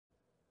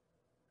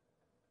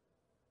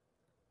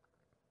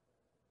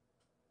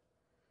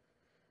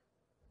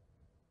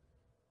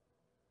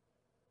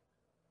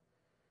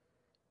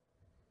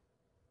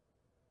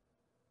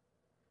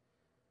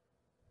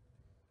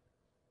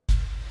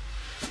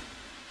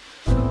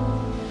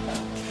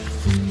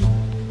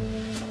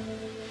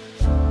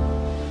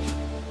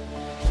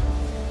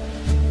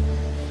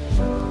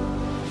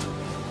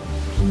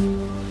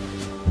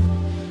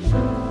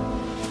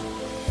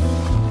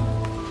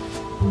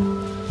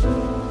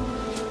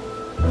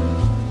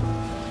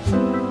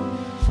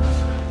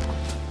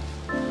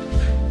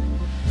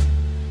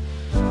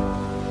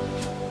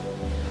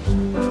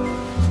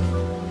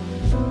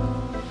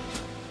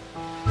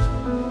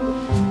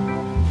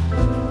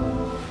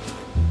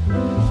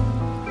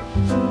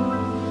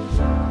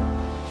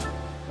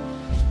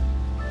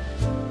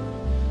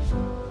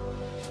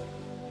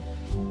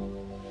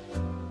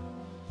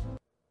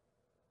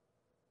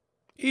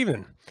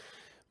Even.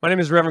 My name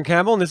is Reverend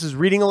Campbell, and this is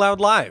Reading Aloud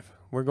Live.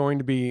 We're going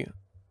to be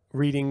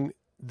reading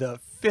the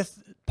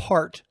 5th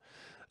part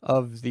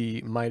of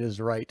the Might is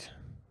Right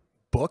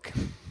book.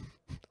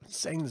 I'm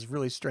saying this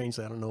really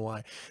strangely, I don't know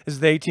why. This is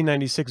the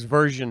 1896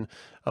 version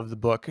of the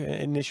book,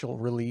 initial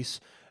release,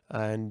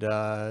 and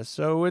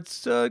so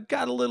it's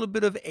got a little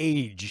bit of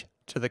age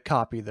to the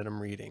copy that I'm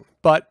reading,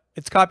 but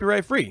it's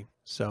copyright free,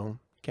 so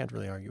can't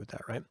really argue with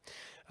that, right?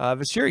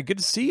 Vasiri, good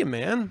to see you,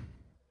 man.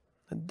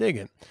 I dig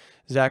it.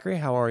 Zachary,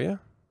 how are you?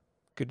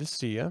 Good to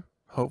see you.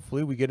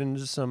 Hopefully we get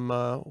into some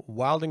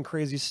wild and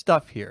crazy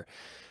stuff here.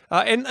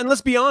 And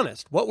let's be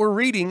honest, what we're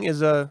reading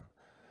is a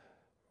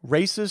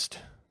racist,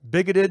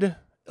 bigoted,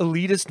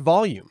 elitist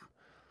volume.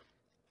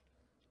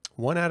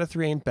 1 out of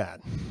 3 ain't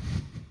bad.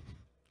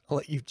 I'll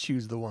let you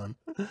choose the one.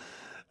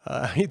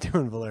 How you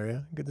doing,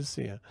 Valeria? Good to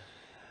see you.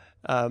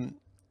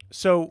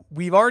 So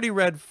we've already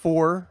read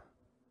 4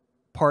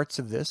 parts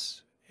of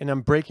this, and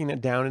I'm breaking it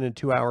down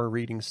into 2-hour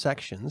reading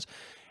sections.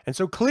 And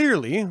so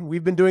clearly,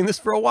 we've been doing this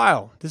for a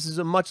while. This is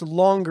a much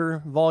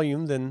longer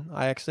volume than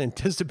I actually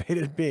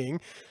anticipated it being.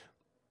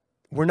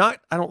 We're not,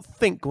 I don't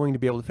think, going to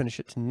be able to finish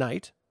it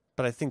tonight,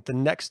 but I think the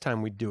next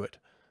time we do it,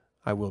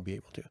 I will be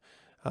able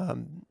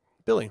to.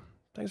 Billy,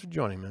 thanks for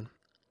joining, man.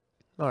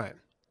 All right.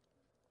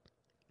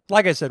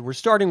 Like I said, we're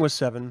starting with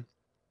 7.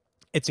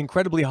 It's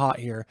incredibly hot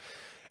here,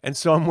 and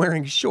so I'm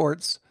wearing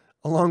shorts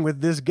along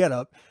with this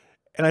getup,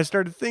 and I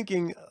started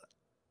thinking,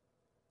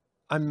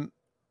 I'm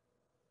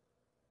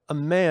a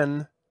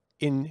man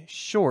in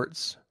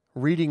shorts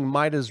reading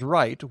Might is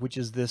Right, which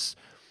is this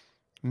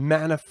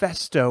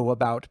manifesto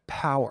about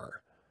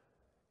power.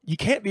 You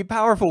can't be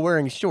powerful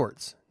wearing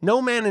shorts. No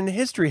man in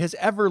history has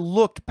ever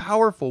looked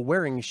powerful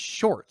wearing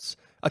shorts.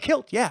 A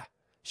kilt, yeah.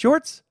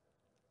 Shorts?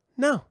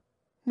 No,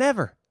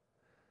 never.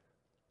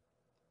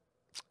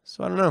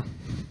 So I don't know.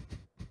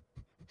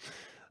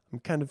 I'm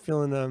kind of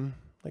feeling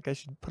like I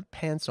should put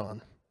pants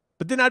on.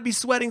 But then I'd be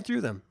sweating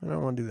through them. I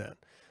don't want to do that.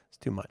 It's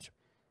too much.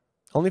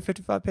 Only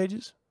 55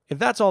 pages? If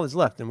that's all that's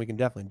left, then we can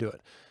definitely do it.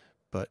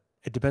 But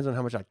it depends on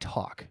how much I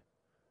talk.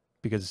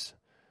 Because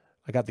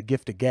I got the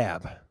gift of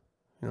gab.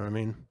 You know what I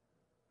mean?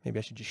 Maybe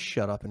I should just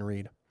shut up and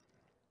read.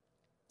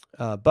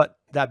 But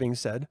that being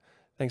said,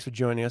 thanks for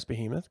joining us,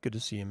 Behemoth. Good to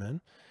see you,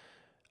 man.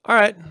 All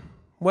right.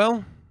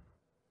 Well,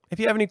 if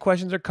you have any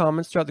questions or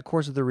comments throughout the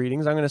course of the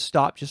readings, I'm going to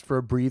stop just for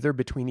a breather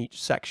between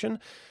each section.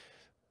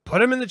 Put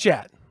them in the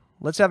chat.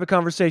 Let's have a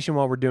conversation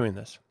while we're doing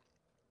this.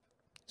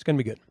 It's going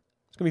to be good.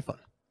 It's going to be fun.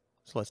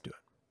 So let's do it.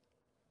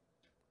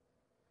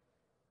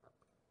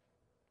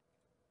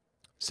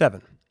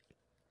 7.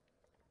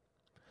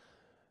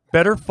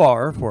 Better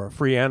far for a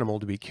free animal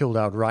to be killed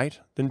outright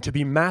than to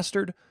be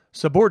mastered,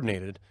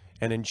 subordinated,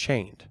 and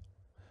enchained.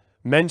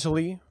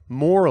 Mentally,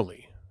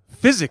 morally,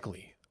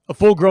 physically, a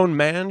full-grown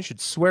man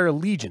should swear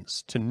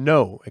allegiance to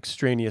no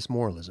extraneous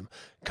moralism,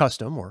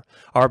 custom, or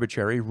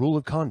arbitrary rule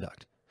of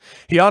conduct.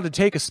 He ought to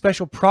take a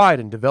special pride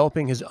in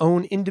developing his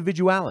own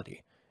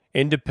individuality,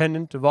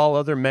 independent of all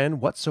other men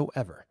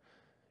whatsoever.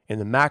 In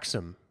the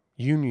maxim,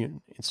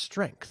 union in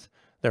strength,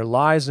 there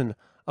lies an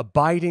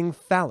abiding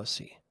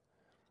fallacy.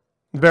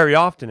 Very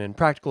often in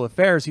practical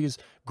affairs, he is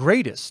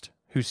greatest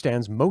who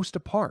stands most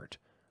apart.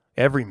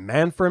 Every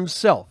man for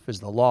himself is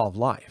the law of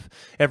life.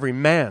 Every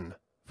man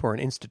for an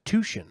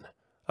institution,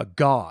 a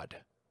god,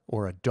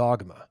 or a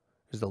dogma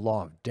is the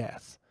law of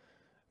death.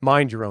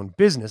 Mind your own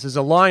business is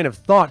a line of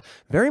thought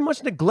very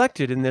much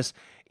neglected in this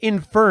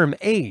infirm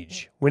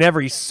age, when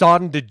every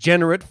sodden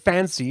degenerate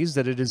fancies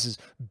that it is his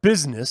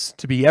business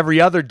to be every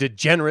other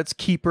degenerate's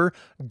keeper,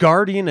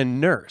 guardian, and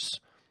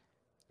nurse.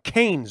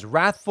 Cain's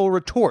wrathful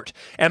retort,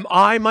 "Am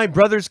I my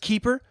brother's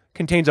keeper?"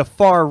 contains a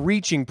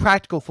far-reaching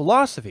practical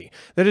philosophy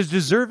that is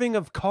deserving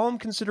of calm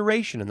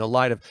consideration in the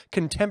light of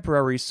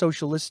contemporary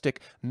socialistic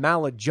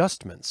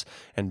maladjustments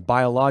and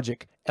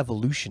biologic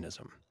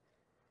evolutionism.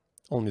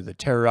 Only the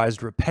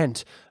terrorized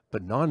repent,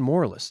 but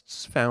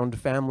non-moralists found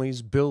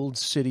families, build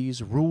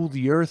cities, rule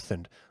the earth,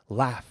 and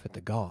laugh at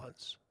the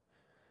gods.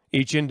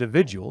 Each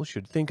individual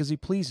should think as he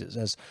pleases,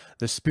 as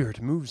the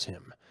spirit moves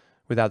him,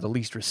 without the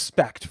least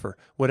respect for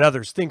what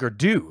others think or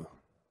do,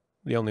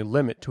 the only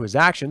limit to his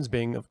actions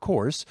being, of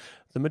course,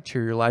 the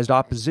materialized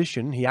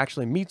opposition he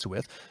actually meets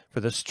with, for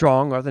the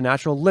strong are the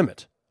natural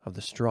limit of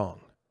the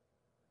strong.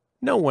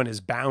 No one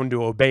is bound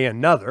to obey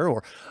another,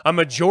 or a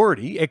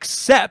majority,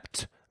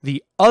 except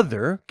the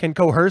other can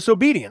coerce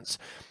obedience.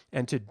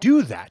 And to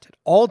do that at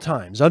all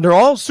times, under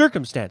all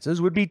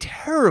circumstances, would be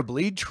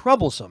terribly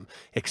troublesome,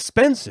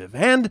 expensive,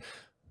 and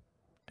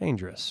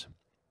dangerous.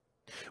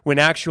 When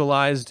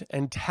actualized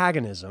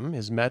antagonism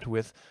is met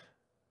with,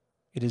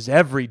 it is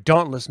every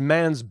dauntless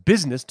man's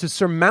business to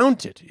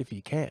surmount it if he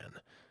can.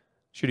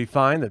 Should he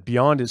find that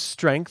beyond his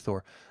strength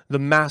or the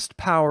massed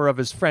power of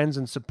his friends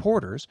and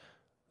supporters,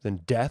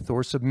 then death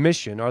or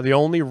submission are the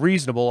only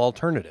reasonable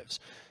alternatives,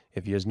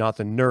 if he has not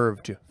the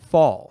nerve to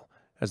fall,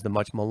 as the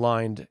much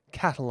maligned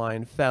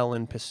Catiline fell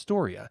in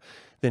Pistoria,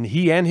 then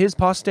he and his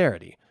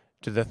posterity,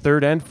 to the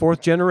 3rd and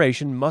 4th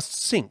generation,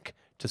 must sink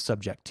to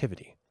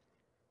subjectivity.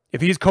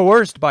 If he is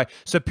coerced by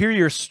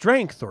superior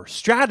strength or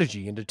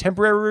strategy into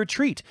temporary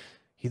retreat,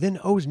 he then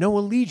owes no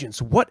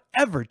allegiance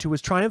whatever to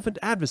his triumphant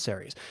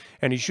adversaries,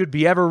 and he should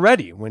be ever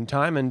ready, when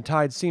time and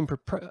tide seem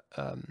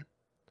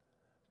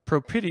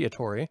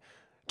propitiatory,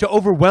 to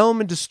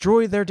overwhelm and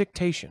destroy their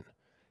dictation.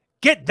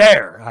 Get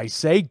there, I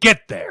say,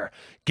 get there.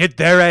 Get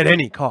there at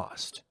any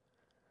cost.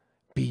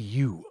 Be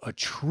you a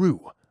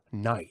true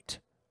knight.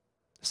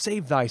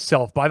 Save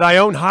thyself by thy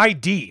own high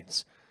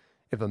deeds.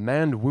 If a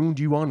man wound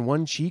you on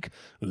one cheek,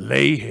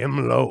 lay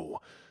him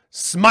low.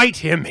 Smite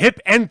him hip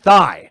and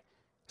thigh.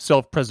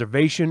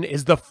 Self-preservation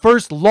is the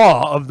first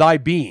law of thy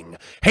being.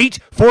 Hate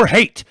for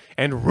hate,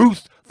 and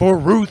ruth for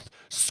ruth,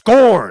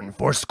 scorn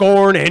for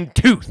scorn, and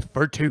tooth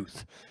for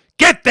tooth.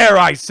 Get there,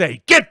 I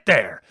say, get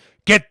there!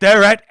 Get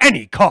there at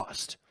any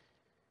cost!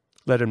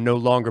 Let him no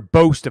longer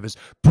boast of his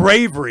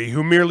bravery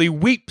who merely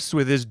weeps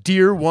with his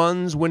dear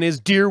ones when his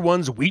dear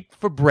ones weep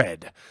for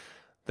bread.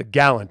 The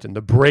gallant and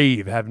the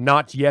brave have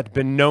not yet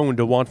been known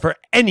to want for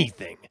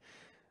anything.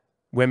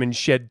 Women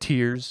shed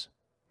tears,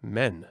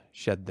 men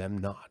shed them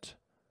not.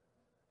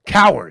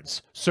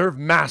 Cowards serve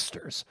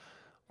masters.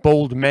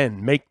 Bold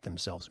men make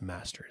themselves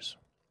masters.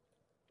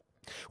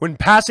 When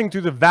passing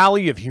through the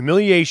valley of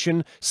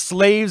humiliation,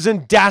 slaves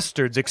and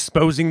dastards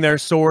exposing their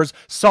sores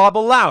sob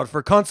aloud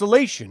for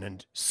consolation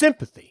and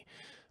sympathy.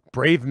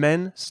 Brave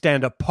men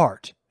stand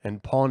apart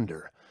and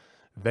ponder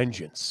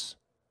vengeance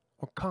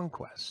or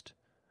conquest.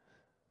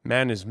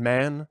 Man is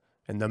man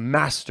and the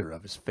master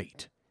of his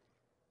fate.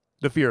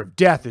 The fear of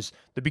death is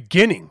the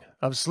beginning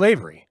of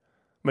slavery.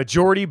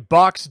 Majority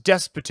box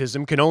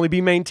despotism can only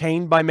be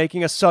maintained by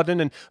making a sudden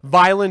and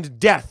violent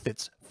death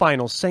its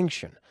final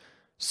sanction.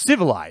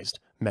 Civilized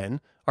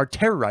men are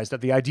terrorized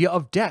at the idea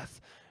of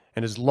death,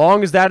 and as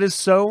long as that is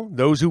so,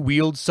 those who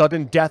wield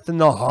sudden death in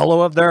the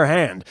hollow of their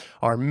hand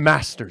are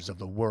masters of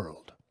the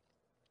world.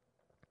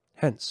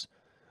 Hence,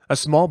 a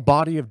small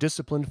body of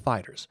disciplined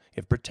fighters,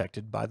 if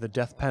protected by the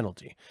death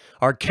penalty,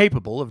 are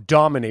capable of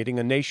dominating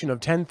a nation of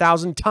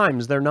 10,000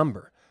 times their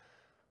number.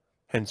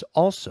 Hence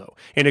also,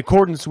 in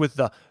accordance with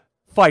the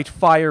fight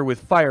fire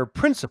with fire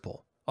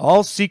principle,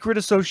 all secret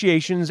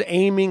associations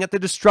aiming at the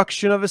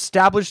destruction of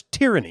established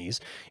tyrannies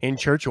in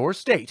church or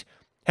state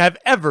have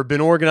ever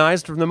been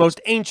organized from the most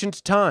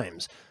ancient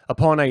times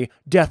upon a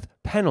death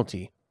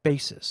penalty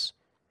basis.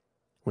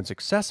 When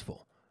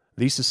successful,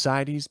 these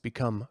societies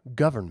become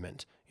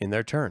government in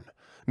their turn,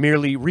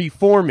 merely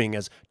reforming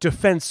as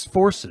defense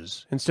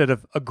forces instead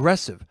of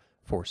aggressive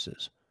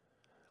forces.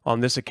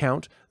 On this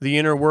account, the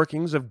inner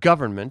workings of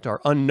government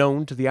are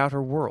unknown to the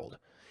outer world.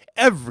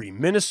 Every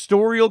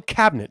ministerial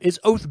cabinet is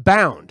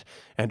oath-bound,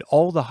 and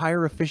all the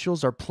higher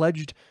officials are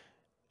pledged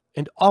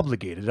and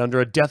obligated under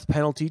a death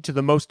penalty to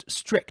the most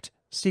strict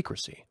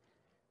secrecy.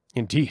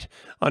 Indeed,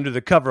 under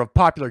the cover of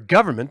popular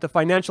government, the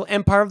financial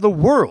empire of the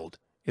world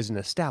is an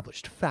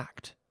established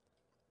fact.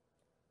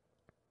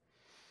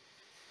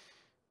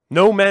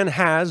 No man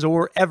has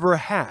or ever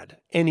had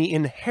any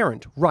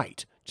inherent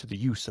right to the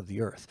use of the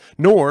earth,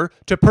 nor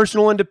to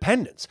personal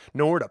independence,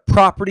 nor to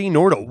property,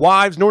 nor to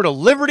wives, nor to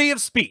liberty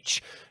of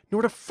speech,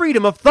 nor to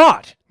freedom of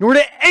thought, nor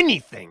to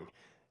anything,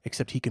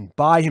 except he can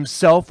by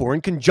himself or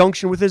in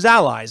conjunction with his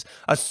allies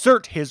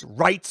assert his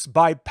rights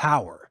by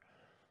power.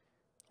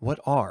 What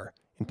are,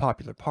 in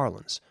popular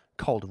parlance,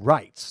 called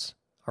rights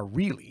are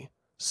really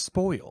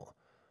spoil,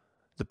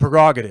 the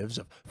prerogatives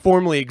of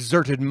formerly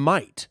exerted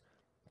might,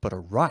 but a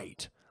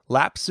right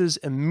lapses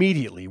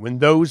immediately when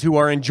those who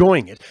are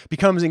enjoying it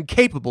becomes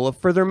incapable of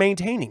further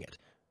maintaining it.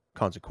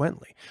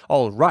 Consequently,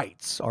 all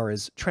rights are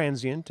as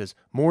transient as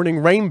morning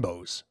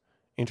rainbows,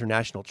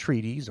 international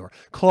treaties, or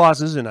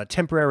clauses in a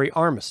temporary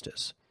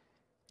armistice.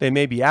 They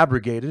may be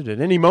abrogated at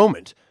any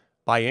moment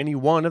by any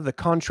one of the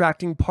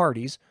contracting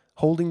parties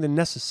holding the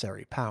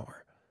necessary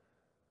power.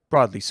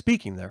 Broadly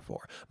speaking,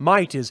 therefore,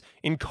 might is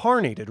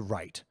incarnated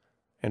right,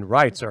 and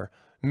rights are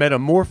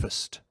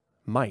metamorphosed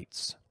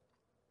mights.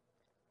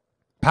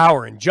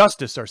 Power and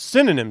justice are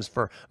synonyms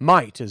for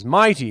might is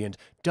mighty and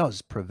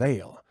does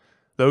prevail.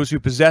 Those who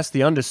possess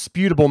the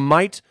undisputable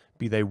might,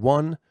 be they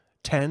 1,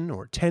 10,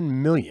 or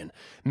 10 million,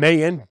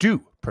 may and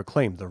do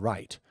proclaim the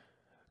right.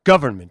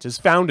 Government is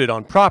founded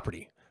on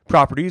property.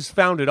 Property is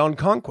founded on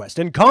conquest,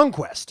 and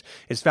conquest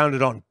is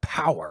founded on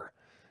power.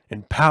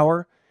 And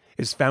power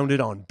is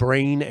founded on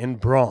brain and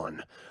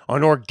brawn,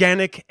 on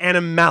organic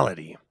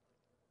animality.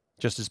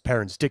 Just as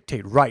parents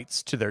dictate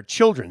rights to their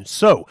children,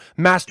 so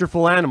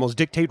masterful animals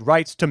dictate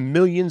rights to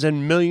millions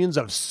and millions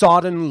of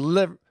sodden,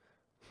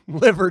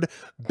 livered,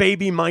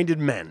 baby-minded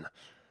men.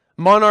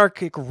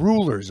 Monarchic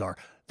rulers are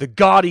the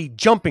gaudy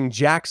jumping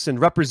jacks and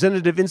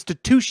representative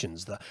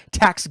institutions, the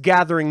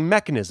tax-gathering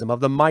mechanism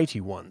of the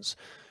mighty ones.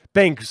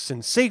 Banks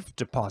and safe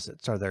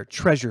deposits are their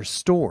treasure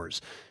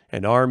stores,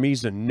 and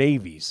armies and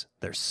navies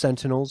their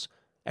sentinels,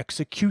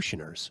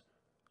 executioners,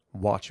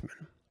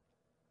 watchmen.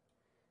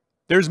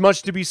 There's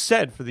much to be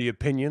said for the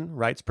opinion,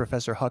 writes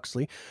Professor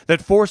Huxley, that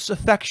force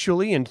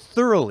effectually and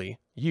thoroughly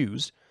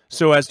used,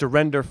 so as to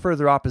render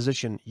further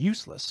opposition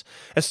useless,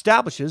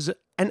 establishes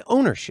an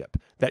ownership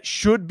that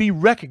should be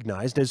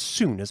recognized as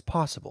soon as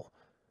possible.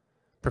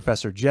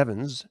 Professor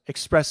Jevons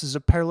expresses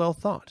a parallel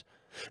thought.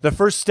 The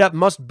first step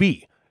must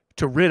be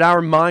to rid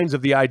our minds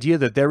of the idea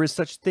that there is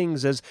such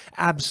things as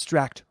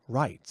abstract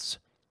rights.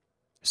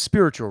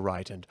 Spiritual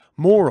right and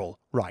moral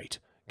right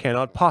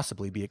cannot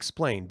possibly be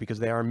explained because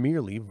they are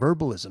merely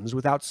verbalisms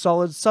without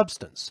solid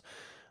substance.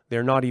 They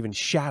are not even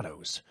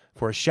shadows,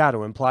 for a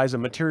shadow implies a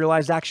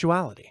materialized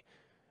actuality.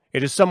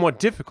 It is somewhat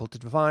difficult to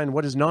define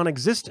what is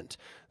non-existent.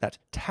 That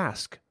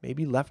task may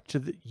be left to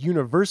the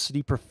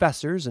university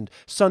professors and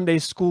Sunday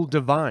school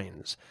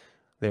divines.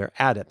 They are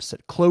adepts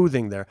at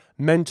clothing their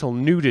mental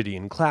nudity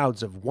in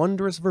clouds of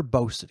wondrous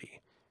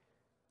verbosity.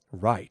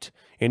 Right,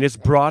 in its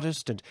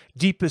broadest and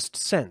deepest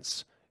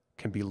sense,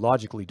 can be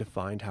logically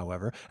defined,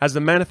 however, as the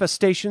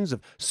manifestations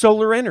of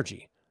solar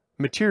energy,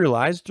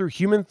 materialized through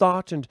human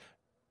thought and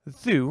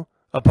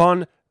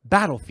upon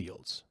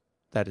battlefields,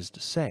 that is to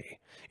say,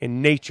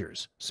 in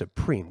nature's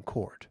supreme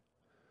court.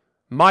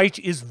 Might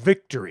is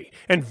victory,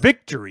 and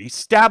victory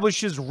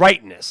establishes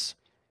rightness.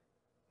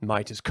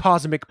 Might is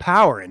cosmic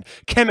power and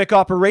chemic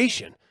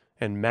operation,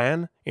 and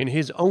man, in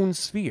his own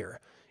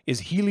sphere, is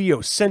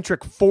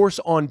heliocentric force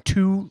on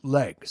two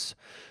legs.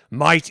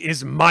 Might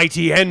is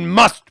mighty and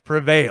must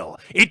prevail.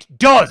 It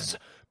does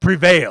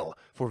prevail,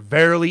 for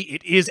verily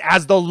it is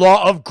as the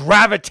law of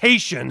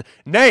gravitation,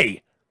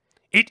 nay,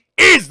 it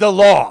is the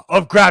law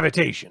of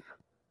gravitation.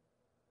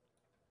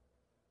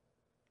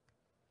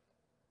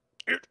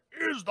 It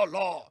is the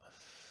law.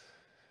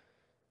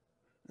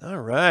 All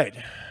right.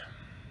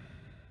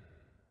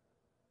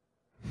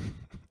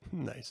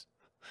 Nice.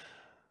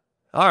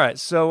 All right,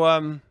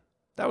 so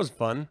that was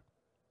fun.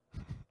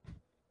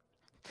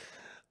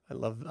 I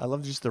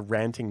love just the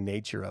ranting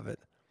nature of it.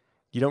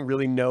 You don't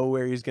really know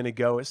where he's going to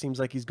go. It seems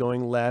like he's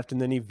going left, and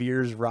then he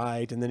veers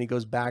right, and then he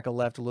goes back a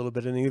left a little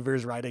bit, and then he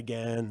veers right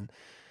again.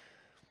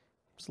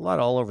 There's a lot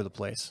all over the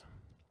place.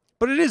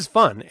 But it is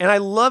fun, and I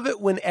love it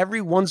when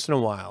every once in a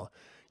while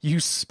you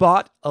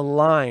spot a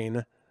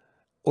line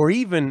or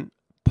even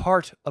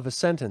part of a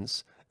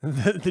sentence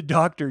that the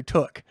doctor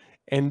took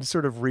and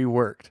sort of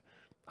reworked.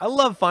 I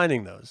love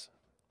finding those.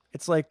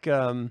 It's like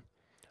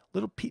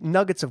little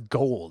nuggets of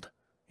gold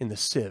in the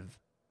sieve,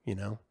 you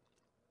know?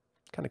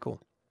 Kind of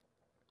cool.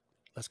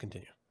 Let's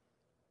continue.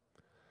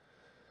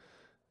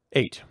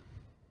 8.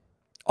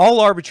 All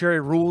arbitrary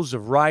rules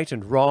of right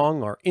and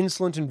wrong are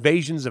insolent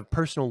invasions of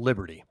personal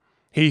liberty.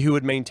 He who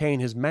would maintain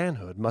his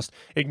manhood must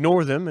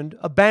ignore them and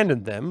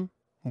abandon them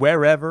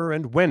wherever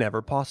and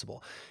whenever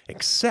possible,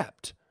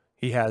 except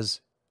he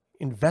has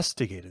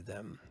investigated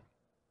them,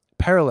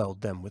 paralleled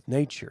them with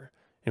nature,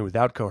 and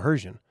without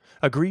coercion,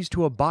 agrees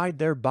to abide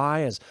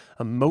thereby as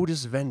a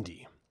modus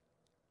vendi.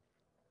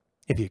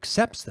 If he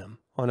accepts them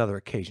on other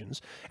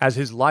occasions as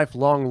his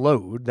lifelong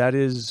load, that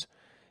is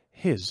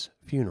his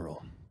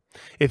funeral.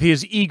 If he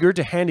is eager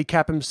to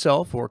handicap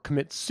himself or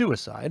commit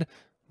suicide,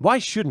 why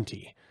shouldn't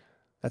he?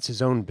 That's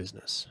his own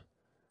business.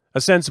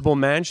 A sensible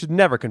man should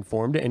never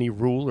conform to any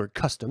rule or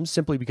custom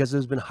simply because it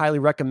has been highly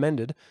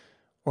recommended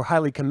or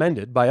highly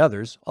commended by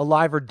others,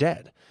 alive or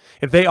dead.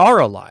 If they are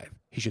alive,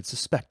 he should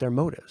suspect their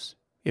motives.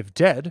 If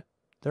dead,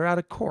 they're out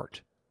of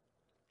court.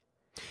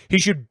 He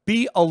should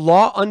be a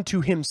law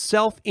unto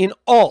himself in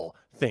all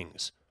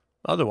things.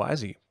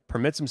 Otherwise, he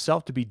permits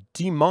himself to be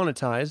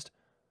demonetized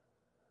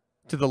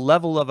to the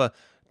level of a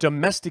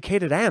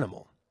domesticated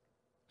animal.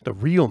 The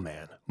real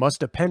man must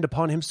depend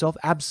upon himself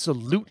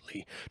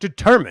absolutely,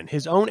 determine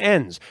his own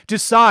ends,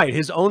 decide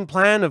his own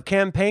plan of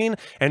campaign,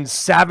 and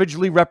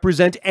savagely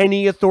represent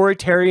any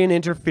authoritarian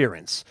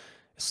interference,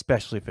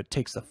 especially if it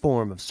takes the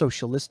form of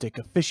socialistic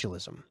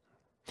officialism.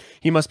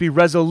 He must be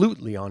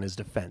resolutely on his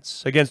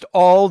defense against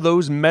all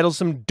those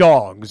meddlesome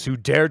dogs who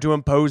dare to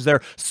impose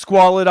their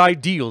squalid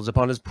ideals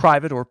upon his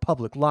private or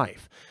public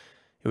life.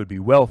 It would be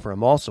well for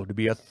him also to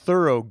be a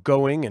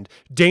thoroughgoing and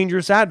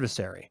dangerous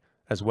adversary,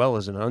 as well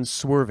as an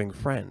unswerving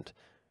friend.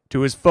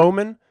 To his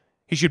foemen,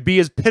 he should be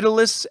as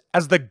pitiless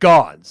as the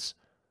gods.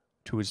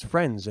 To his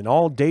friends in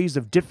all days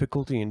of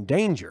difficulty and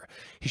danger,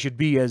 he should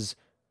be as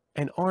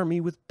an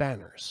army with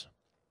banners.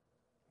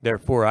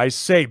 Therefore, I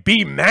say,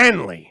 be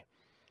manly.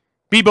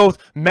 Be both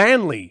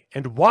manly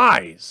and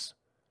wise.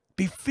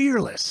 Be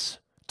fearless,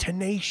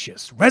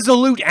 tenacious,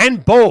 resolute,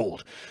 and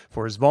bold.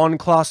 For as von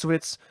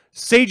Clausewitz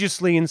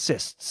sagely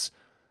insists,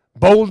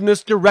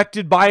 boldness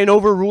directed by an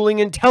overruling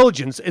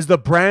intelligence is the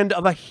brand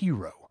of a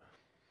hero.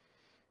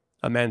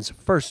 A man's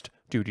first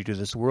duty to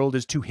this world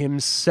is to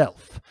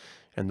himself,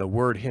 and the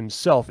word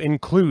himself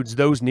includes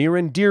those near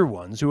and dear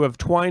ones who have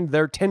twined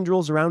their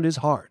tendrils around his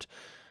heart.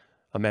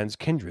 A man's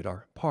kindred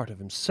are part of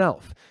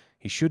himself.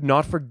 He should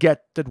not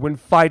forget that when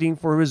fighting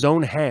for his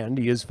own hand,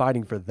 he is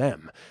fighting for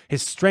them.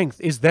 His strength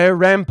is their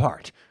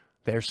rampart.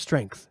 Their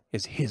strength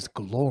is his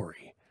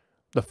glory.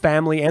 The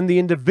family and the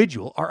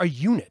individual are a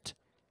unit.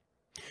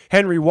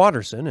 Henry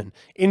Watterson, an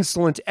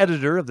insolent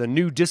editor of the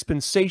New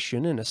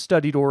Dispensation in a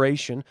studied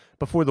oration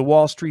before the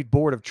Wall Street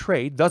Board of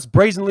Trade, thus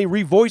brazenly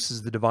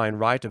revoices the divine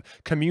right of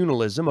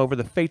communalism over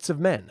the fates of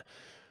men.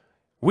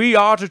 We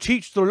are to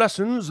teach the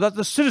lessons that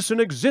the citizen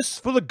exists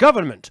for the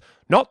government,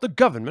 not the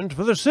government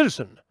for the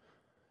citizen.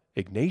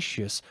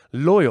 Ignatius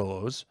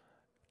Loyolos,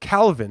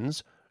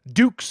 Calvins,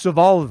 Dukes of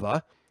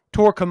Alva,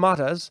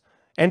 Torquemadas,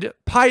 and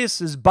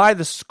Piuses by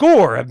the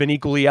score have been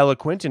equally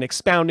eloquent in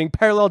expounding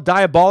parallel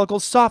diabolical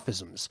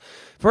sophisms.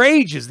 For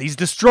ages, these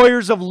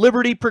destroyers of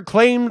liberty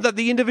proclaimed that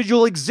the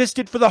individual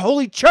existed for the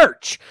Holy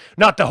Church,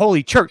 not the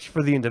Holy Church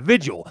for the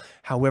individual.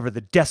 However,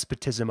 the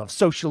despotism of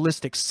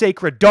socialistic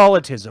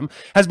sacerdolitism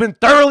has been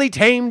thoroughly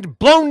tamed,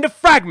 blown to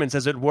fragments,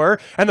 as it were,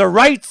 and the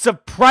rights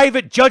of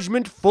private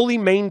judgment fully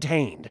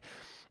maintained.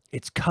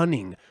 Its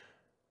cunning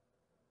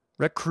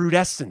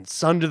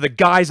recrudescence under the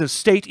guise of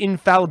state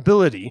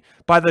infallibility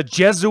by the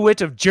Jesuit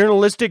of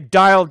journalistic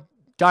diablerie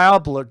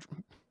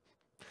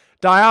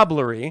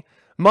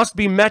must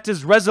be met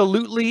as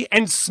resolutely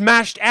and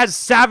smashed as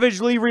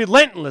savagely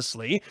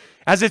relentlessly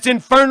as its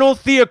infernal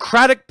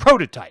theocratic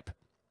prototype.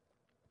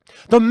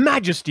 The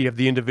majesty of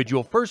the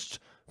individual first,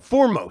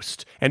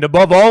 foremost, and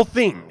above all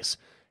things,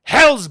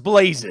 hell's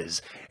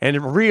blazes,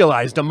 and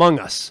realized among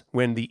us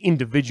when the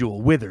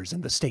individual withers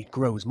and the state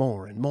grows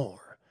more and more.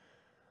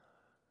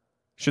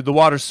 Should the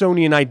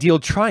Watersonian ideal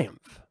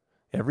triumph,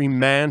 every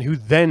man who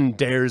then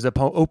dares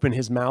open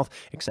his mouth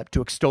except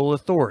to extol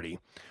authority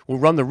will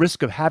run the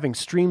risk of having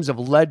streams of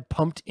lead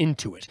pumped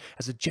into it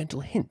as a gentle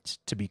hint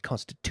to be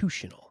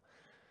constitutional.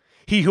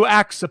 He who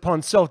acts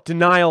upon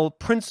self-denial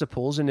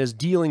principles in his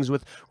dealings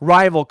with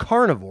rival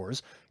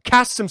carnivores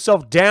casts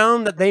himself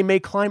down that they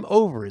may climb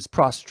over his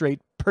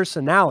prostrate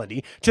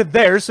personality to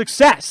their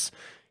success.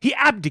 He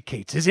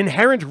abdicates his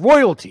inherent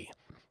royalty,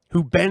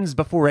 who bends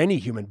before any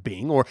human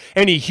being or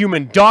any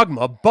human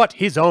dogma but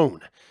his own.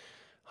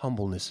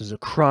 Humbleness is a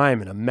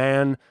crime in a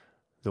man,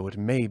 though it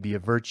may be a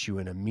virtue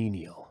in a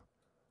menial.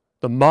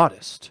 The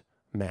modest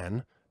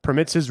man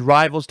permits his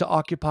rivals to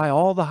occupy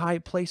all the high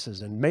places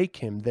and make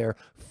him their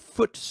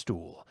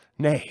footstool,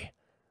 nay,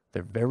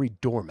 their very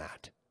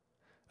doormat.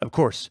 Of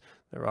course,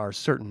 there are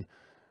certain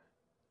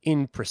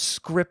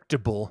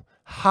imprescriptible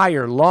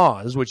higher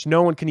laws which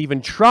no one can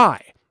even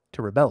try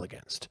to rebel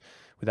against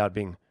without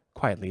being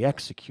quietly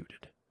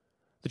executed.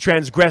 The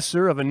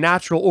transgressor of a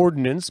natural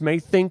ordinance may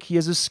think he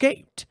has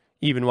escaped,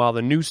 even while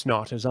the noose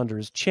knot is under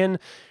his chin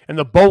and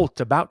the bolt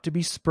about to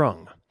be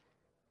sprung.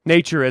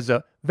 Nature has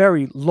a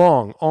very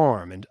long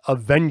arm and a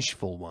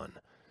vengeful one.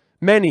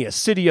 Many a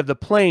city of the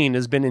plain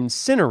has been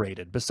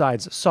incinerated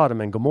besides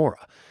Sodom and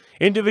Gomorrah.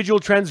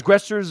 Individual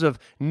transgressors of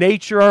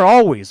nature are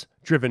always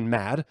driven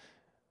mad,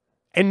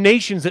 and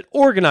nations that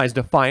organize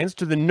defiance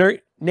to the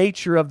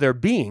nature of their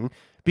being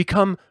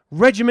become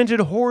regimented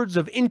hordes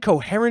of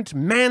incoherent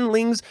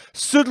manlings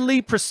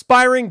sootily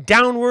perspiring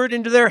downward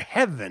into their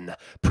heaven,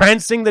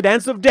 prancing the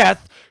dance of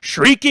death,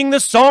 shrieking the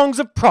songs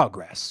of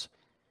progress.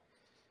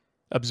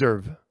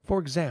 Observe, for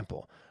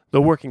example,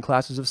 the working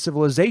classes of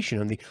civilization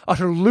and the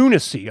utter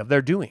lunacy of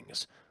their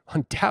doings.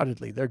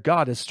 Undoubtedly, their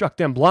God has struck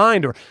them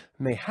blind, or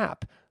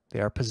mayhap they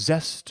are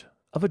possessed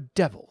of a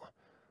devil.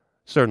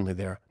 Certainly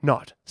they are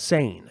not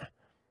sane.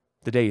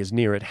 The day is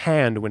near at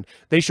hand when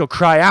they shall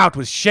cry out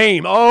with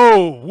shame,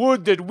 "Oh,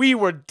 would that we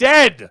were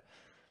dead!"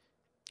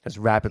 As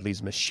rapidly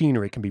as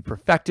machinery can be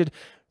perfected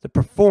to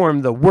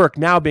perform the work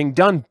now being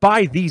done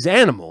by these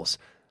animals,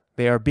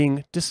 they are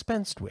being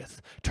dispensed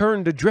with,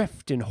 turned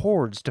adrift in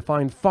hordes to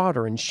find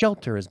fodder and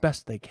shelter as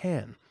best they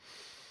can.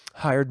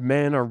 Hired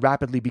men are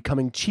rapidly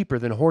becoming cheaper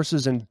than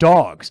horses and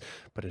dogs,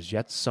 but as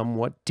yet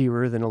somewhat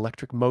dearer than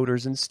electric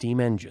motors and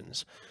steam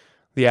engines.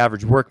 The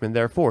average workman,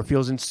 therefore,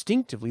 feels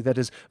instinctively that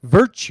his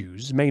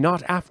virtues may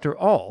not, after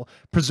all,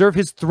 preserve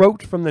his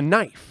throat from the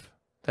knife,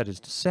 that is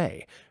to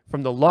say,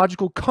 from the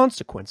logical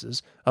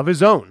consequences of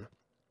his own,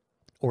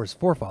 or his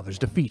forefathers'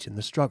 defeat in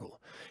the struggle.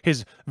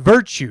 His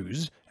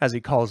virtues, as he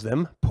calls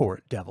them,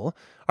 poor devil,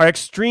 are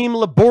extreme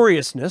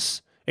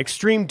laboriousness,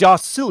 extreme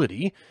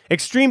docility,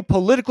 extreme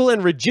political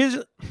and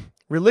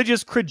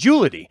religious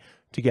credulity,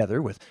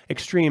 together with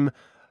extreme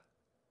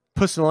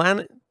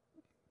pusillanimity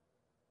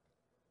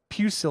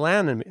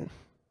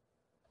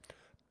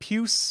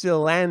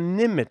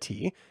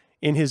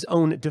in his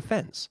own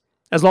defense.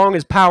 As long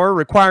as power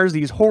requires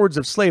these hordes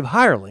of slave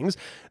hirelings,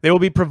 they will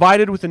be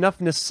provided with enough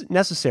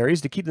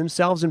necessaries to keep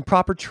themselves in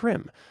proper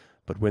trim.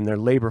 But when their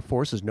labor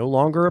force is no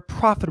longer a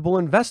profitable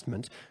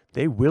investment,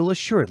 they will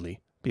assuredly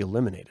be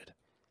eliminated.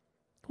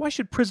 Why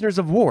should prisoners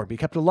of war be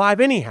kept alive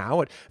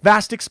anyhow at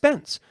vast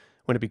expense,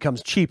 when it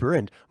becomes cheaper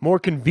and more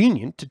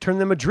convenient to turn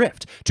them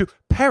adrift, to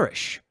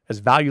perish as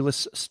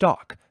valueless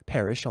stock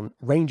perish on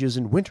ranges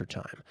in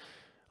wintertime?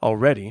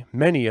 Already,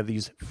 many of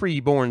these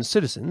free-born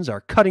citizens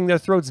are cutting their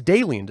throats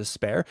daily in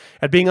despair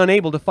at being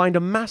unable to find a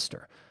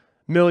master.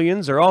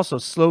 Millions are also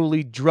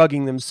slowly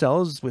drugging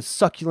themselves with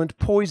succulent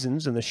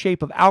poisons in the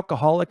shape of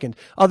alcoholic and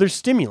other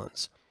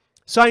stimulants.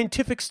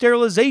 Scientific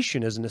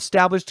sterilization is an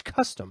established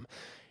custom.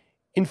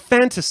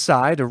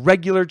 Infanticide a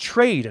regular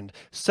trade, and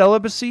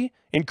celibacy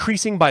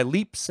increasing by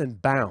leaps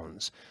and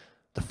bounds.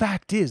 The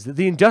fact is that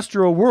the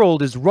industrial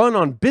world is run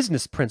on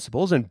business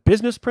principles, and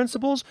business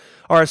principles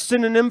are a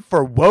synonym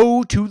for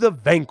woe to the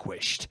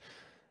vanquished.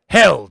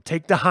 Hell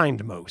take the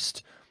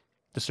hindmost.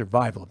 The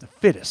survival of the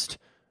fittest,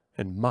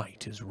 and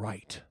might is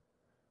right.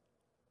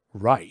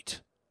 Right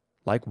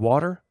like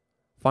water,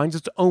 finds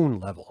its own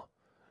level.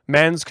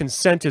 Man's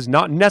consent is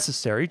not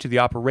necessary to the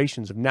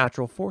operations of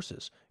natural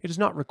forces. It is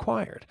not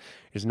required.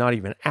 It is not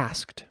even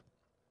asked.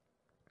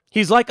 He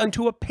is like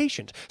unto a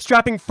patient,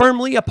 strapping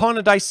firmly upon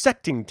a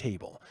dissecting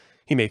table.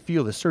 He may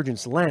feel the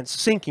surgeon's lance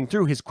sinking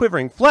through his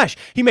quivering flesh.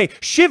 He may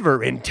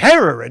shiver in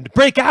terror and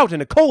break out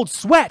in a cold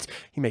sweat.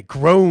 He may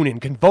groan in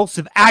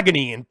convulsive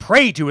agony and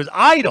pray to his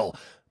idol,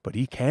 but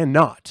he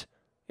cannot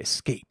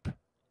escape.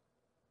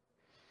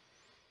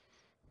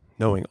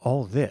 Knowing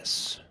all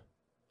this,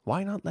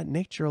 why not let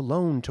nature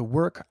alone to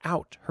work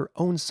out her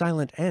own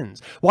silent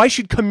ends? Why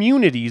should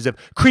communities of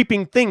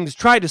creeping things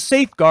try to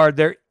safeguard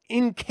their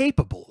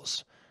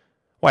incapables?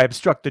 Why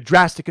obstruct the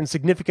drastic and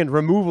significant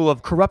removal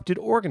of corrupted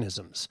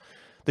organisms?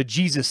 The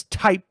Jesus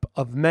type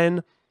of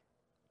men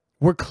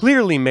were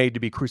clearly made to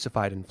be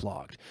crucified and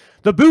flogged.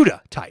 The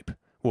Buddha type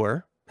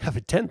were,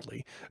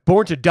 evidently,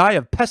 born to die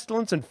of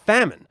pestilence and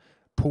famine.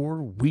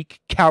 Poor, weak,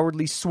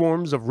 cowardly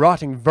swarms of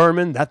rotting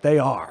vermin that they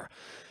are.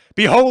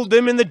 Behold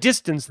them in the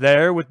distance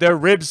there, with their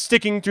ribs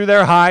sticking through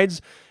their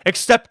hides,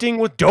 accepting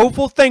with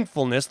doleful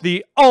thankfulness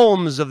the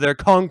alms of their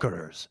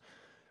conquerors.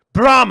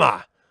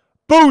 Brahma,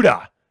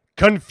 Buddha,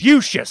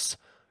 Confucius,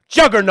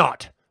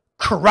 Juggernaut,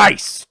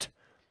 Christ!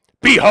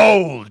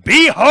 Behold,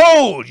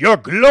 behold your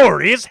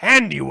glorious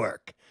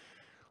handiwork!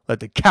 Let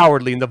the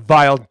cowardly and the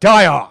vile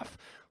die off.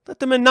 Let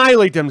them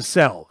annihilate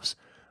themselves.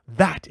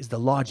 That is the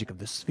logic of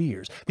the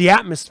spheres. The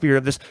atmosphere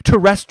of this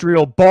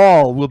terrestrial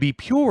ball will be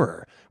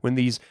purer when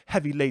these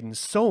heavy-laden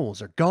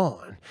souls are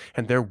gone,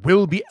 and there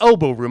will be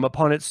elbow room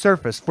upon its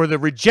surface for the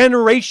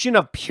regeneration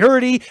of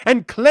purity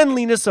and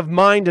cleanliness of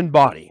mind and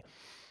body.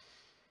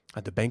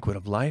 At the banquet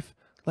of life,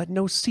 let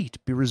no seat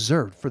be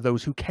reserved for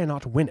those who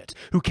cannot win it,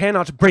 who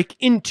cannot break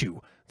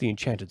into the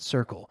enchanted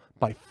circle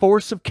by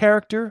force of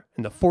character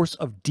and the force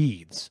of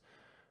deeds.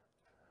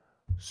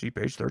 See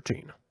page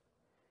 13.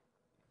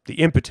 The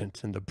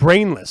impotent and the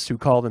brainless who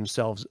call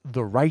themselves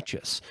the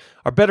righteous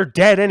are better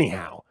dead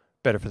anyhow,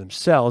 better for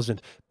themselves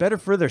and better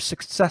for their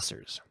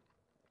successors.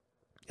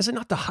 Is it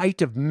not the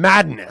height of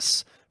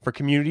madness for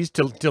communities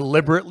to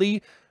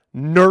deliberately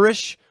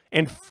nourish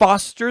and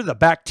foster the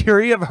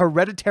bacteria of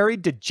hereditary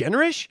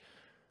degeneration?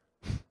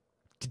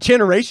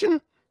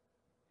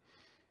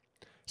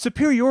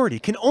 Superiority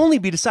can only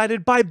be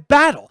decided by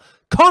battle.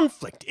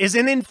 Conflict is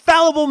an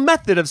infallible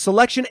method of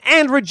selection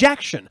and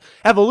rejection.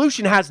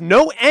 Evolution has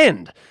no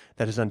end.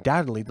 That is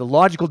undoubtedly the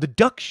logical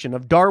deduction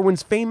of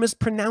Darwin's famous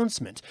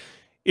pronouncement.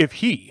 If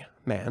he,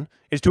 man,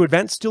 is to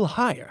advance still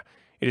higher,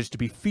 it is to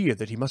be feared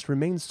that he must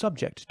remain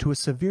subject to a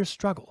severe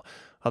struggle.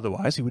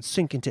 Otherwise he would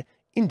sink into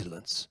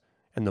indolence,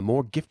 and the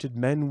more gifted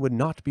men would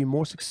not be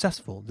more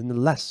successful than the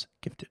less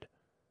gifted.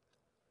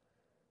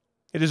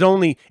 It is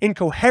only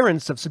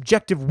incoherence of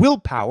subjective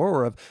willpower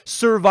or of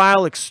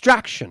servile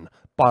extraction,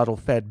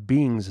 bottle-fed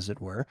beings as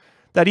it were,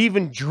 that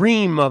even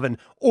dream of an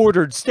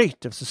ordered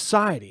state of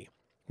society,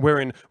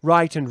 wherein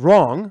right and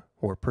wrong,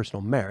 or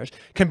personal merit,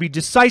 can be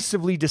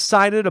decisively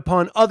decided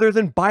upon other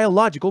than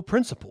biological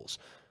principles.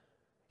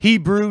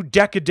 Hebrew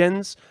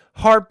decadents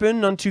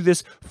harpen unto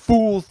this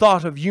fool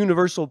thought of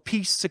universal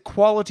peace,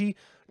 equality,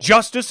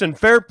 justice, and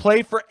fair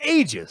play for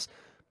ages.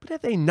 But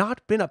have they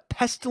not been a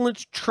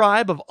pestilent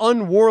tribe of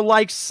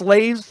unwarlike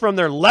slaves from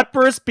their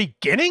leprous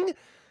beginning?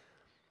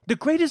 The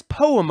greatest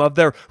poem of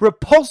their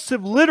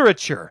repulsive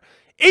literature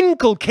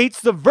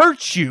inculcates the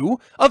virtue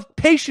of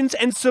patience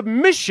and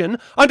submission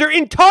under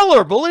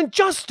intolerable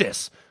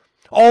injustice.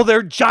 All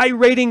their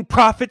gyrating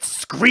prophets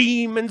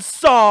scream and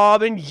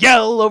sob and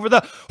yell over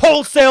the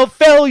wholesale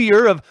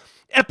failure of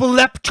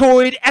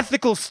epileptoid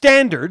ethical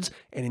standards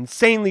and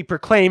insanely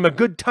proclaim a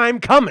good time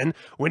coming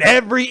when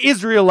every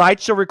Israelite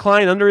shall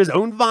recline under his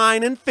own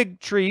vine and fig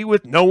tree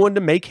with no one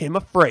to make him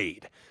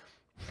afraid.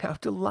 How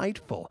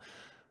delightful!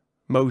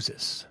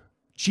 Moses,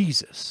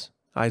 Jesus,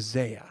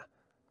 Isaiah,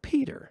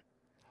 Peter,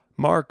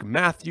 Mark,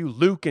 Matthew,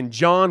 Luke, and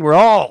John were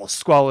all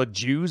squalid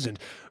Jews and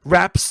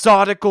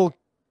rhapsodical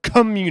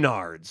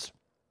communards.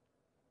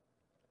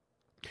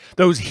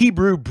 Those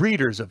Hebrew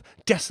breeders of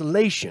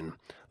desolation,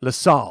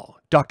 Lassalle,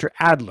 Dr.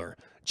 Adler,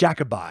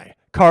 Jacobi,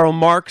 Karl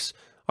Marx,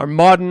 are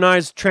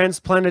modernized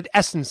transplanted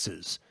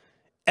essences,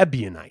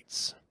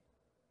 Ebionites.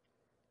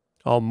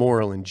 All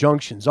moral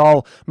injunctions,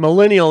 all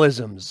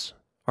millennialisms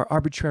are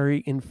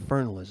arbitrary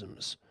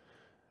infernalisms,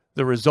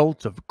 the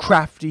result of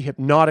crafty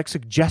hypnotic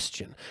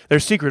suggestion. Their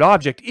secret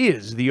object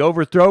is the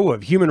overthrow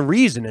of human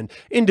reason and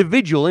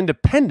individual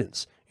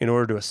independence in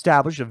order to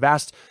establish a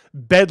vast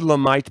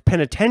bedlamite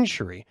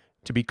penitentiary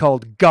to be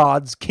called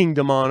God's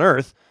kingdom on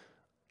earth,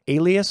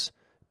 alias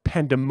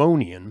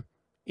pandemonium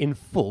in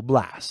full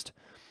blast.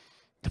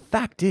 The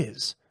fact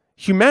is,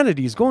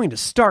 humanity is going to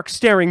stark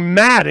staring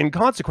mad in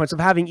consequence of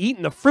having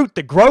eaten the fruit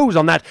that grows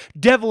on that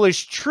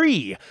devilish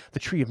tree, the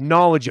tree of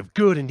knowledge of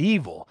good and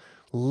evil.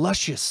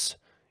 Luscious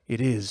it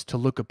is to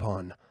look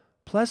upon,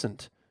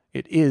 pleasant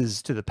it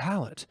is to the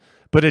palate,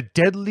 but a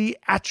deadly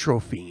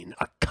atropine,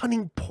 a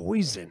cunning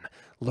poison,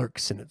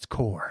 lurks in its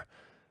core.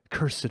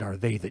 Cursed are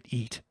they that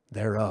eat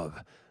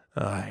thereof.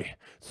 Aye,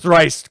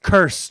 thrice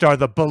cursed are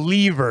the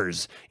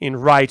believers in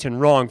right and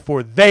wrong,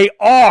 for they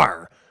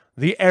are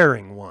the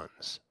erring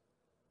ones.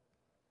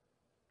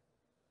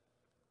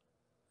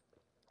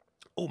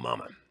 Oh,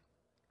 mama.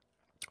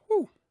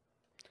 Woo.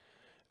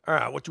 All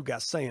right, what you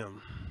got,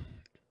 Sam?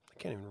 I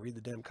can't even read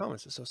the damn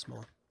comments. It's so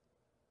small.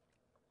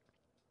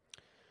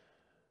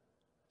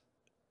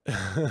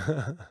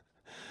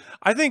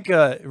 I think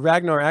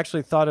Ragnar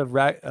actually thought of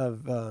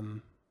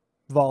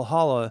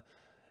Valhalla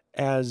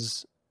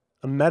as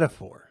a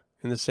metaphor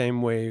in the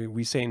same way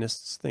we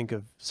Satanists think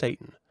of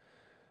Satan.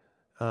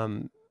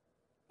 I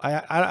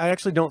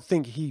actually don't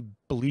think he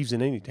believes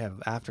in any type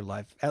of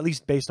afterlife, at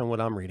least based on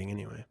what I'm reading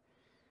anyway.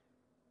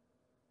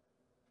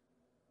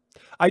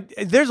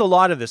 There's a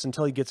lot of this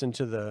until he gets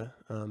into the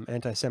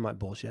anti-Semite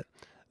bullshit,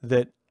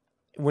 that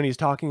when he's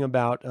talking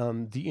about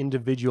the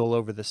individual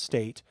over the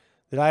state,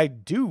 that I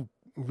do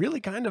really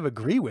kind of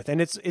agree with.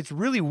 And it's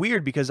really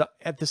weird because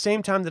at the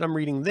same time that I'm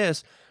reading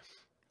this,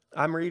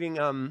 I'm reading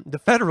the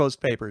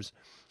Federalist Papers,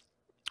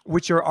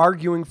 which are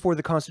arguing for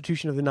the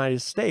Constitution of the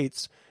United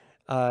States,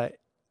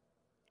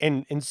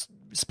 and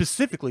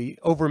specifically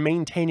over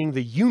maintaining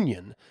the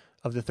union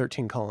of the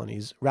 13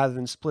 colonies rather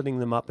than splitting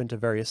them up into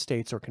various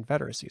states or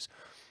confederacies.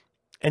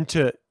 And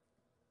to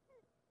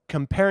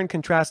compare and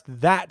contrast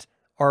that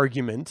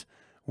argument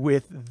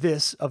with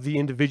this of the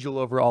individual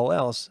over all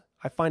else,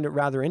 I find it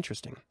rather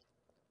interesting.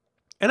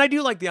 And I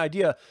do like the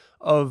idea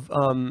of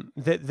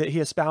that he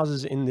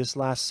espouses in this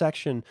last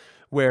section,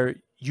 where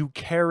you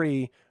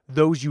carry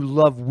those you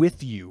love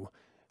with you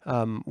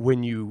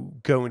when you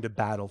go into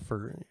battle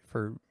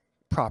for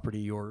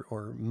property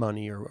or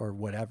money or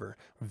whatever,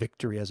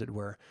 victory as it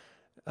were.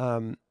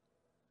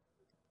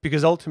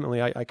 Because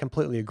ultimately, I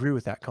completely agree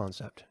with that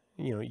concept.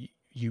 You know,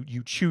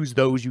 you choose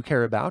those you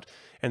care about,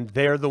 and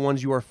they're the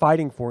ones you are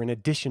fighting for in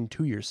addition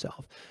to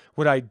yourself.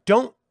 What I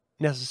don't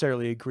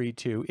necessarily agree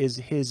to is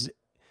his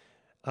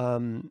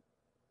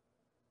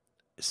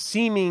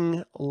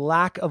seeming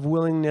lack of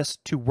willingness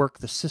to work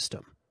the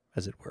system,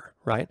 as it were,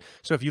 right?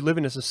 So if you live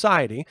in a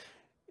society,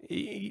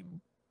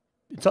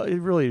 it's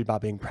really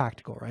about being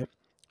practical, right?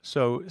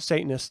 So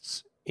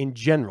Satanists in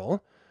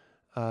general,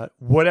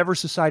 whatever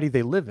society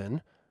they live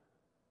in,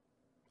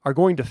 are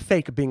going to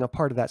fake being a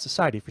part of that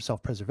society for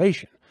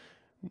self-preservation.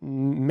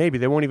 Maybe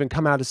they won't even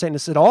come out as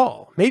Satanists at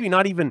all. Maybe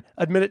not even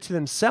admit it to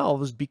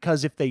themselves,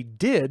 because if they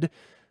did,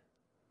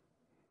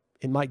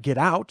 it might get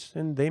out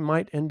and they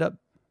might end up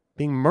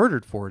being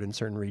murdered for it in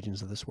certain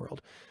regions of this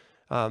world.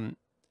 And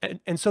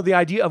so the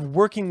idea of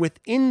working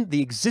within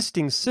the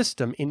existing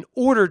system in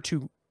order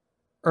to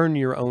earn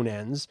your own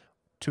ends,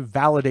 to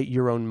validate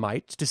your own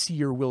might, to see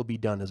your will be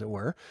done, as it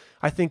were,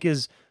 I think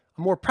is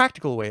a more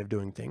practical way of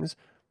doing things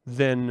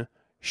than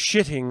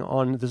shitting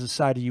on the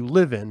society you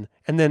live in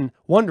and then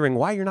wondering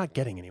why you're not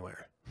getting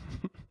anywhere.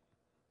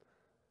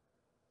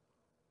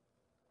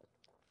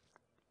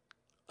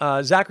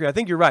 Zachary, I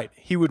think you're right.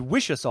 He would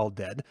wish us all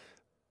dead,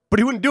 but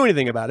he wouldn't do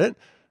anything about it.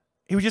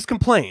 He would just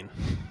complain.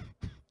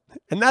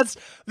 And that's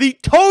the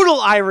total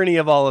irony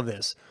of all of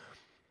this.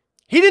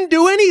 He didn't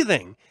do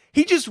anything.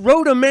 He just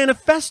wrote a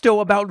manifesto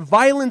about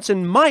violence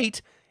and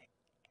might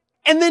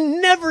and then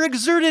never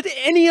exerted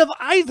any of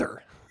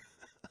either,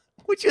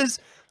 which is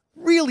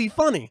really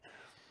funny.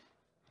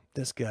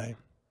 This guy.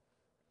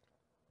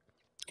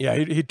 Yeah,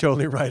 he'd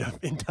totally write an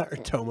entire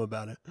tome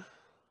about it.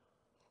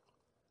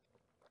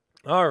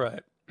 All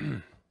right.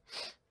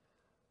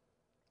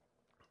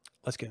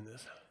 Let's get into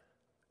this.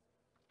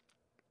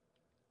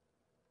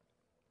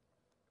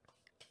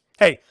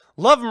 Hey,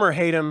 love him or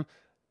hate him,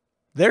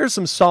 there's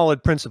some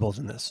solid principles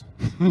in this.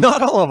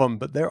 Not all of them,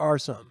 but there are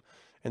some.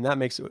 And that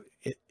makes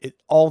it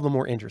all the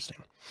more interesting.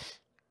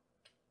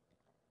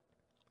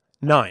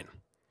 9.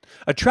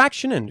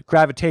 Attraction and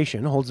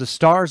gravitation holds the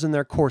stars in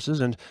their courses,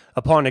 and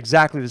upon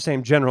exactly the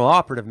same general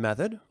operative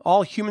method,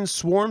 all human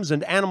swarms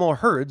and animal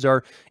herds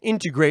are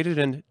integrated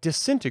and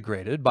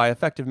disintegrated by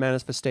effective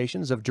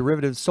manifestations of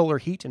derivative solar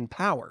heat and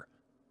power.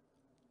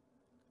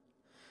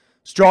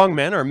 Strong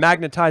men are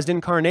magnetized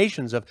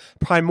incarnations of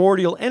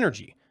primordial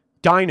energy,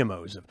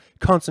 dynamos of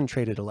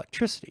concentrated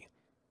electricity.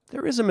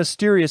 There is a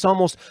mysterious,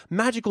 almost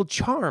magical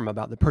charm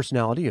about the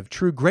personality of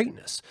true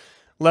greatness.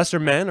 Lesser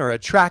men are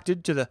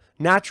attracted to the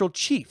natural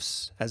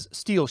chiefs, as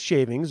steel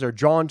shavings are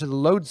drawn to the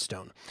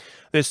lodestone.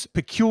 This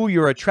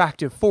peculiar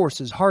attractive force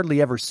is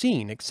hardly ever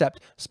seen, except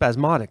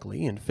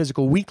spasmodically in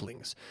physical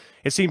weaklings.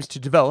 It seems to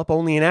develop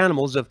only in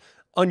animals of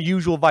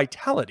unusual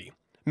vitality,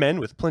 men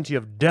with plenty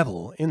of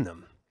devil in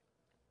them.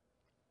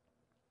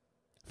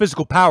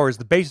 Physical power is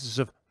the basis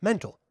of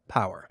mental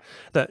power.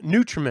 The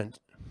nutriment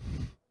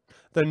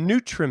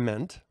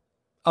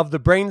of the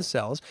brain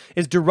cells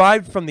is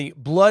derived from the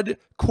blood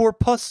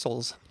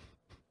corpuscles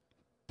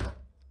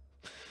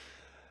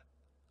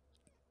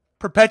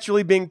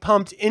perpetually being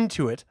pumped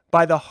into it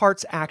by the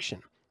heart's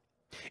action.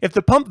 If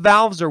the pump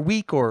valves are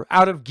weak or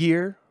out of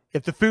gear,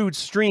 if the food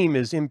stream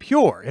is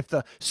impure, if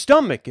the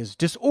stomach is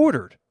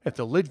disordered, if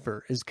the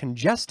liver is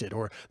congested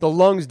or the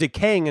lungs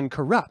decaying and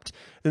corrupt,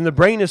 then the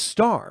brain is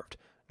starved,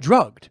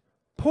 drugged,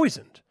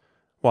 poisoned,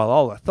 while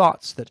all the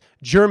thoughts that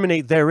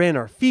germinate therein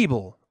are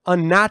feeble,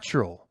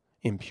 unnatural,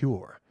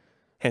 impure.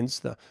 Hence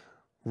the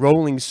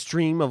rolling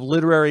stream of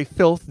literary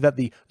filth that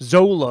the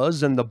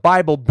Zolas and the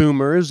Bible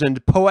boomers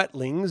and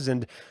poetlings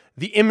and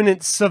the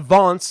eminent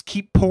savants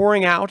keep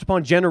pouring out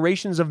upon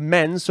generations of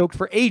men soaked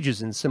for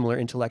ages in similar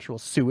intellectual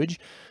sewage.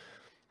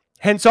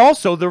 Hence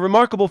also the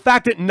remarkable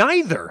fact that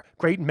neither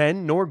great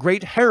men nor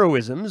great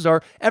heroisms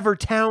are ever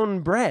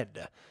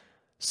town-bred.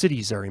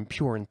 Cities are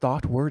impure in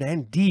thought, word,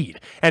 and deed,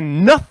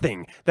 and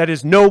nothing that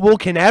is noble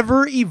can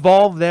ever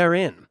evolve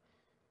therein.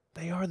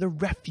 They are the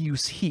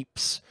refuse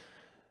heaps,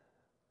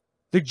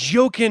 the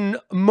jocund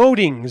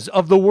moatings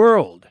of the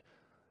world.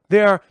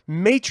 They are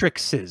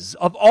matrices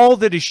of all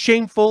that is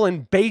shameful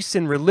and base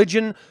in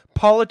religion,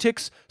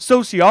 politics,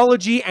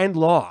 sociology, and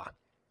law.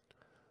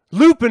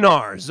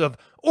 Lupanars of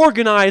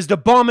organized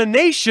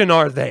abomination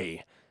are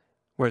they,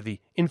 where the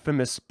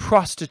infamous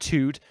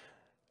prostitute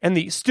and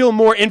the still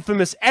more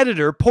infamous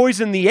editor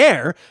poison the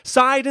air,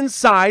 side and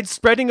side,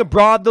 spreading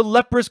abroad the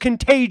leprous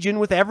contagion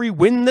with every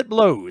wind that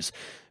blows.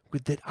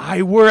 Would that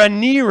I were a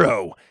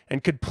Nero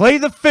and could play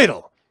the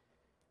fiddle.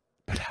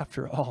 But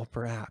after all,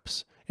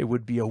 perhaps, it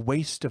would be a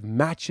waste of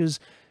matches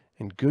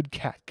and good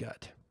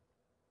catgut.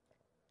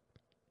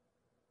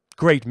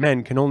 Great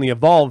men can only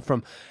evolve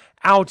from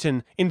out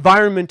an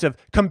environment of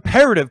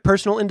comparative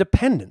personal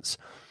independence.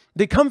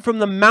 They come from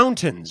the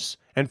mountains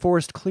and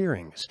forest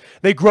clearings.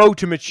 They grow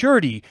to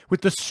maturity with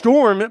the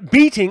storm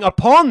beating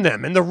upon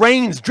them and the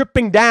rains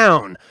dripping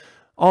down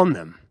on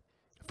them.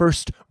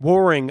 First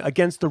warring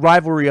against the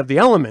rivalry of the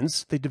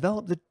elements, they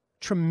develop the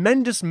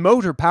tremendous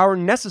motor power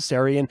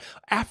necessary in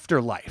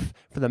afterlife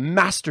for the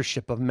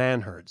mastership of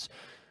manherds.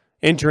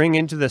 Entering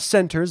into the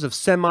centers of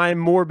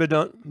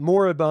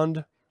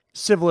semi-moribund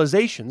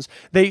civilizations,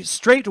 they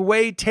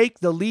straightway take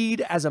the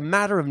lead as a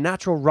matter of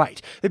natural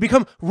right. They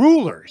become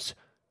rulers,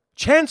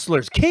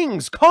 chancellors,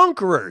 kings,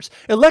 conquerors,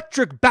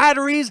 electric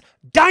batteries,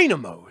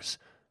 dynamos.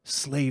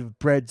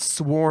 Slave-bred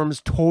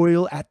swarms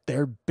toil at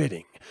their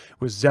bidding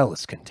with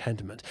zealous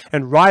contentment,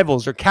 and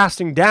rivals are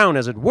casting down,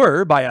 as it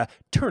were, by a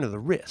turn of the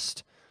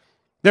wrist.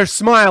 Their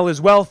smile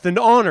is wealth and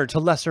honor to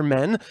lesser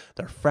men.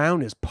 Their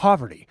frown is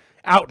poverty,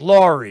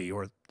 outlawry,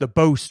 or the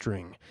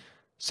bowstring.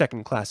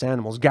 Second-class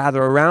animals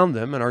gather around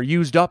them and are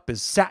used up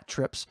as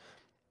satraps,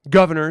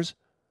 governors,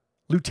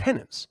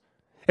 lieutenants.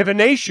 If a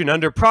nation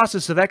under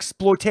process of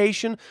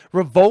exploitation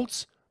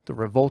revolts, the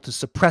revolt is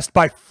suppressed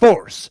by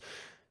force.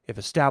 If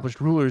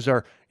established rulers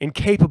are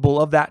incapable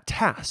of that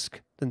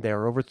task, then they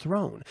are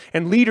overthrown,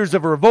 and leaders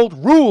of a revolt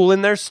rule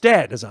in their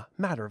stead as a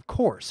matter of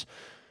course.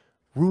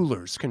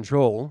 Rulers'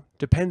 control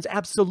depends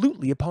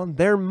absolutely upon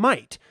their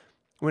might.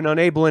 When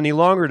unable any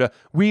longer to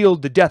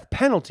wield the death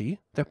penalty,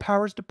 their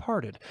powers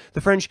departed.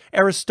 The French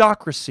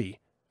aristocracy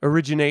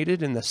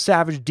originated in the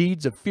savage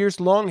deeds of fierce,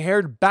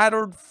 long-haired,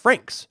 battered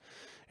Franks,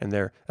 and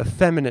their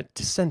effeminate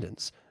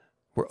descendants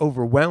were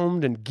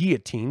overwhelmed and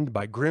guillotined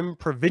by grim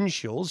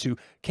provincials who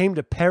came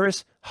to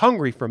Paris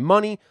hungry for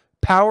money,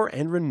 power,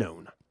 and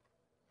renown.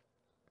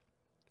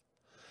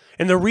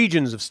 In the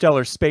regions of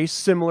stellar space,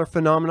 similar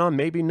phenomena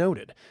may be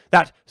noted.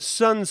 That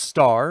sun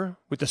star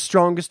with the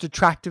strongest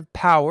attractive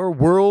power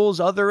whirls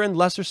other and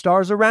lesser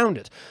stars around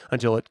it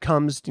until it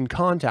comes in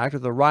contact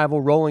with a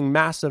rival rolling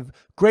mass of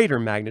greater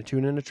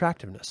magnitude and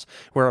attractiveness,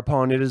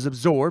 whereupon it is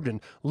absorbed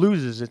and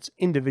loses its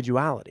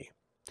individuality.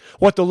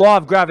 What the law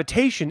of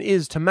gravitation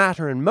is to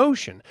matter in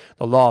motion,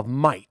 the law of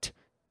might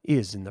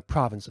is in the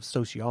province of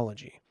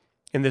sociology.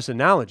 In this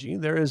analogy,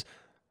 there is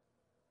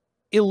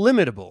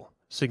illimitable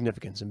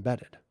significance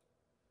embedded.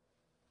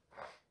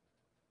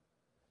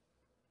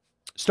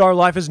 Star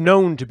life is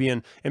known to be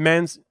an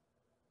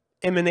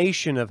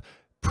emanation of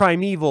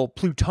primeval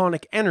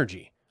plutonic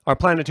energy. Our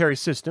planetary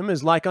system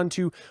is like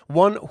unto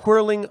one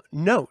whirling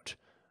note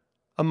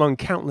among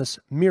countless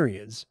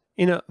myriads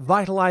in a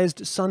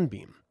vitalized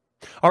sunbeam.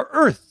 Our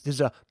Earth is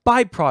a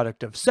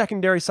byproduct of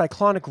secondary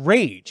cyclonic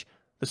rage.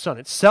 The sun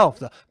itself,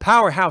 the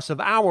powerhouse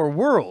of our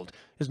world,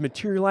 is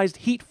materialized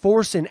heat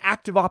force in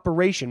active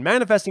operation,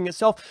 manifesting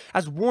itself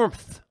as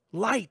warmth,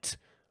 light,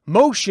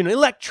 motion,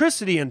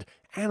 electricity, and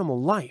animal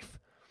life.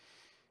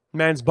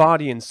 Man's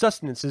body and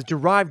sustenance is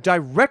derived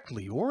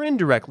directly or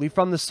indirectly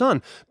from the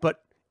sun,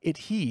 but it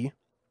he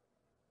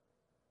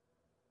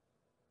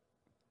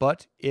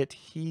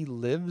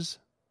lives,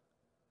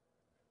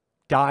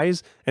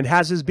 dies, and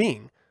has his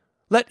being.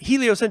 Let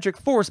heliocentric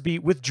force be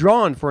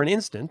withdrawn for an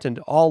instant, and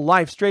all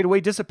life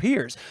straightway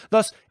disappears.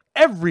 Thus,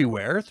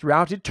 everywhere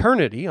throughout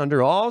eternity,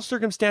 under all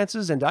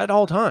circumstances and at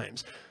all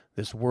times,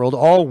 this world,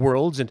 all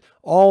worlds, and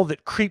all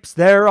that creeps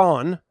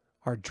thereon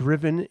are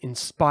driven,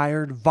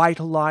 inspired,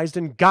 vitalized,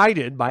 and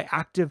guided by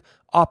active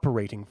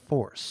operating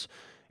force.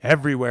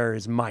 Everywhere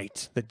is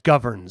might that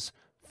governs,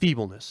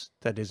 feebleness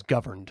that is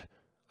governed,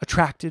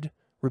 attracted,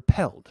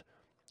 repelled,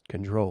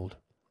 controlled.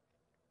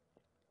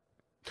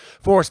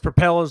 Force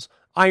propels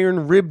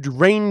iron-ribbed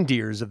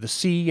reindeers of the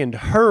sea and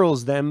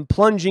hurls them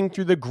plunging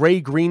through the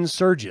gray-green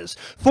surges.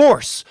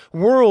 Force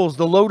whirls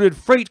the loaded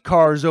freight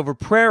cars over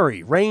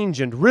prairie,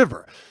 range, and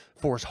river.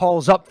 Force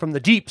hauls up from the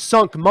deep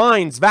sunk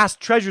mines vast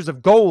treasures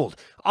of gold,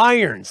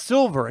 iron,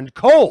 silver, and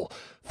coal.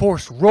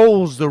 Force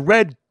rolls the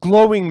red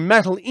glowing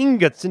metal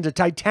ingots into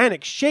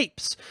titanic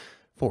shapes.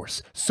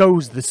 Force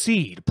sows the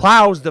seed,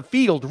 plows the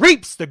field,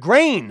 reaps the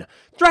grain,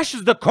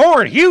 threshes the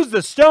corn, hews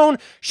the stone,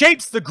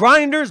 shapes the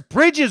grinders,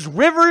 bridges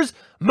rivers,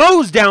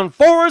 mows down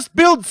forests,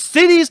 builds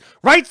cities,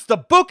 writes the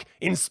book,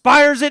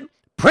 inspires it,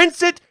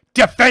 prints it,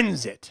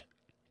 defends it.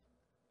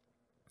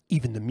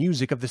 Even the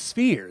music of the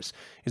spheres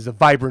is the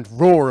vibrant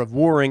roar of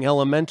warring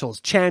elementals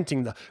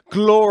chanting the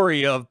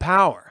glory of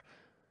power.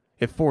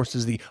 If Force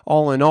is the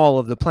all-in-all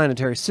of the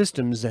planetary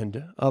systems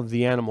and of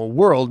the animal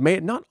world, may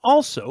it not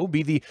also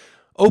be the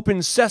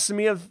open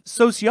sesame of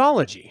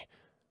sociology,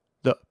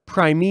 the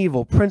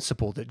primeval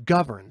principle that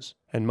governs,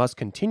 and must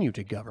continue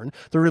to govern,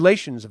 the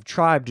relations of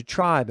tribe to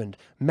tribe and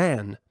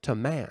man to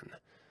man?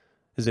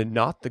 Is it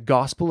not the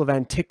gospel of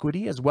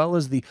antiquity as well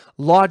as the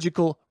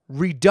logical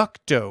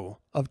reducto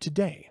of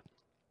today?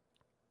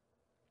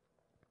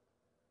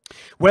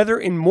 Whether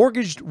in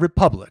mortgaged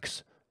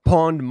republics,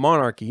 pawned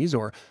monarchies,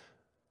 or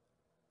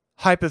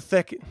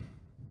hypothecated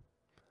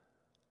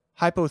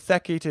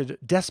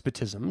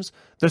despotisms,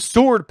 the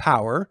sword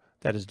power,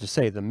 that is to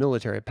say the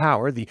military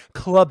power, the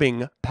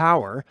clubbing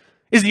power,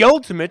 is the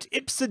ultimate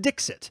ipse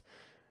dixit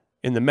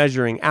in the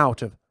measuring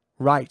out of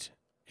right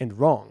and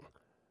wrong.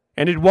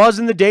 And it was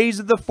in the days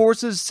of the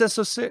forces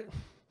Sesostris,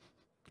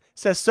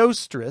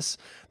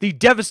 the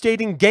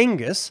devastating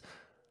Genghis,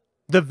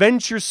 the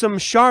venturesome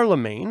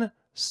Charlemagne,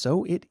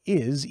 so it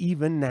is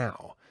even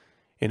now.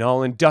 In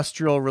all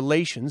industrial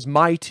relations,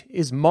 might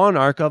is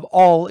monarch of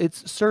all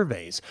its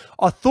surveys.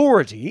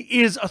 Authority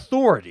is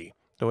authority,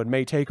 though it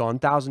may take on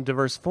 1,000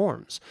 diverse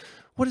forms.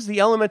 What is the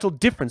elemental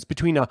difference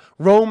between a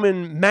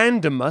Roman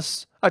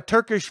mandamus, a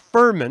Turkish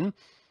firman,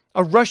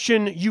 a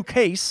Russian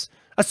ukase,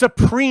 a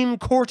Supreme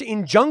Court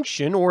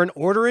injunction, or an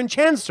order in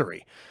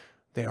chancery?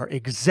 They are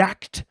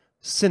exact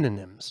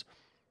synonyms.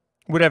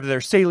 Whatever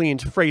their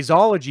salient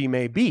phraseology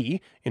may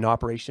be in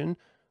operation,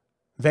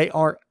 they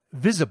are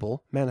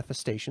visible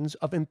manifestations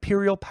of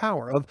imperial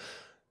power, of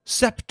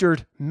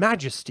sceptered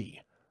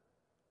majesty.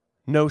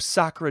 No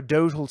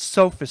sacerdotal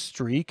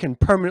sophistry can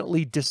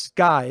permanently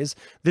disguise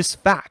this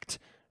fact,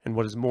 and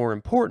what is more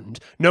important,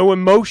 no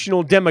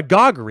emotional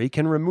demagoguery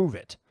can remove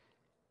it.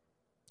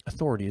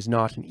 Authority is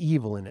not an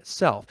evil in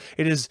itself.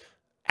 It is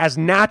as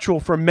natural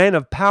for men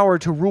of power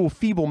to rule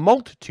feeble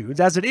multitudes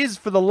as it is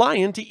for the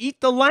lion to eat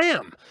the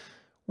lamb.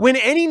 When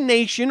any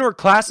nation or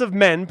class of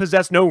men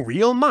possess no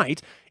real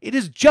might, it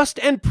is just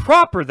and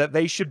proper that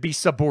they should be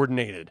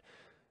subordinated.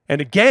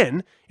 And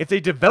again, if they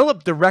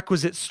develop the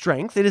requisite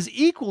strength, it is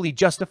equally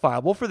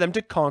justifiable for them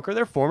to conquer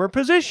their former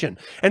position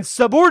and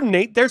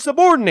subordinate their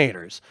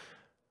subordinators.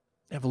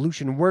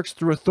 Evolution works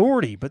through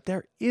authority, but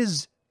there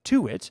is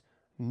to it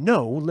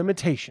no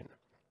limitation.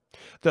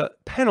 The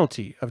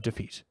penalty of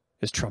defeat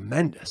is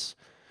tremendous.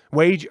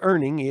 Wage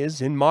earning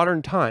is, in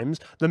modern times,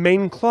 the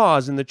main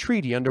clause in the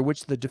treaty under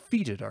which the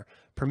defeated are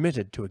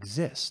permitted to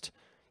exist.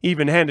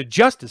 Even-handed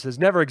justice has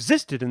never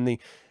existed in the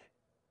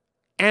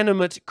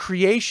animate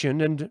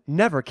creation and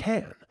never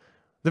can.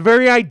 The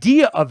very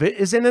idea of it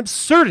is an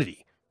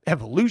absurdity.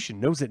 Evolution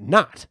knows it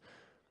not.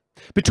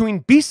 Between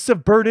beasts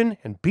of burden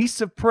and beasts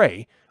of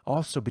prey,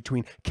 also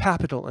between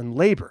capital and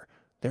labor,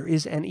 there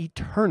is an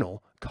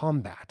eternal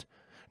combat.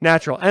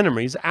 Natural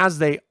enemies, as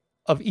they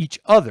of each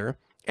other,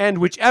 and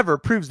whichever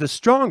proves the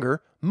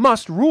stronger,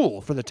 must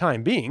rule for the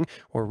time being,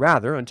 or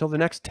rather until the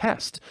next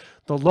test.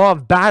 The law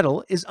of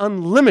battle is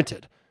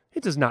unlimited.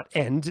 It does not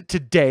end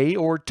today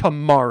or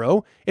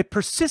tomorrow. It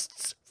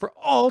persists for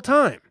all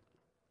time.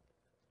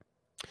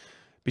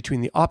 Between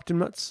the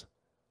optimates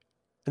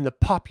and the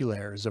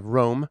populares of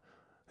Rome,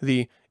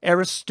 the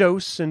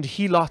aristos and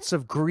helots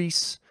of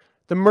Greece,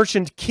 the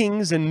merchant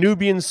kings and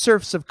Nubian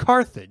serfs of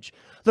Carthage,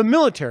 the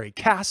military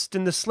caste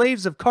and the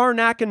slaves of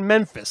Karnak and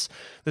Memphis,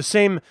 the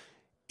same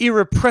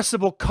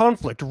irrepressible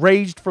conflict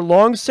raged for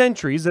long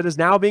centuries that is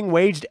now being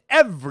waged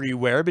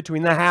everywhere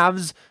between the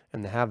haves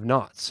and the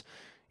have-nots.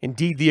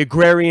 Indeed, the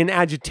agrarian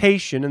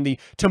agitation and the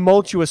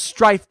tumultuous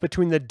strife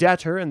between the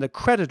debtor and the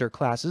creditor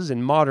classes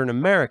in modern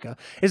America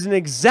is an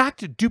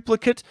exact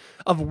duplicate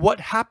of what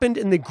happened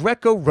in the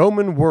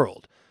Greco-Roman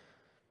world.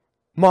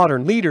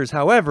 Modern leaders,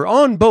 however,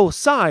 on both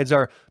sides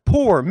are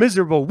poor,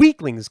 miserable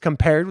weaklings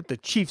compared with the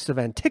chiefs of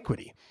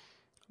antiquity,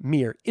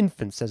 mere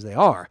infants as they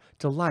are,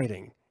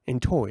 delighting in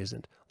toys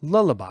and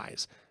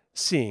lullabies,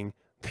 seeing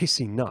they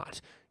see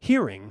not,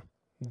 hearing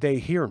they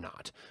hear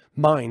not,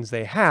 minds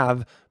they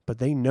have, but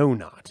they know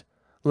not,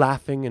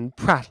 laughing and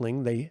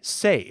prattling they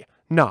say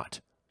not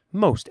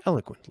most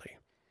eloquently.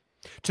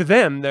 To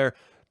them their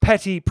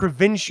petty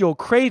provincial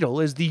cradle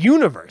is the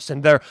universe,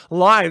 and their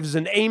lives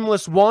and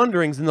aimless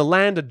wanderings in the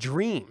land of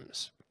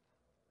dreams.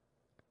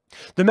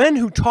 The men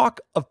who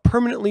talk of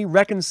permanently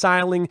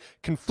reconciling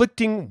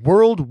conflicting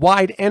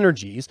worldwide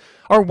energies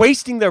are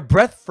wasting their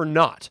breath for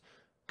naught.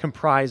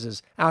 Compromise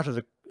is out of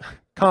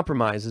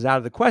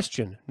the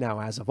question, now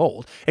as of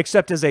old,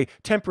 except as a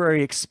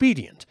temporary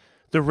expedient.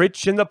 The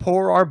rich and the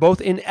poor are both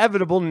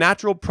inevitable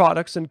natural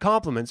products and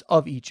complements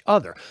of each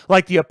other,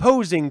 like the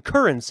opposing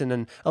currents in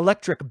an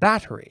electric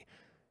battery.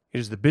 It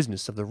is the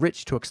business of the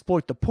rich to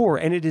exploit the poor,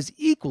 and it is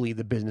equally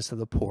the business of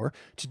the poor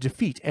to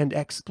defeat and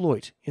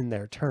exploit in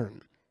their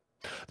turn.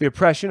 The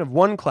oppression of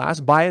one class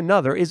by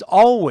another is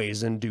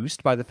always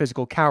induced by the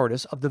physical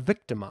cowardice of the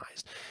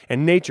victimized,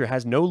 and nature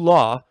has no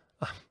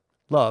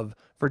love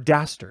for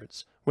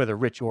dastards, whether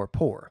rich or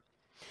poor.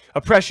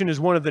 Oppression is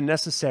one of the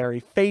necessary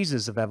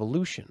phases of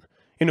evolution.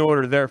 In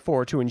order,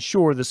 therefore, to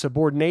ensure the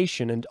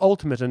subordination and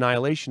ultimate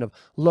annihilation of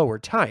lower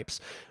types,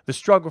 the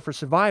struggle for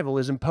survival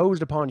is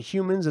imposed upon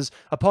humans as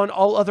upon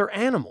all other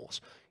animals.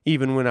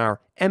 Even when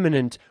our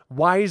eminent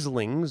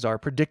wiselings are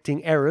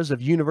predicting eras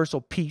of universal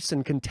peace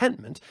and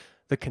contentment,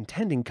 the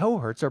contending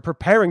cohorts are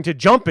preparing to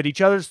jump at each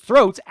other's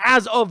throats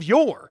as of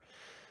yore.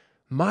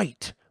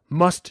 Might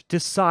must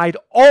decide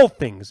all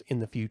things in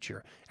the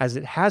future, as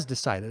it has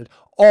decided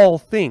all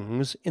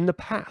things in the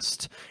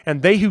past.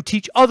 And they who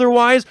teach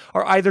otherwise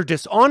are either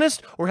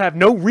dishonest or have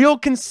no real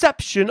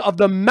conception of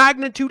the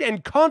magnitude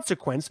and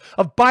consequence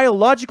of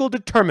biological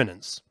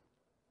determinants.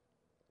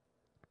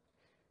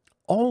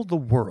 All the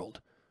world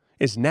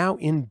is now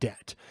in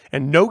debt,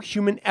 and no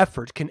human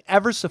effort can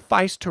ever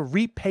suffice to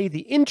repay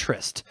the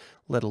interest,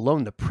 let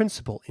alone the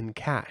principal in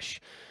cash.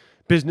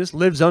 Business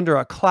lives under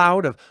a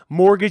cloud of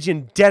mortgage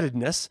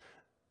indebtedness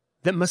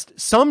that must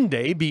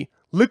someday be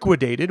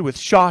liquidated with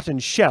shot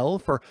and shell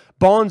for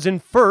bonds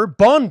and fur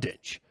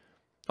bondage.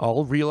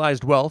 All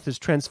realized wealth is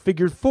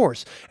transfigured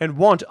force, and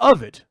want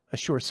of it a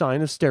sure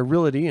sign of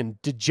sterility and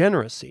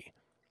degeneracy.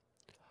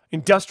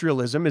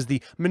 Industrialism is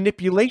the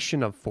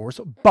manipulation of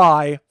force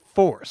by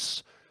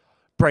force.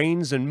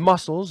 Brains and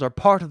muscles are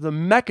part of the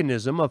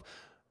mechanism of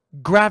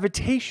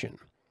gravitation.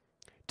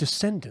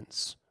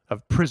 Descendants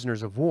of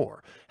prisoners of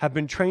war have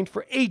been trained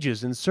for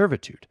ages in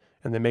servitude,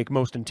 and they make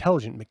most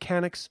intelligent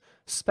mechanics,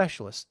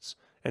 specialists,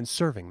 and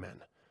serving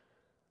men.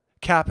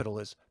 Capital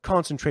is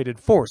concentrated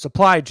force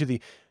applied to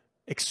the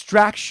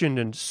extraction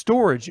and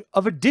storage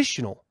of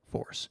additional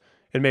force.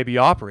 It may be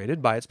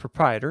operated by its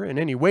proprietor in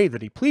any way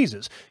that he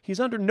pleases. He is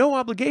under no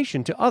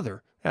obligation to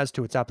other as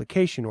to its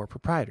application or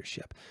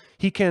proprietorship.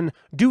 He can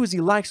do as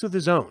he likes with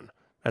his own,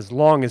 as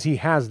long as he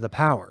has the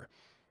power.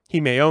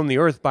 He may own the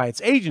earth by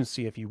its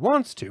agency if he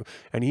wants to,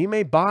 and he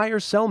may buy or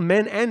sell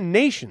men and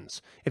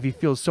nations if he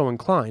feels so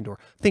inclined or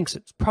thinks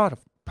it's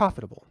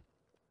profitable.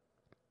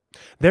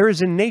 There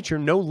is in nature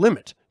no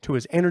limit to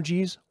his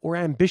energies or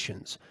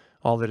ambitions.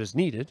 All that is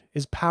needed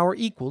is power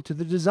equal to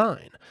the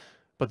design.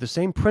 But the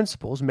same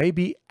principles may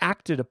be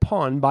acted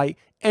upon by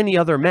any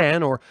other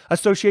man or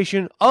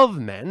association of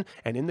men,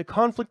 and in the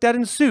conflict that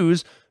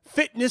ensues,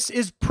 fitness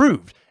is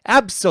proved,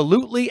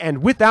 absolutely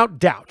and without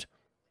doubt.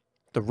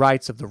 The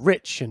rights of the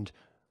rich and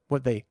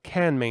what they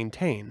can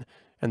maintain,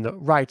 and the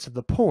rights of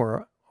the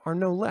poor are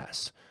no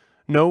less.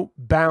 No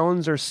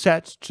bounds are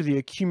set to the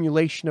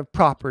accumulation of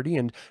property,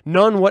 and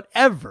none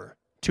whatever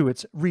to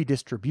its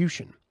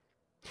redistribution.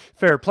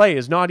 Fair play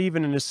is not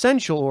even an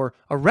essential or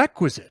a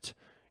requisite.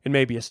 It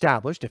may be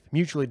established if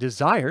mutually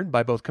desired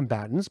by both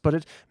combatants, but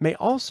it may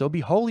also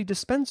be wholly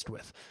dispensed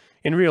with.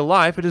 In real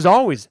life, it is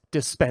always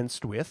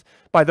dispensed with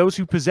by those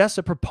who possess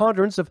a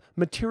preponderance of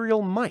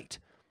material might.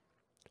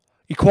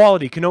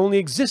 Equality can only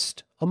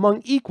exist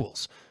among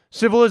equals.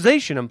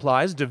 Civilization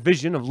implies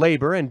division of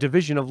labor, and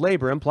division of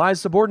labor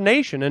implies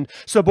subordination, and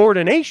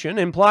subordination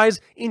implies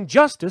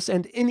injustice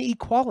and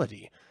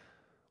inequality.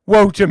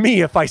 Woe to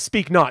me if I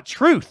speak not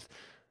truth!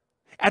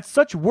 At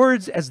such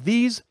words as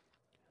these,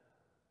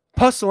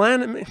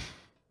 pusillanimity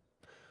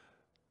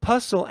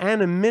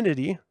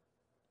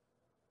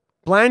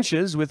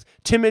blanches with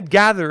timid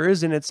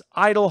gatherers in its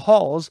idle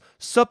halls,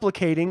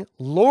 supplicating,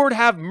 Lord,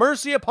 have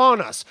mercy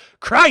upon us!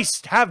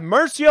 Christ, have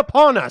mercy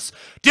upon us!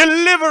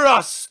 Deliver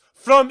us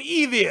from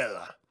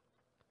evil!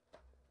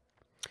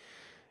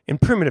 In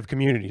primitive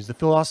communities, the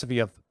philosophy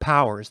of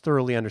power is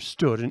thoroughly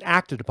understood and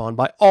acted upon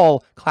by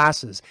all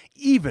classes,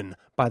 even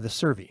by the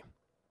servi.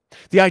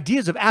 The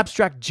ideas of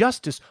abstract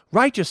justice,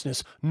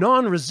 righteousness,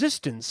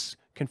 non-resistance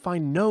can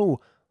find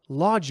no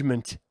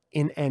lodgment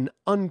in an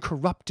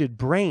uncorrupted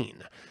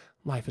brain.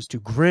 Life is too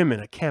grim in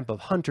a camp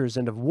of hunters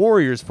and of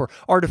warriors for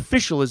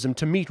artificialism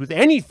to meet with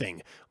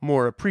anything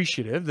more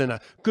appreciative than a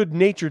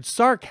good-natured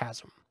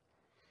sarcasm.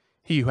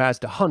 He who has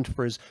to hunt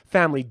for his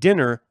family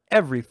dinner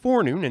every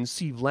forenoon and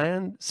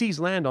sees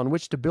land on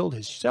which to build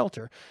his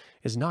shelter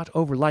is not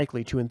over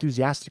likely to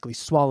enthusiastically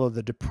swallow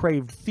the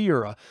depraved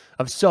theory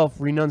of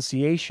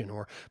self-renunciation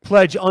or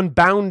pledge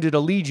unbounded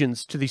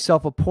allegiance to the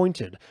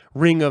self-appointed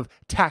ring of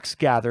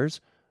tax-gatherers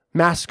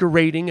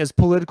masquerading as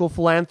political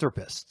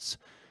philanthropists.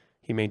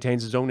 He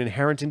maintains his own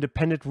inherent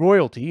independent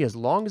royalty as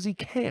long as he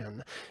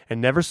can,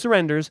 and never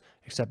surrenders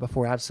except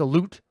before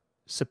absolute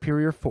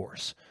superior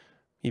force.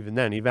 Even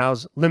then, he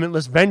vows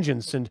limitless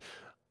vengeance and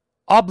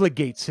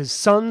obligates his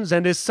sons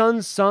and his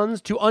sons'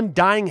 sons to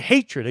undying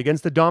hatred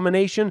against the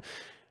domination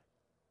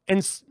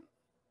and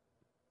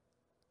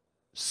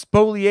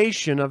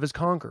spoliation of his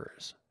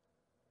conquerors.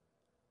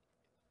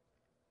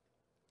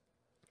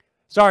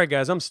 Sorry,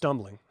 guys, I'm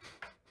stumbling.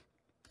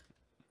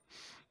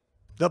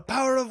 The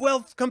power of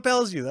wealth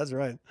compels you. That's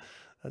right.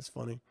 That's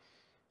funny.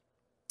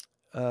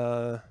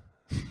 Thanks,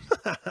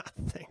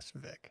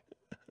 Vic.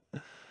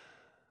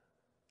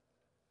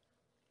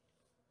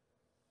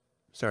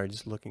 Sorry,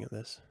 just looking at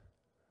this.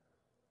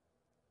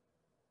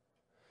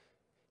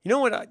 You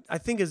know what I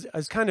think is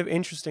kind of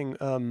interesting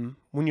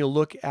when you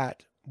look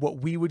at what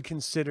we would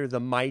consider the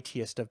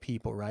mightiest of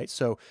people, right?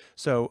 So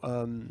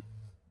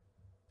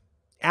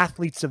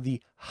athletes of the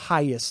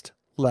highest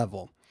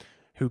level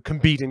who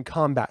compete in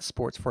combat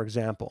sports, for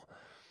example,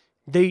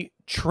 they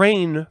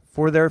train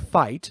for their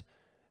fight,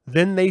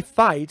 then they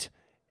fight,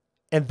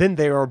 and then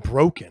they are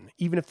broken,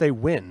 even if they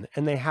win,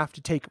 and they have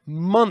to take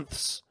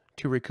months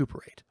to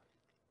recuperate.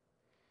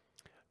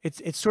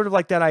 It's sort of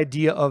like that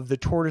idea of the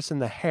tortoise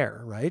and the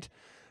hare, right?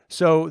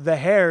 So the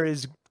hare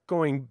is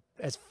going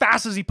as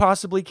fast as he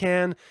possibly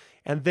can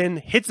and then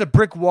hits a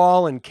brick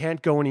wall and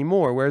can't go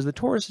anymore, whereas the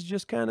tortoise is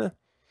just kind of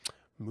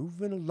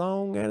moving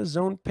along at his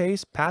own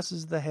pace,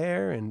 passes the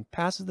hare and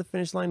passes the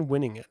finish line,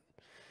 winning it.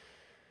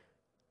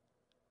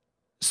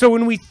 So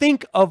when we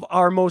think of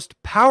our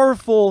most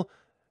powerful,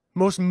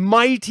 most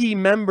mighty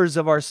members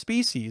of our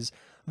species,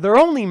 they're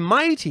only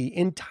mighty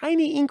in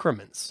tiny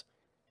increments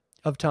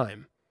of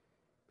time.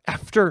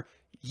 After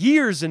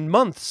years and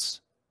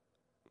months,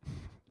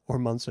 or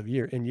months of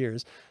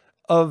years,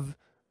 of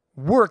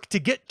work to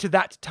get to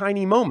that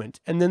tiny moment,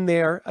 and then they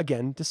are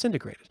again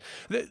disintegrated.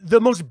 The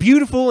most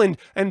beautiful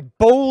and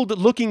bold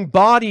looking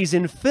bodies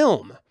in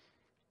film,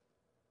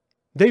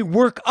 they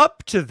work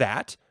up to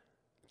that,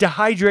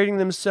 dehydrating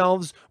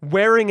themselves,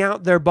 wearing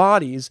out their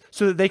bodies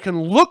so that they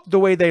can look the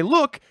way they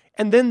look,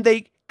 and then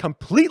they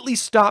completely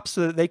stop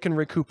so that they can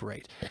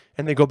recuperate,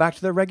 and they go back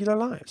to their regular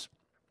lives.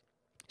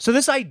 So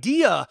this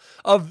idea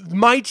of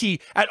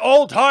mighty at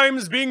all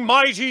times being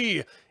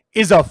mighty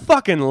is a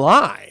fucking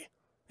lie.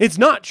 It's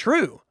not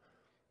true.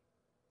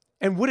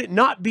 And would it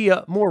not be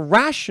a more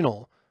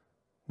rational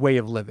way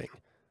of living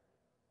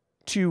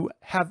to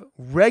have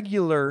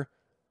regular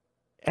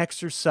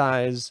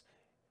exercise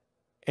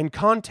and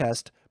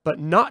contest, but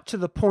not to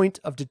the point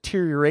of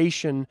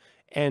deterioration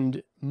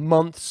and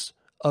months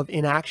of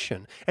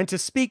inaction? And to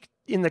speak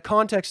in the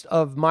context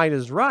of might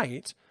is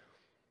right,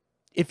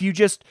 if you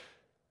just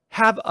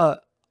have a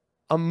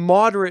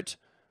moderate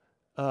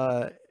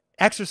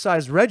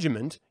exercise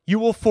regimen, you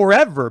will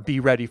forever be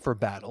ready for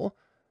battle.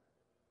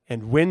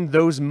 And when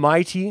those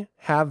mighty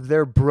have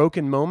their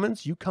broken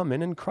moments, you come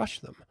in and crush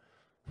them.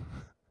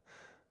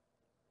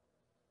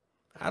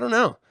 I don't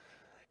know.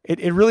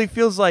 It really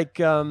feels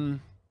like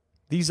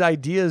these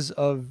ideas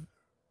of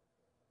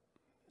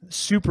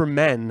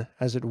supermen,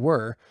 as it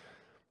were,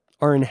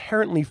 are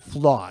inherently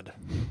flawed.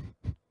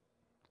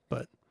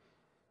 But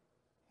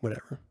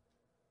whatever.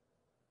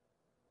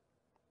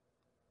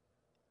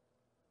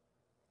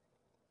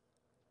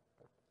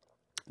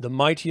 The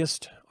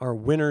mightiest are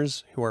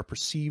winners who are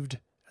perceived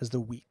as the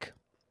weak.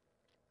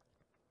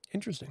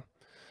 Interesting.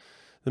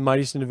 The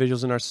mightiest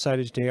individuals in our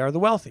society today are the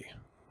wealthy.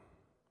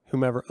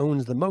 Whomever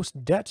owns the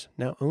most debt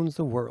now owns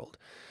the world.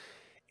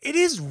 It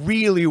is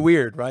really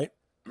weird, right?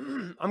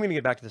 I'm going to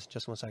get back to this in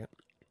just 1 second.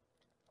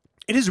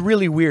 It is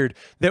really weird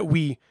that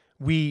we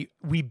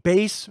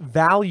base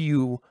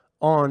value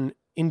on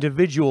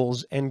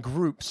individuals and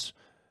groups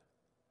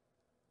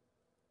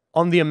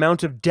on the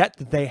amount of debt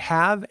that they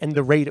have and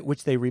the rate at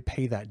which they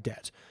repay that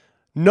debt.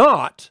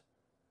 Not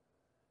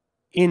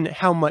in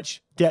how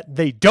much debt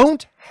they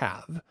don't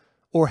have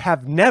or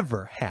have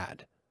never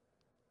had.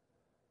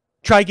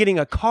 Try getting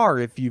a car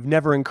if you've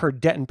never incurred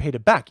debt and paid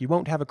it back. You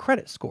won't have a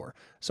credit score,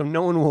 so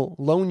no one will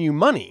loan you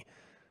money.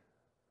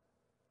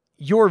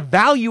 Your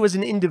value as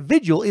an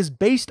individual is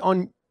based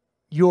on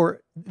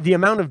the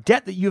amount of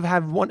debt that you've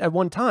had at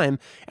one time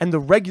and the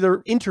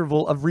regular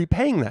interval of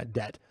repaying that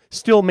debt,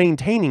 still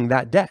maintaining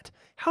that debt.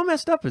 How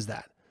messed up is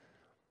that?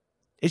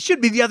 It should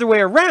be the other way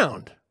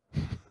around.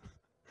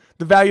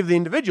 The value of the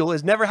individual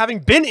is never having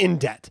been in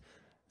debt.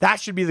 That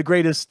should be the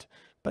greatest,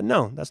 but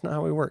no, that's not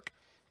how we work.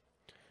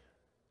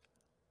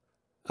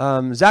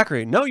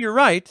 Zachary, no, you're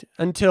right,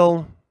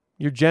 until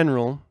your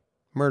general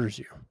murders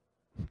you.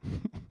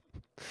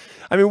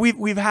 I mean,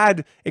 we've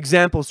had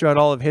examples throughout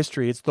all of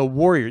history. It's the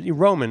warrior,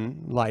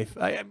 Roman life,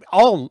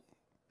 all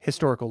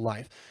historical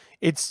life.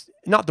 It's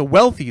not the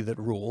wealthy that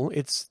rule,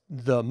 it's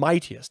the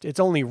mightiest. It's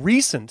only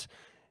recent,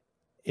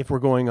 if we're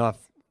going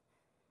off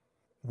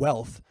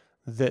wealth,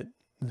 that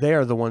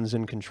they're the ones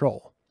in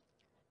control.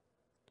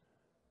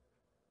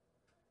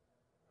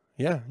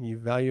 Yeah, your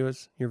value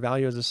as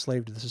a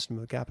slave to the system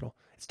of the capital.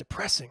 It's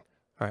depressing.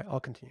 All right, I'll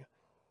continue.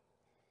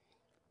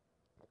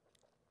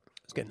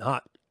 It's getting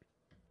hot.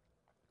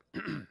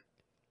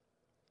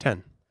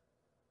 10.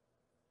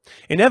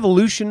 In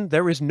evolution,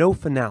 there is no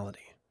finality.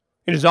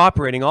 It is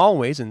operating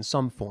always in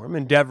some form,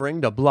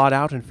 endeavoring to blot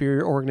out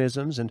inferior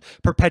organisms and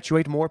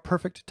perpetuate more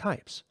perfect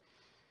types.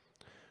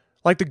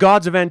 Like the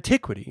gods of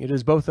antiquity, it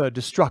is both a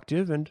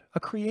destructive and a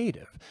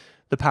creative.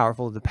 The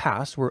powerful of the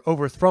past were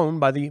overthrown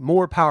by the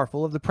more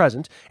powerful of the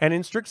present, and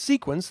in strict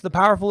sequence, the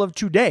powerful of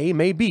today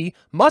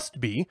must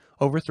be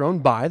overthrown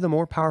by the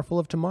more powerful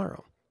of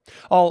tomorrow.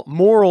 All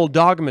moral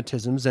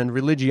dogmatisms and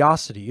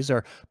religiosities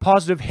are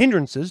positive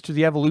hindrances to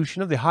the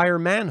evolution of the higher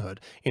manhood,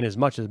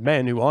 inasmuch as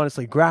men who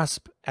honestly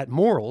grasp at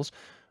morals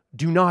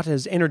do not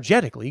as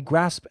energetically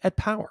grasp at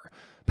power,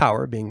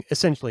 power being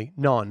essentially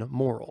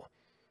non-moral.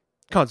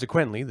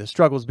 Consequently, the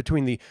struggles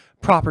between the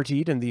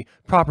propertied and the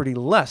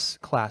property-less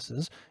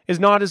classes is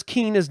not as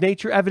keen as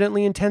nature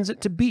evidently intends it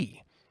to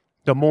be.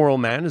 The moral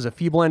man is a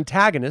feeble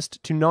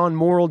antagonist to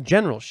non-moral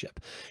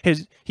generalship.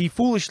 He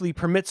foolishly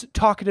permits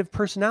talkative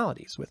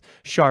personalities with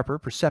sharper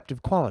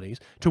perceptive qualities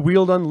to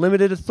wield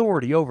unlimited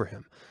authority over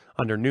him,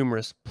 under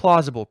numerous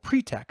plausible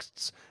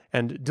pretexts,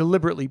 and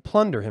deliberately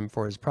plunder him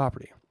for his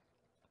property.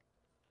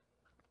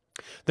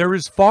 There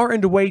is far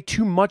and away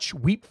too much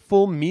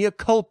weepful mea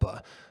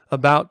culpa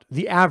about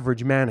the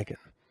average mannequin.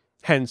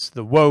 Hence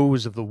the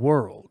woes of the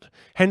world.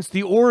 Hence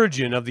the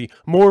origin of the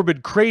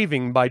morbid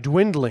craving by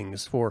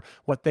dwindlings for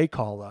what they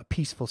call a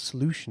peaceful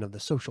solution of the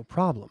social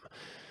problem.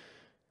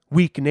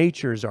 Weak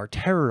natures are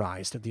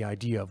terrorized at the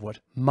idea of what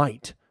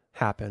might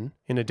happen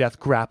in a death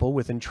grapple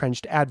with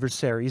entrenched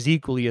adversaries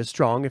equally as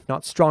strong, if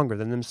not stronger,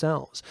 than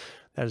themselves.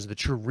 That is the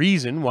true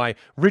reason why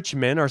rich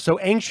men are so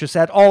anxious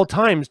at all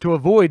times to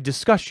avoid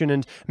discussion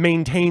and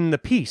maintain the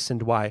peace,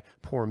 and why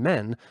poor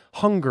men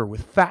hunger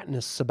with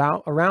fatness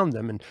around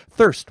them and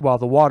thirst while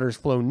the waters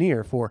flow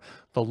near, for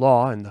the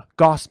law and the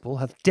gospel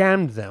hath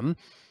damned them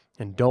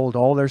and dulled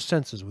all their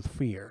senses with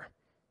fear.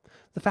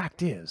 The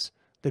fact is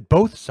that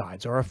both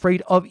sides are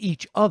afraid of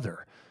each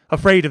other,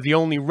 afraid of the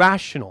only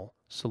rational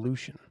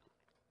solution.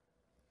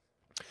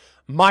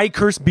 My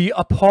curse be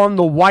upon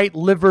the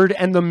white-livered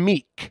and the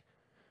meek,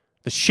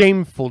 the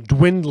shameful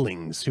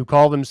dwindlings who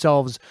call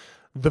themselves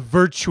the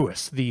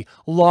virtuous, the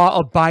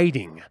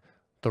law-abiding,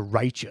 the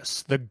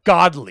righteous, the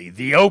godly,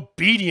 the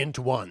obedient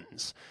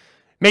ones.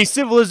 May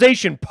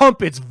civilization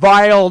pump its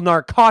vile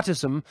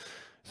narcotism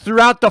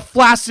throughout the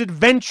flaccid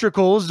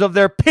ventricles of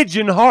their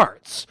pigeon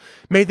hearts.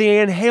 May they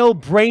inhale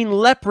brain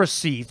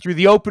leprosy through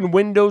the open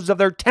windows of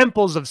their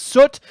temples of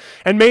soot,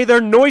 and may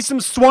their noisome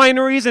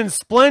swineries and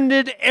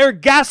splendid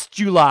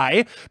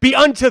ergastuli be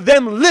unto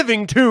them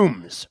living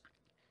tombs.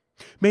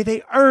 May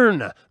they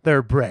earn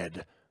their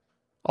bread,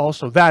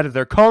 also that of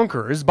their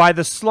conquerors, by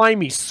the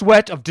slimy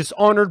sweat of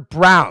dishonored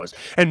brows,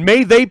 and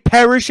may they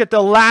perish at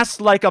the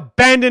last like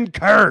abandoned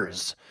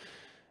curs.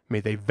 May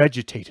they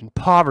vegetate in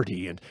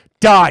poverty and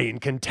die in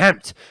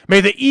contempt.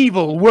 May the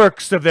evil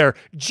works of their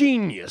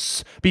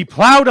genius be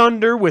plowed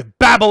under with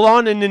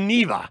Babylon and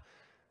Nineveh,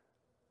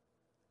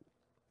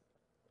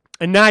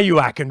 and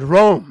Nauyuak and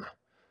Rome.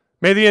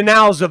 May the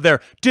annals of their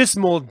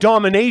dismal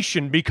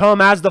domination become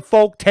as the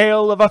folk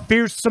tale of a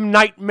fearsome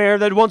nightmare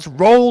that once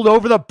rolled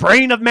over the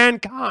brain of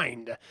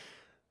mankind,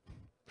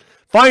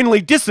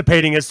 finally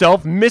dissipating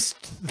itself mist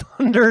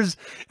thunders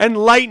and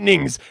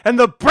lightnings and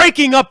the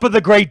breaking up of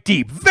the great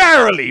deep.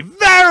 Verily,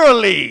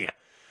 verily,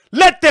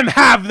 let them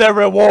have their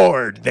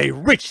reward they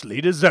richly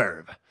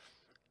deserve.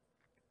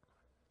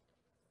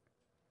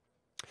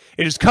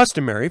 It is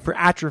customary for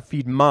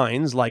atrophied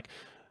minds like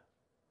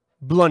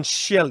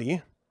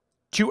Blanchelli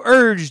to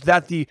urge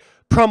that the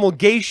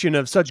promulgation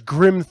of such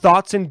grim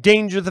thoughts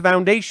endanger the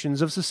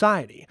foundations of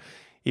society.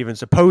 Even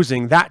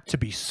supposing that to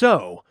be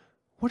so,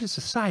 what is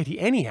society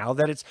anyhow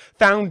that its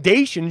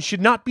foundation should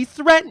not be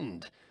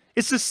threatened?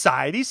 Is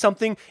society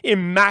something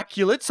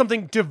immaculate,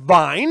 something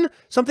divine,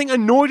 something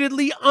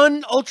anointedly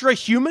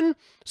un-ultra-human,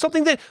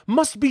 something that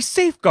must be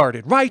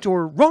safeguarded, right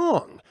or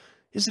wrong?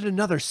 Is it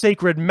another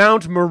sacred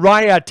Mount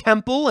Moriah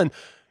temple, and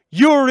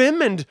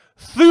Urim and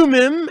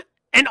Thummim,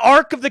 an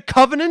Ark of the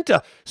Covenant,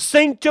 a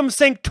Sanctum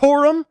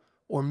Sanctorum,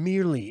 or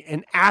merely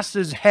an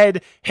ass's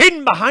head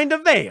hidden behind a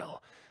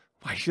veil?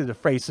 Why should the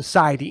phrase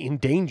society in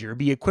danger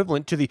be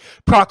equivalent to the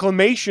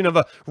proclamation of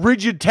a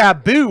rigid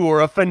taboo or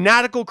a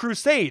fanatical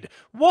crusade?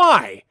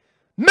 Why?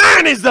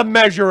 Man is the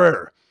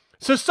measurer!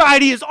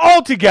 Society is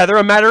altogether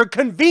a matter of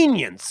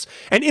convenience,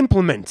 an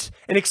implement,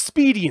 an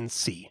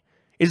expediency.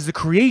 It is the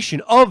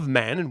creation of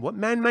man, and what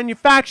man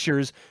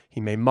manufactures,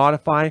 he may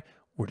modify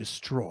or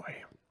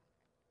destroy.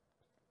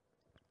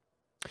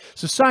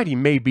 Society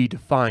may be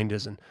defined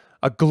as an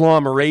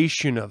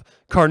agglomeration of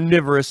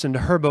carnivorous and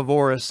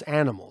herbivorous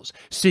animals,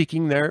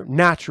 seeking their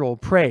natural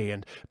prey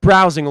and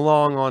browsing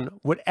along on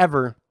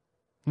whatever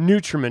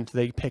nutriment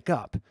they pick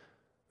up.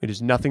 It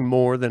is nothing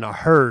more than a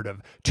herd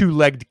of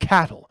two-legged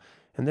cattle,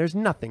 and there's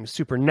nothing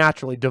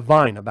supernaturally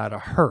divine about a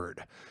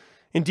herd.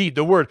 Indeed,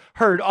 the word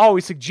herd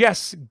always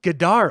suggests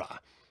Gadara.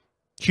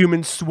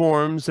 Human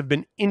swarms have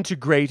been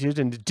integrated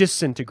and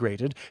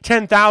disintegrated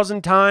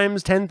 10,000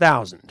 times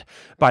 10,000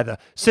 by the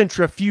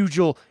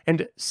centrifugal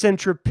and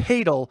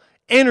centripetal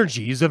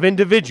energies of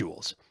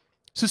individuals.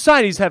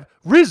 Societies have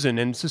risen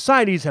and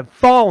societies have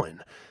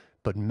fallen,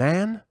 but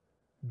man,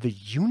 the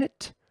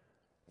unit,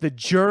 the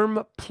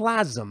germ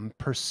plasm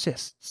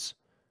persists.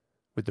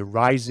 With the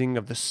rising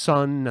of the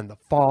sun and the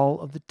fall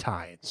of the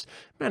tides,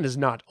 man is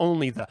not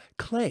only the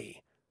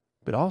clay,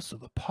 but also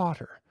the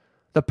potter,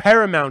 the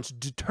paramount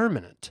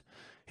determinant.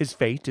 His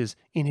fate is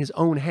in his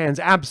own hands,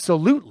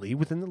 absolutely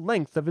within the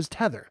length of his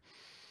tether.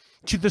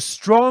 To the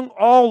strong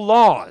all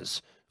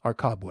laws are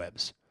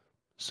cobwebs.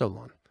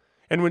 Solon.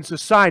 And when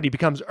society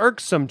becomes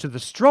irksome to the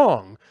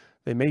strong,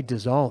 they may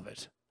dissolve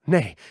it.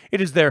 Nay,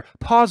 it is their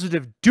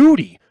positive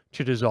duty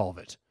to dissolve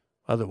it.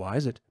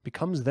 Otherwise, it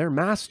becomes their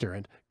master,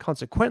 and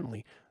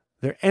consequently,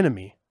 their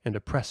enemy and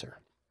oppressor.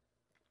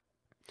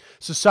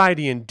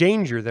 Society in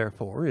danger,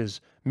 therefore,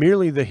 is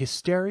merely the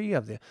hysteria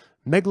of the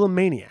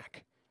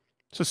megalomaniac.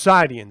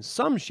 Society in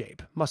some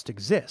shape must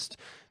exist,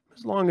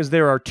 as long as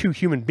there are two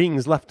human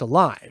beings left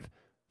alive,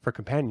 for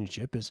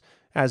companionship is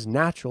as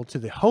natural to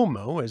the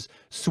homo as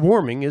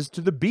swarming is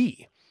to the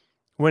bee.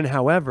 When,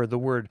 however, the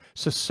word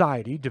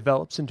society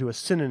develops into a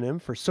synonym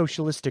for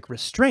socialistic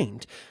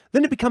restraint,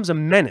 then it becomes a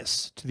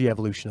menace to the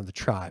evolution of the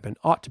tribe and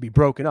ought to be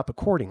broken up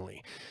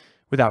accordingly,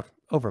 without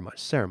overmuch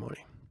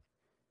ceremony.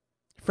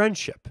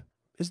 Friendship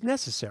is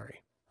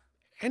necessary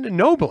and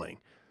ennobling,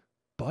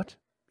 but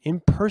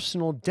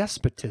impersonal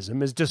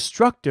despotism is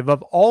destructive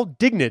of all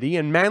dignity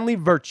and manly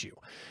virtue.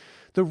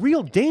 The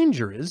real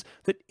danger is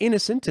that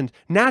innocent and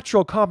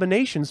natural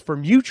combinations for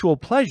mutual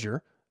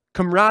pleasure,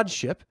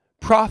 comradeship,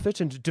 profit,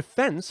 and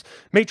defense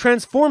may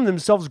transform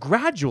themselves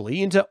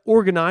gradually into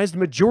organized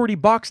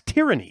majority-box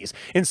tyrannies,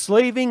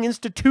 enslaving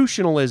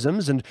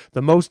institutionalisms and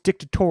the most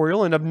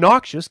dictatorial and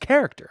obnoxious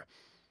character.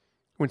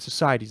 When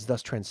society is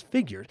thus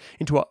transfigured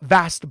into a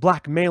vast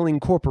blackmailing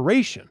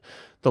corporation,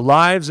 the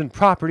lives and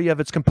property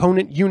of its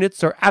component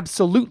units are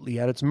absolutely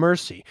at its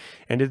mercy,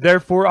 and it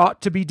therefore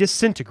ought to be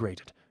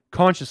disintegrated,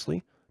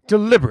 consciously,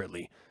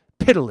 deliberately,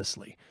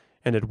 pitilessly,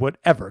 and at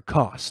whatever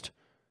cost.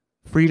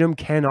 Freedom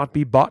cannot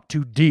be bought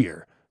too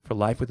dear, for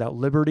life without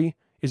liberty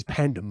is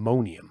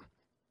pandemonium.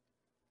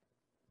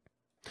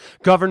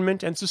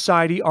 Government and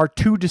society are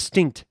two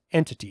distinct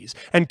entities,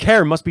 and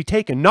care must be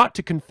taken not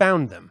to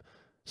confound them.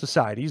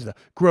 Society is the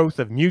growth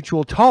of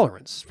mutual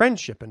tolerance,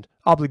 friendship, and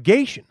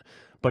obligation,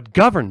 but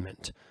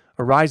government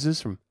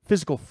arises from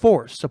physical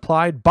force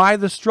supplied by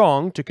the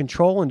strong to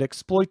control and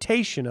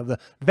exploitation of the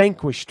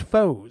vanquished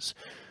foes.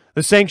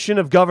 The sanction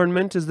of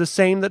government is the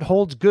same that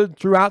holds good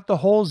throughout the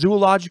whole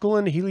zoological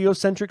and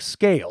heliocentric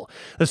scale,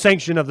 the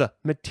sanction of the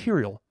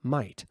material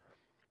might.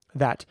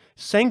 That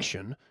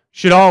sanction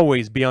should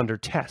always be under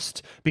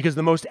test, because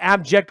the most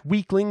abject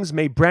weaklings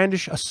may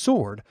brandish a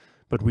sword,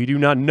 but we do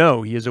not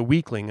know he is a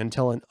weakling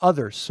until an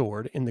other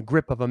sword in the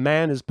grip of a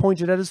man is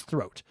pointed at his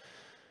throat.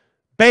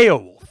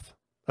 Beowulf,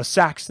 a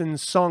Saxon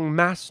song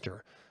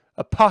master,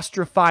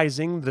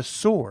 apostrophizing the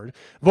sword,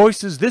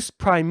 voices this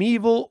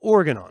primeval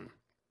organon,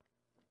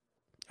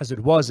 as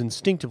it was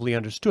instinctively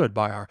understood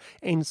by our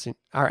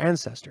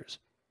ancestors.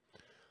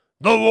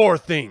 The war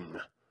thing,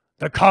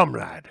 the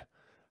comrade,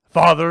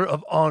 father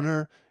of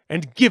honor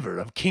and giver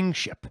of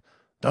kingship,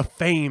 the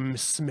fame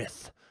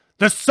smith,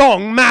 the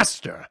song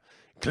master,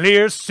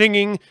 clear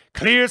singing,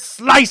 clear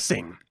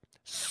slicing,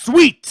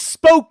 sweet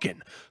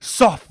spoken,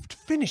 soft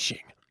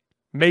finishing,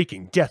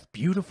 making death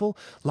beautiful,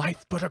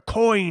 life but a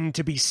coin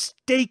to be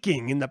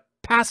staking in the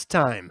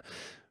pastime,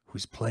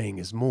 whose playing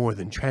is more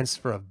than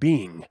transfer of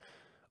being.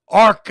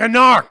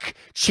 Arch-anarch,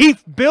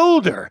 chief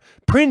builder,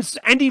 prince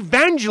and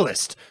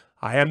evangelist,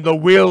 I am the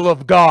will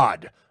of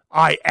God,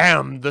 I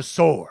am the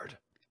sword.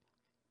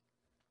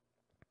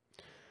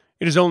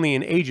 It is only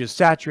in ages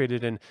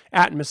saturated in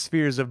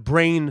atmospheres of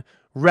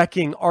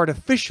brain-wrecking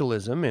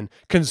artificialism and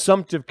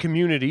consumptive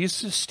communities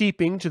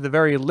steeping to the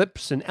very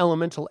lips in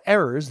elemental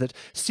errors that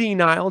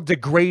senile,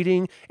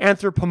 degrading,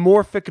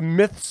 anthropomorphic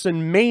myths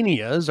and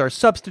manias are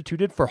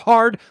substituted for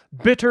hard,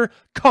 bitter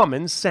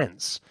common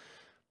sense.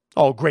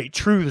 All great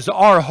truths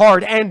are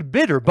hard and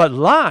bitter, but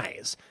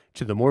lies,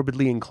 to the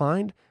morbidly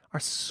inclined,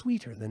 are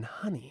sweeter than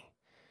honey.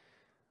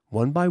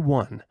 One by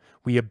one,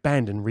 we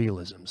abandon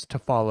realisms to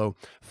follow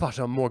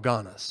fata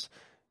morganas.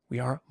 We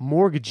are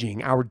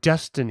mortgaging our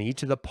destiny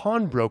to the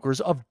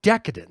pawnbrokers of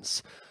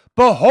decadence.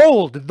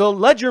 Behold, the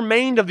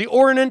legerdemain of the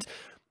Orient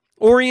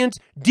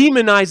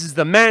demonizes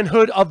the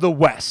manhood of the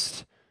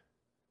West.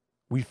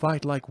 We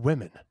fight like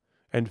women,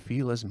 and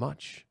feel as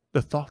much.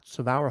 The thoughts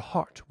of our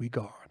heart we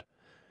guard.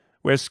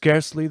 Where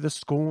scarcely the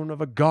scorn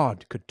of a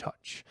god could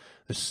touch,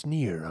 the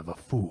sneer of a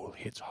fool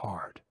hits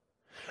hard.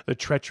 The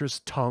treacherous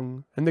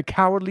tongue and the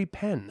cowardly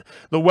pen,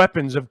 the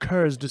weapons of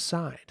curs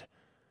decide.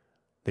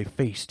 They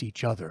faced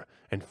each other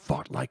and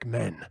fought like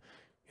men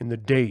in the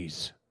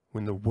days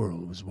when the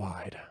world was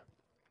wide.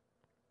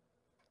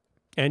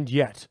 And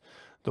yet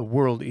the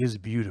world is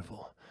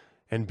beautiful,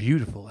 and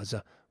beautiful as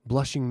a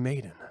blushing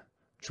maiden,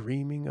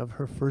 dreaming of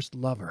her first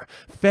lover.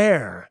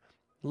 Fair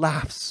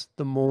laughs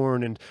the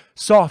morn, and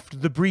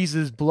soft the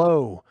breezes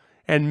blow,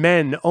 and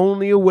men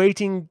only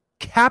awaiting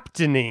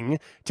captaining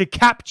to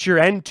capture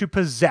and to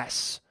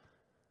possess.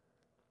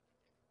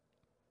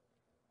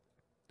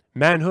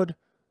 Manhood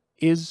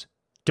is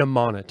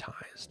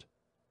demonetized.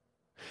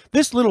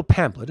 This little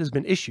pamphlet has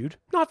been issued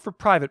not for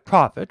private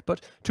profit,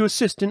 but to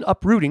assist in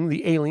uprooting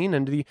the alien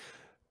and the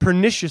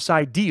pernicious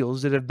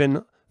ideals that have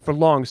been for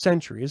long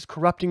centuries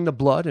corrupting the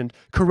blood and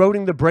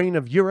corroding the brain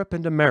of Europe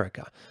and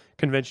America.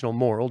 Conventional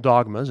moral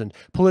dogmas and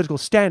political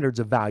standards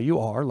of value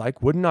are,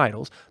 like wooden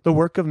idols, the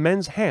work of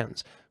men's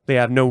hands, They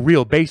have no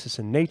real basis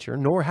in nature,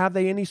 nor have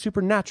they any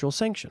supernatural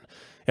sanction.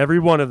 Every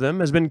one of them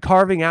has been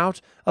carving out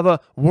of a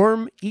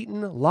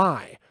worm-eaten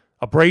lie,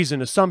 a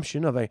brazen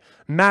assumption of a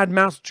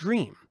mad-mouse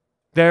dream.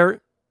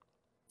 Their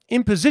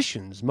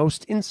impositions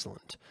most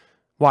insolent.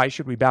 Why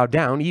should we bow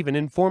down even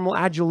in formal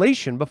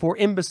adulation before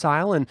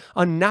imbecile and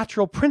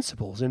unnatural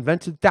principles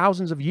invented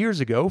thousands of years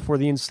ago for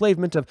the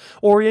enslavement of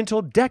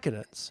Oriental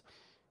decadence?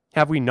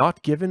 Have we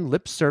not given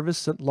lip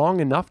service long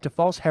enough to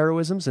false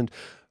heroisms and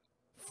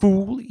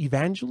fool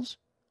evangels?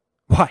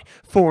 Why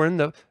foreign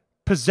the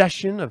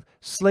possession of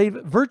slave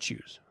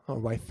virtues? Or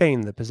why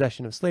feign the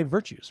possession of slave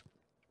virtues?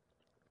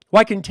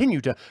 Why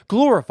continue to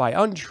glorify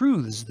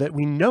untruths that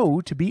we know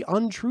to be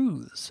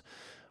untruths?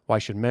 Why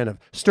should men of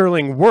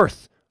sterling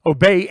worth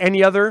obey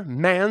any other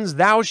man's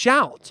thou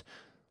shalt?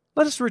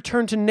 Let us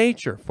return to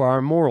nature for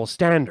our moral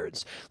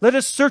standards. Let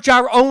us search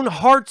our own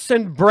hearts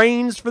and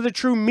brains for the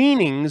true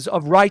meanings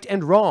of right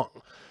and wrong.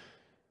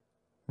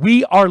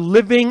 We are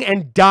living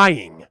and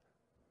dying,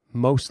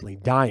 mostly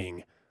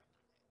dying,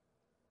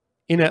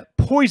 in a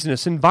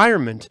poisonous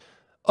environment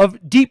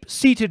of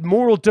deep-seated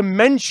moral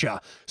dementia,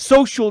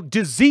 social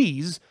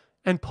disease,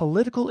 and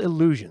political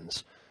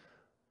illusions.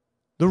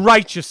 The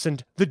righteous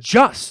and the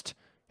just,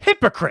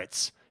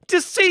 hypocrites,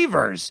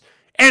 deceivers,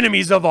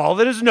 enemies of all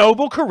that is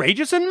noble,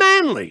 courageous, and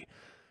manly,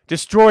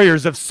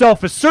 destroyers of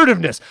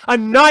self-assertiveness,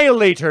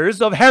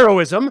 annihilators of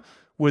heroism.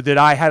 Would that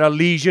I had a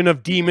legion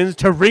of demons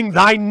to wring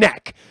thy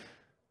neck.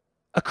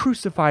 A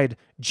crucified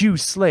Jew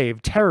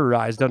slave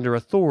terrorized under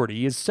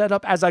authority is set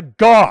up as a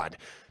god,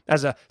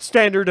 as a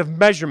standard of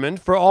measurement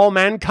for all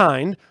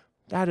mankind.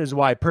 That is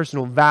why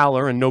personal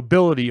valor and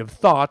nobility of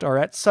thought are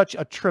at such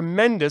a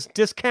tremendous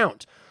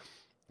discount.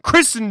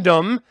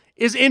 Christendom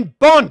is in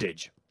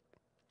bondage.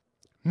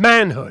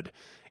 Manhood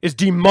is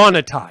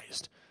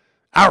demonetized.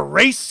 Our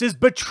race is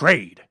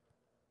betrayed.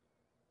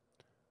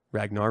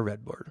 Ragnar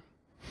Redbeard.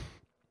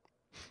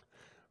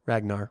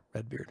 Ragnar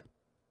Redbeard.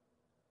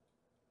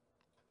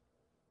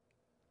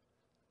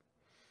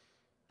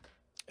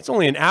 It's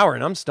only an hour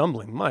and I'm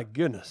stumbling. My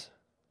goodness.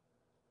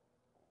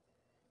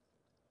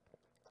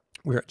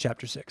 We're at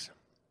chapter 6.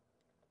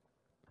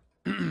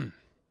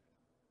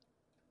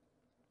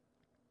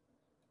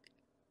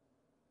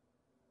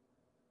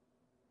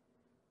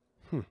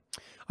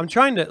 I'm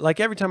trying to, like,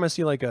 every time I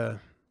see like a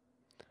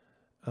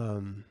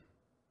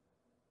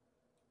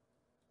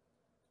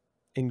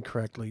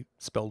incorrectly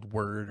spelled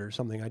word or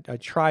something, I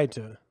try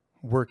to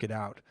work it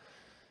out.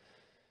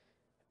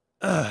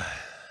 It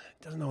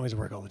doesn't always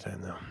work all the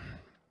time, though.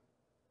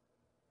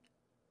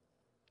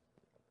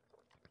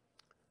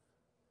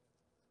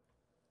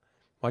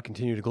 Why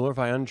continue to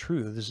glorify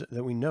untruths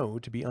that we know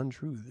to be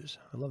untruths?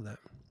 I love that.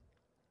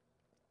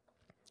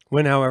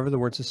 When, however, the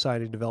word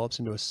society develops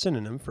into a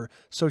synonym for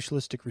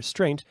socialistic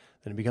restraint,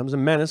 then it becomes a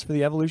menace for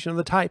the evolution of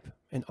the type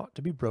and ought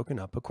to be broken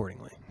up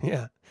accordingly.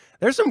 Yeah.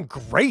 There's some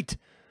great,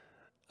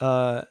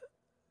 hey,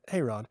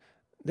 Rod,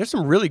 there's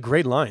some really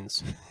great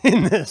lines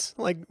in this,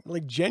 like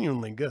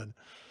genuinely good.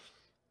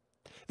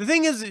 The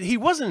thing is, he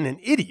wasn't an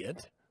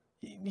idiot.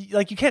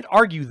 Like, you can't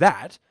argue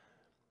that.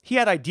 He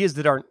had ideas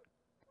that aren't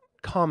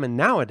common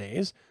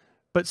nowadays,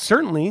 but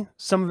certainly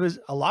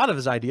a lot of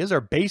his ideas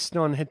are based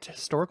on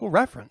historical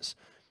reference,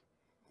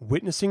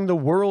 witnessing the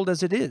world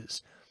as it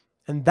is,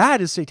 and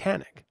that is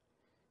satanic.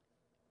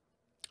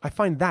 I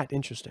find that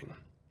interesting.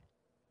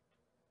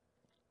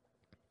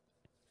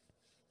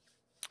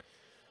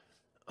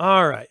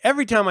 All right,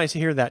 every time I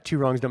hear that 2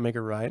 wrongs don't make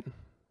a right,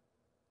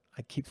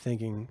 I keep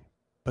thinking,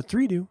 but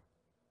 3 do.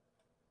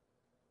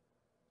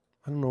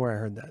 I don't know where I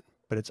heard that,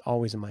 but it's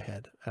always in my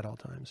head at all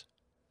times.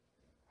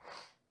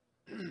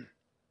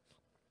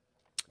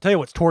 Tell you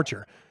what's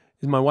torture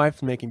is my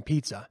wife's making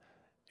pizza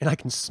and I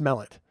can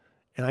smell it.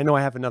 And I know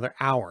I have another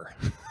hour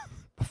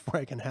before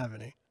I can have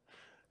any.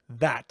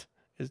 That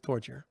is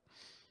torture.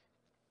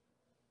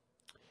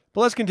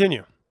 But let's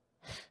continue.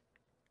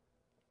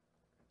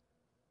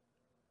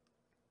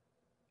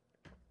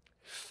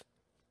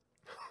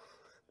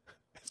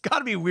 It's got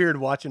to be weird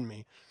watching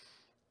me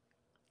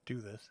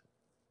do this.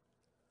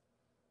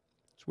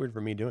 It's weird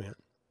for me doing it.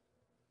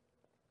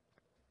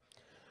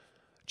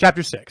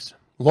 Chapter 6.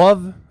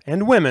 Love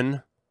and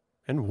Women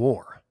and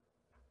War.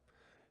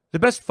 The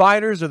best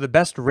fighters are the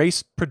best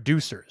race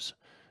producers.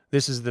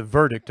 This is the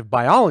verdict of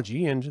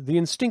biology and the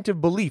instinctive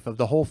belief of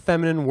the whole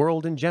feminine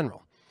world in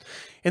general.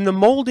 In the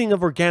molding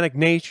of organic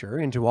nature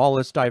into all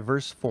its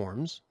diverse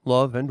forms,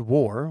 love and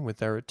war, with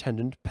their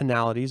attendant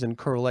penalities and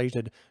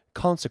correlated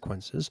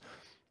consequences,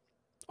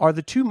 are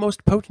the 2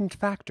 most potent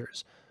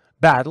factors.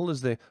 Battle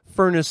is the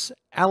furnace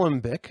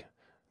alembic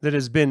that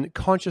has been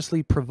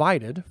consciously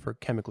provided for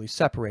chemically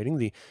separating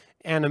the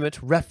animate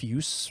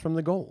refuse from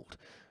the gold.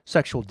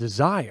 Sexual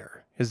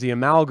desire is the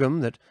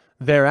amalgam that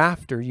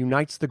thereafter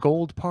unites the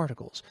gold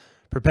particles,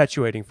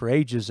 perpetuating for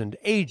ages and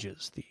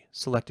ages the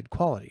selected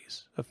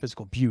qualities of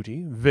physical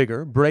beauty,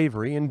 vigor,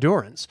 bravery,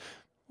 endurance,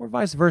 or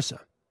vice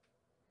versa.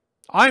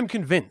 I am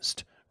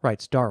convinced,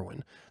 writes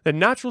Darwin, that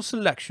natural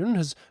selection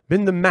has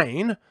been the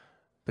main,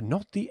 but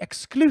not the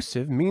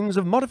exclusive means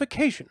of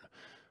modification.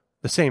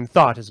 The same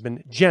thought has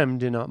been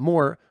gemmed in a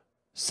more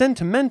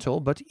sentimental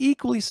but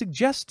equally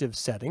suggestive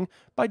setting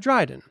by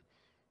Dryden.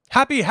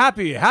 Happy,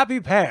 happy, happy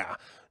pair!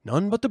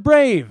 None but the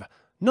brave,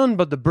 none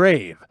but the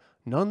brave,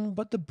 none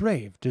but the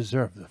brave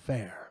deserve the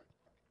fair.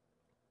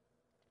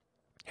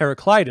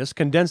 Heraclitus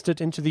condensed it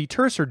into the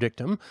terser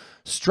dictum,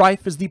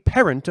 strife is the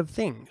parent of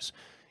things.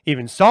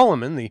 Even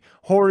Solomon, the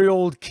hoary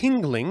old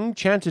kingling,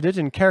 chanted it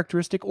in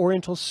characteristic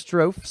oriental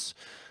strophes.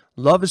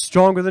 Love is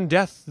stronger than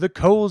death, the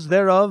coals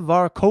thereof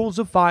are coals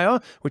of fire,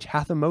 which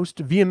hath a most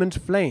vehement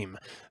flame.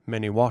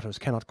 Many waters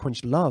cannot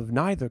quench love,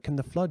 neither can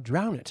the flood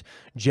drown it.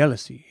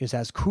 Jealousy is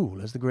as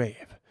cruel as the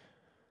grave.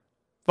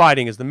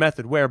 Fighting is the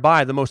method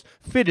whereby the most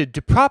fitted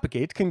to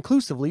propagate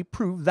conclusively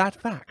prove that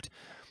fact.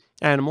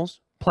 Animals,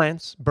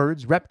 plants,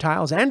 birds,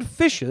 reptiles, and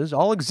fishes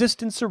all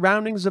exist in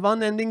surroundings of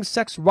unending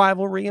sex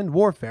rivalry and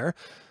warfare.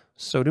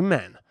 So do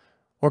men.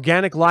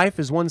 Organic life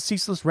is one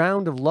ceaseless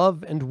round of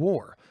love and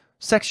war.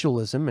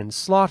 Sexualism and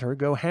slaughter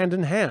go hand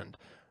in hand.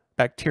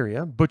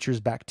 Bacteria butchers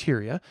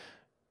bacteria.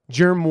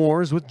 Germ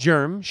wars with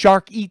germ.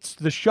 Shark eats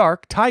the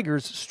shark.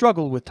 Tigers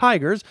struggle with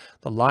tigers.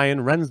 The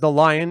lion rends the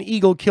lion.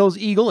 Eagle kills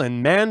eagle.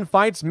 And man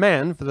fights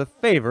man for the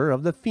favor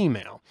of the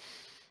female,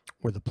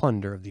 or the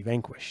plunder of the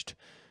vanquished.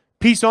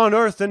 Peace on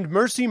earth and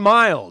mercy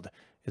mild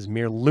is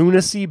mere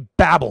lunacy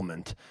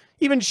babblement.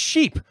 Even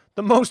sheep,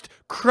 the most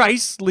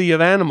Christly of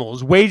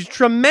animals, wage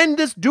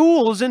tremendous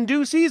duels in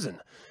due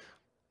season.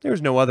 There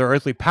is no other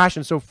earthly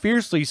passion so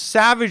fiercely,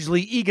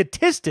 savagely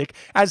egotistic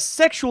as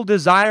sexual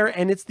desire,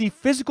 and it's the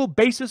physical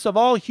basis of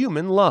all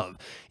human love,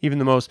 even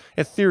the most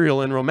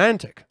ethereal and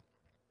romantic.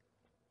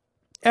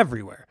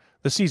 Everywhere,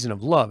 the season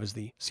of love is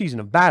the season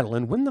of battle,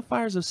 and when the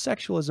fires of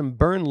sexualism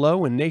burn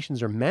low and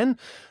nations are men,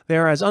 they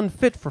are as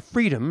unfit for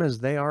freedom as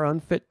they are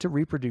unfit to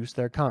reproduce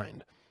their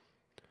kind.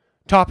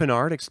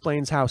 Topinard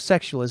explains how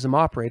sexualism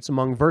operates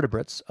among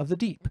vertebrates of the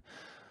deep.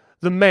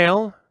 The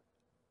male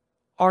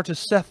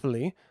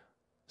Artocephaly,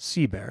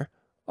 sea bear,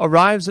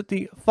 arrives at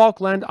the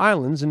Falkland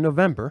Islands in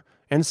November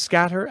and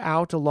scatter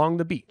out along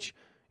the beach.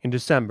 In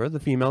December, the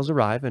females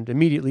arrive, and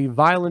immediately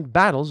violent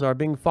battles are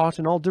being fought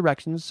in all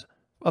directions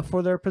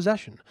for their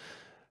possession.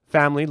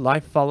 Family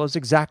life follows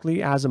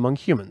exactly as among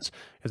humans.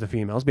 If the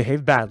females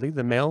behave badly,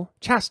 the male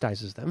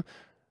chastises them.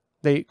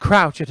 They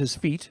crouch at his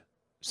feet,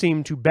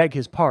 seem to beg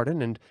his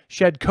pardon, and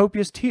shed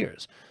copious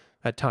tears.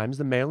 At times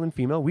the male and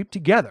female weep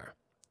together.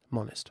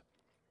 Monist.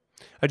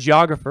 A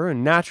geographer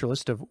and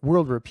naturalist of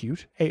world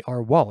repute,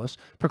 A.R. Wallace,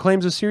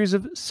 proclaims a series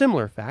of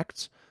similar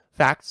facts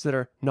that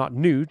are not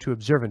new to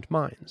observant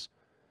minds.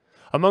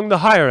 Among the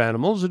higher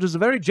animals, it is a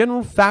very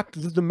general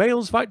fact that the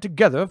males fight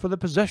together for the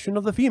possession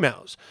of the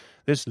females.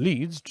 This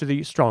leads to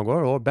the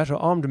stronger or better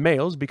armed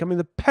males becoming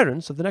the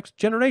parents of the next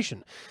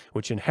generation,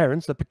 which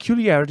inherits the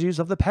peculiarities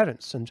of the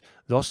parents, and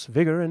thus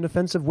vigor and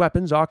offensive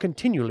weapons are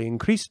continually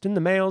increased in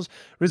the males,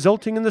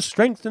 resulting in the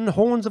strength and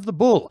horns of the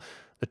bull,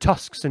 the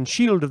tusks and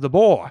shield of the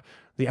boar,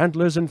 the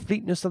antlers and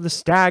fleetness of the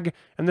stag,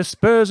 and the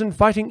spurs and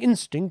fighting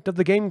instinct of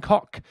the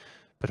gamecock.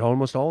 But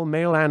almost all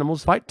male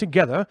animals fight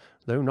together,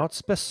 though not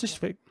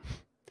specially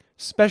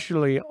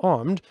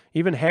armed.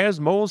 Even hares,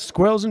 moles,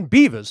 squirrels, and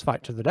beavers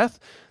fight to the death.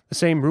 The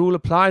same rule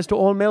applies to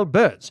all male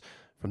birds.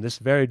 From this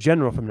very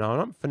general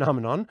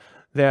phenomenon,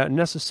 there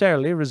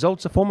necessarily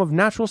results a form of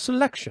natural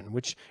selection,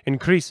 which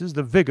increases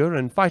the vigor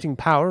and fighting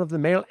power of the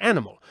male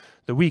animal,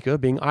 the weaker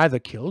being either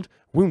killed,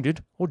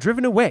 wounded, or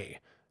driven away,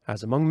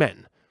 as among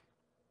men.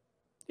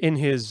 In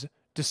his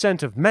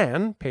Descent of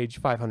Man, page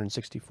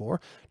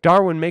 564,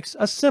 Darwin makes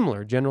a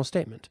similar general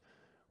statement.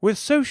 With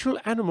social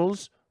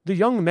animals, the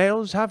young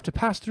males have to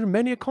pass through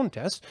many a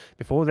contest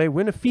before they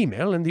win a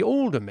female, and the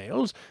older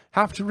males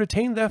have to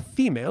retain their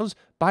females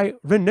by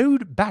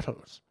renewed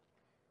battles.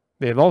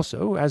 They have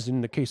also, as in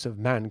the case of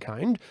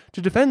mankind,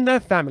 to defend their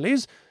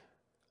families,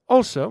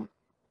 also,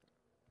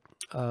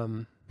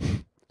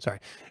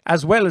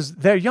 as well as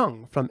their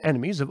young from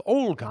enemies of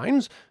all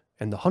kinds,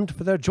 and the hunt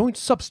for their joint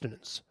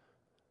subsistence.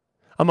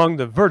 Among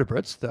the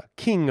vertebrates, the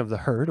king of the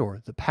herd,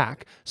 or the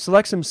pack,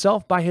 selects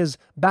himself by his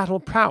battle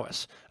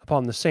prowess,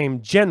 upon the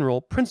same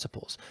general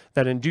principles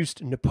that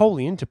induced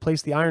Napoleon to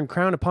place the Iron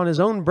Crown upon his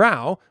own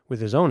brow with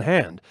his own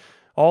hand.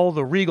 All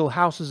the regal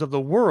houses of the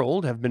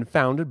world have been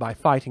founded by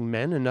fighting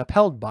men and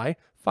upheld by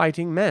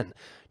fighting men,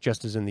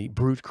 just as in the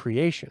brute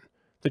creation.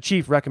 The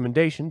chief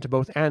recommendation to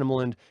both animal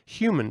and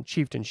human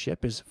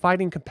chieftainship is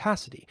fighting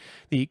capacity.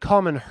 The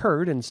common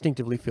herd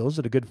instinctively feels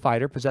that a good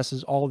fighter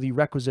possesses all the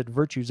requisite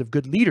virtues of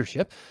good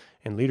leadership,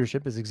 and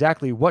leadership is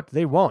exactly what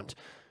they want.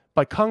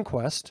 By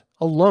conquest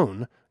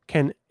alone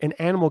can an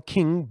animal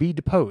king be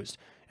deposed,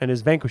 and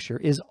his vanquisher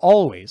is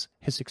always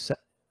his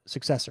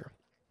successor.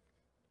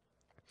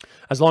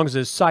 As long as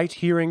his sight,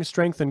 hearing,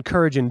 strength, and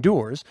courage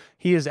endures,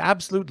 he is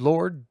absolute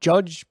lord,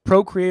 judge,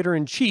 procreator,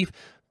 and chief,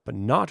 but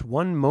not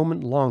one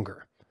moment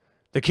longer.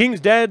 The king's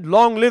dead,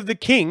 long live the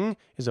king,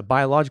 is a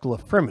biological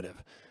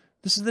affirmative.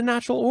 This is the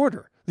natural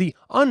order. The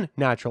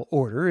unnatural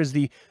order is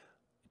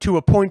to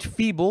appoint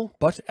feeble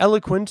but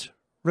eloquent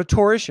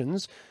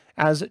rhetoricians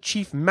as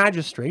chief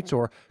magistrates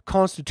or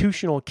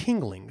constitutional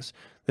kinglings.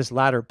 This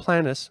latter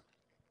planus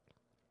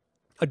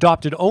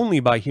adopted only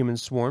by human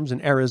swarms in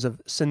eras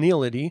of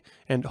senility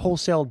and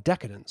wholesale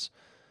decadence.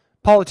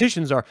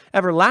 Politicians are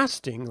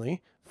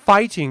everlastingly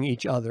fighting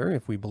each other,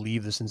 if we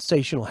believe the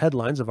sensational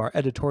headlines of our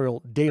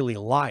editorial Daily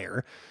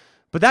Liar,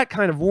 but that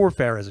kind of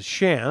warfare is a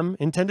sham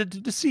intended to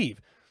deceive.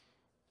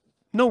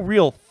 No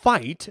real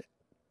fight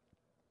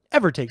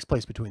ever takes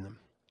place between them.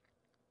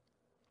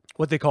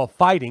 What they call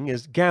fighting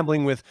is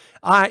gambling with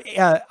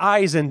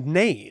ayes and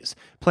nays,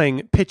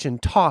 playing pitch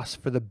and toss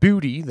for the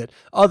booty that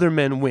other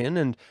men win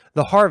and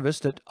the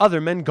harvest that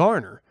other men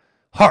garner.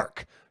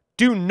 Hark!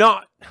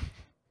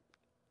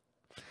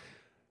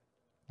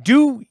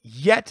 Do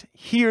yet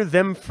hear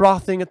them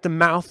frothing at the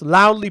mouth,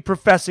 loudly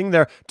professing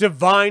their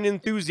divine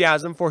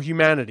enthusiasm for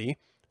humanity.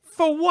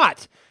 For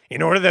what?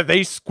 In order that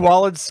they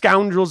squalid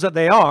scoundrels that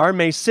they are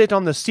may sit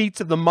on the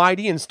seats of the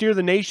mighty and steer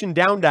the nation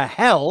down to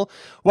hell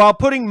while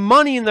putting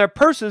money in their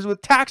purses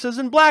with taxes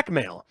and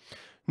blackmail.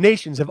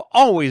 Nations have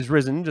always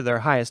risen to their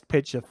highest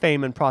pitch of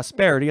fame and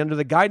prosperity under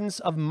the guidance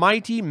of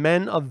mighty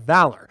men of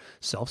valor,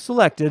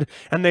 self-selected,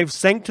 and they've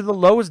sank to the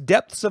lowest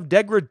depths of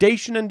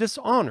degradation and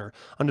dishonor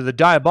under the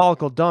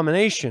diabolical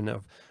domination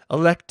of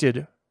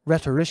elected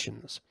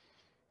rhetoricians.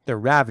 Their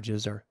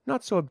ravages are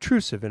not so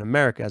obtrusive in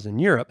America as in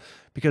Europe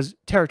because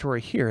territory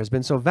here has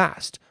been so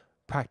vast,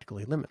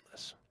 practically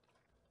limitless.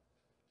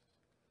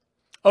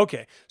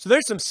 Okay, so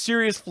there's some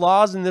serious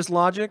flaws in this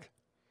logic.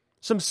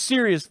 Some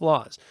serious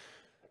flaws.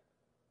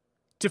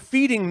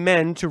 Defeating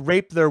men to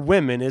rape their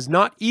women is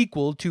not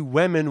equal to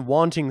women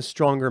wanting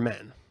stronger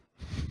men.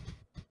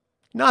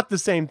 Not the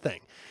same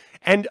thing.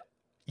 And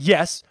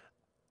yes,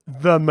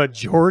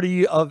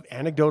 anecdotally,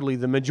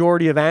 the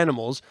majority of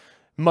animals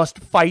must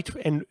fight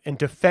and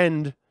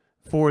defend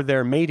for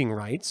their mating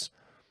rights.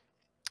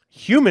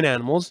 Human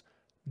animals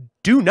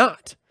do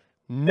not,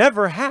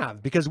 never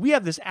have, because we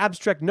have this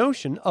abstract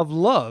notion of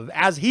love,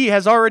 as he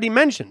has already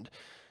mentioned,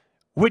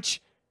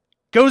 which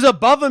goes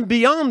above and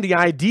beyond the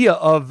idea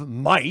of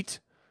might.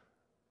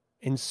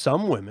 In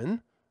some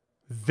women,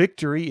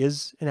 victory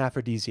is an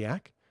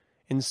aphrodisiac.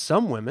 In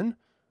some women,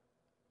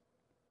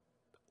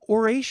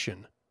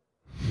 oration.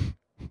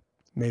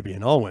 Maybe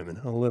in all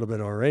women, a little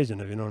bit of oration,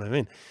 if you know what I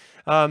mean.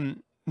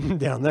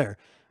 Down there,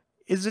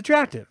 is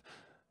attractive.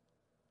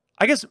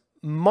 I guess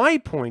my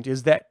point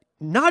is that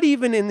not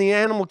even in the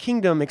animal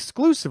kingdom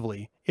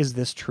exclusively is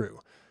this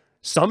true.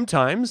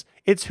 Sometimes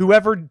it's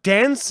whoever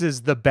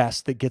dances the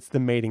best that gets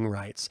the mating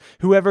rights.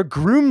 Whoever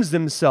grooms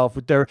themselves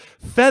with their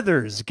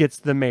feathers gets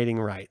the mating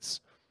rights.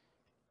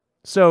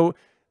 So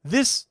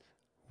this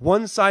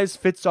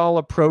one-size-fits-all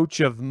approach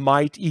of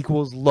might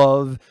equals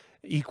love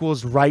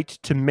equals right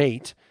to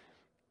mate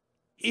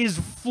is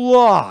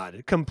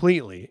flawed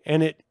completely,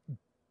 and it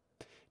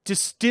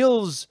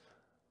distills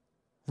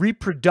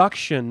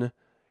reproduction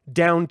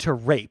down to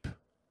rape,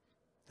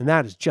 and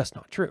that is just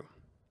not true.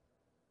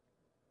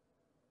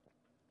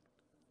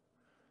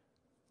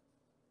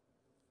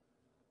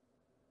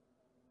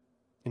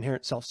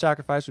 Inherent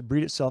self-sacrifice would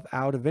breed itself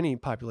out of any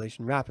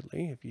population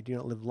rapidly. If you do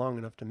not live long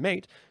enough to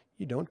mate,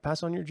 you don't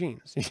pass on your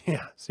genes.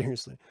 Yeah,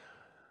 seriously.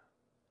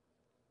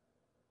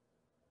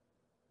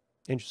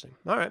 Interesting.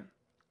 All right.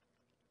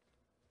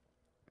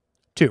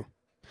 2.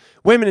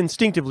 Women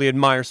instinctively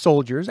admire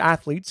soldiers,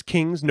 athletes,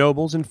 kings,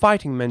 nobles, and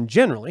fighting men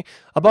generally,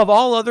 above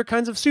all other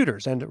kinds of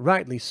suitors, and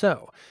rightly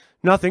so.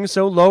 Nothing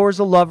so lowers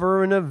a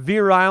lover in a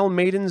virile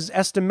maiden's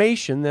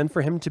estimation than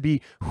for him to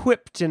be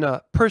whipped in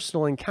a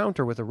personal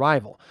encounter with a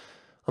rival.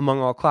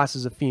 Among all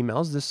classes of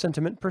females, this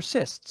sentiment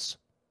persists.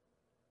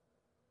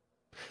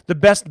 The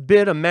best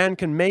bid a man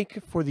can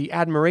make for the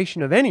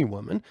admiration of any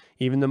woman,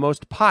 even the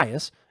most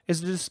pious,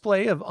 is a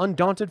display of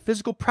undaunted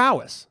physical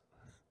prowess.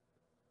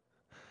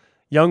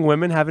 Young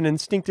women have an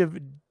instinctive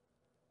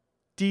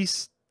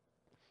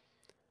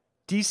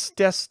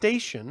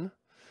detestation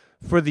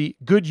for the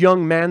good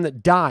young man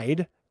that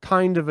died,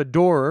 kind of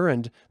adorer,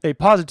 and they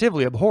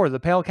positively abhor the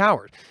pale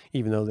coward,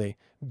 even though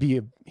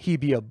he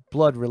be a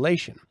blood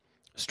relation.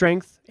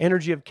 Strength,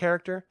 energy of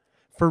character,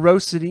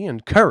 ferocity,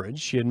 and courage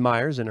she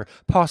admires in her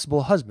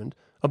possible husband,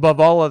 above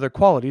all other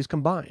qualities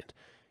combined.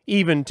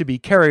 Even to be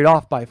carried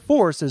off by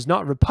force is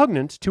not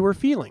repugnant to her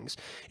feelings,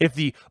 if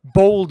the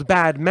bold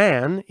bad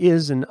man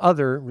is in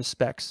other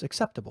respects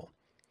acceptable.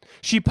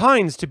 She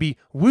pines to be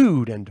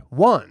wooed and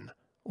won,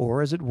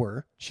 or, as it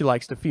were, she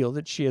likes to feel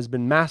that she has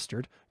been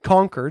mastered,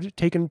 conquered,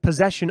 taken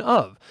possession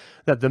of,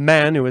 that the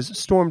man who has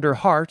stormed her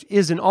heart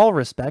is in all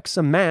respects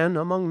a man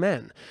among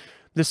men.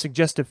 This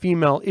suggestive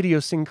female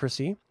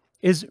idiosyncrasy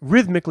is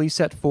rhythmically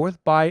set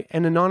forth by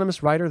an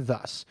anonymous writer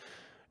thus: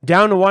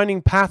 down a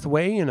winding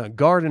pathway in a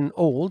garden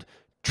old,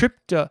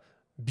 tripped a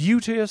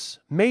beauteous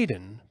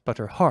maiden, but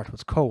her heart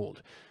was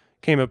cold.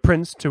 Came a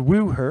prince to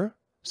woo her,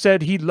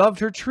 said he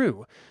loved her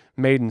true.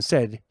 Maiden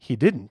said he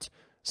didn't,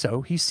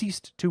 so he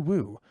ceased to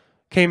woo.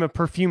 Came a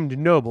perfumed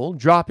noble,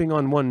 dropping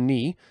on one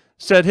knee,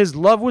 said his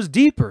love was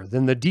deeper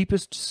than the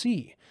deepest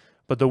sea.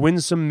 But the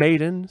winsome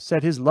maiden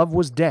said his love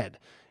was dead,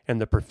 and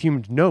the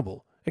perfumed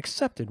noble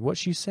accepted what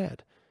she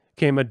said.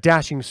 Came a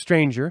dashing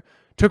stranger,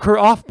 took her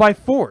off by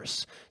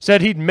force,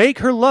 said he'd make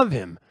her love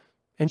him,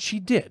 and she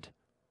did,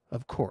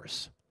 of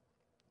course.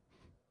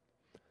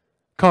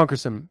 Conquer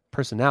some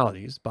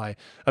personalities by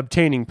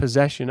obtaining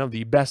possession of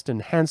the best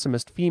and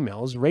handsomest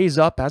females, raise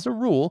up, as a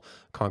rule,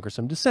 conquer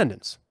some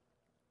descendants.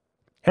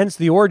 Hence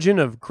the origin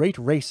of great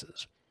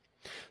races.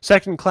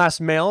 Second-class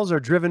males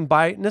are driven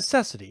by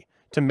necessity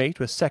to mate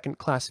with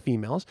second-class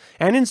females,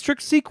 and in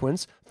strict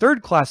sequence,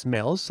 third-class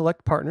males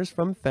select partners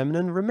from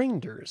feminine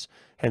remainders,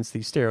 hence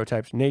the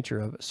stereotyped nature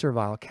of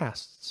servile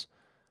castes.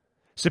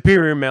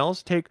 Superior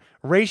males take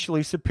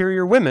racially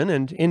superior women,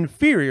 and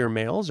inferior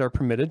males are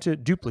permitted to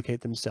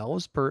duplicate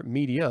themselves per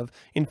media of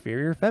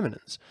inferior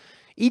feminines.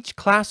 Each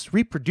class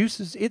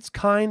reproduces its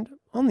kind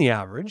on the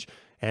average,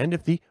 and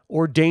if the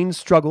ordained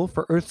struggle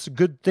for Earth's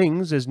good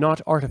things is not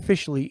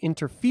artificially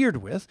interfered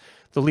with,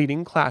 the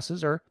leading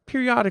classes are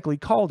periodically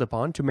called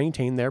upon to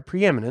maintain their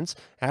preeminence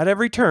at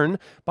every turn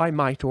by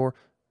might or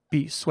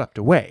be swept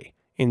away,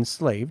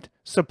 enslaved,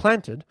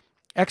 supplanted,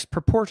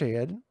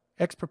 expropriated,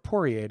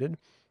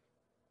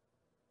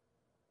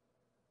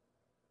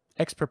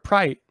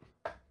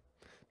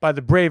 by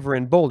the braver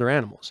and bolder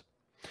animals.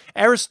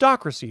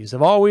 Aristocracies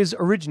have always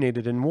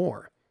originated in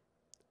war.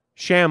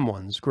 Sham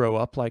ones grow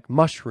up like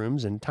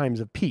mushrooms in times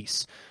of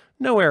peace.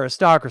 No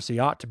aristocracy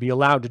ought to be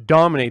allowed to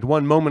dominate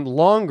one moment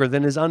longer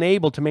than is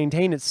unable to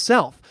maintain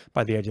itself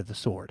by the edge of the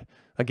sword.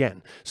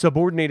 Again,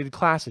 subordinated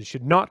classes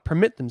should not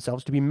permit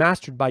themselves to be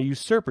mastered by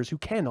usurpers who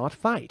cannot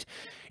fight.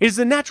 It is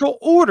the natural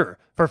order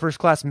for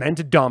first-class men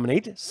to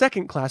dominate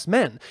second-class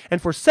men,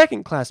 and for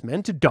second-class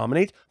men to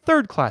dominate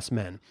third-class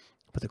men.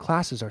 But the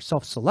classes are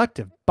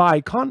self-selective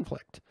by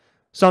conflict.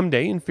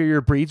 Someday, inferior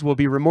breeds will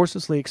be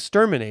remorselessly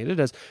exterminated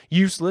as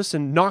useless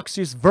and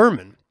noxious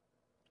vermin.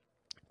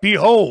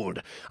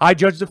 Behold, I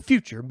judge the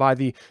future by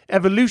the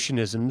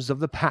evolutionisms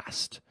of the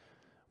past.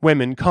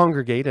 Women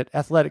congregate at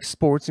athletic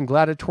sports and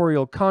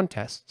gladiatorial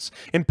contests,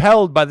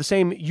 impelled by the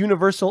same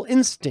universal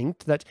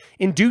instinct that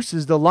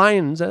induces the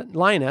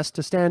lioness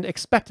to stand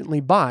expectantly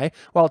by,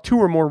 while two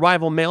or more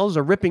rival males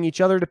are ripping each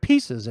other to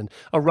pieces in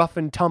a rough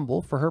and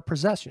tumble for her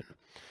possession.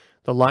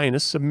 The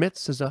lioness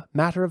submits as a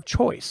matter of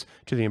choice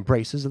to the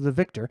embraces of the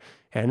victor,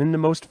 and in the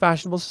most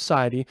fashionable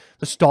society,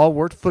 the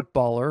stalwart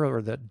footballer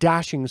or the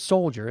dashing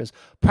soldier has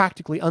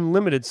practically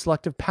unlimited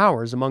selective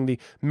powers among the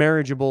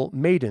marriageable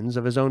maidens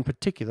of his own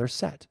particular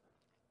set.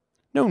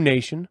 No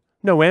nation,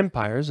 no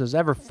empires has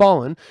ever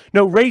fallen,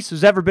 no race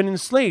has ever been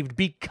enslaved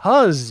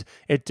because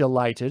it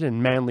delighted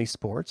in manly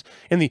sports,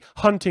 in the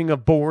hunting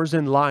of boars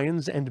and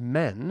lions and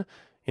men,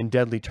 in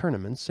deadly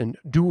tournaments, in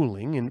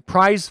dueling, in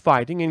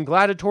prize-fighting, in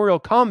gladiatorial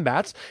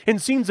combats, in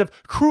scenes of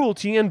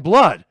cruelty and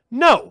blood.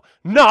 No,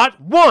 not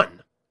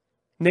one!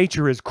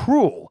 Nature is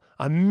cruel,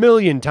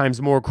 1,000,000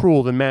 times more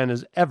cruel than man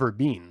has ever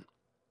been.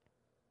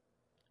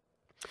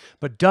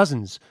 But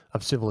dozens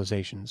of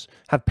civilizations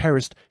have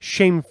perished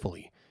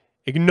shamefully,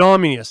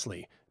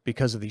 ignominiously,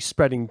 because of the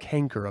spreading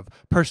canker of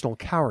personal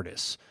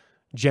cowardice,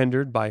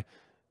 gendered by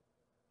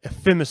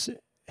effeminacy,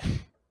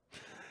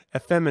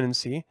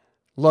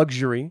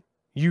 luxury,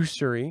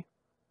 usury,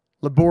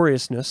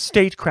 laboriousness,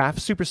 statecraft,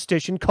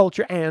 superstition,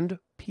 culture, and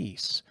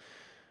peace.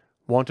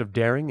 Want of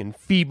daring,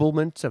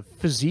 enfeeblement of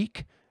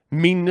physique,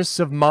 meanness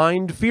of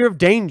mind, fear of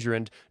danger,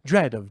 and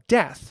dread of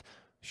death,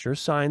 sure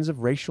signs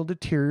of racial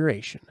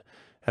deterioration,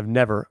 have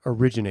never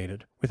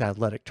originated with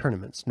athletic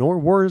tournaments, nor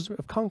wars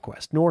of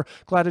conquest, nor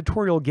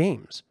gladiatorial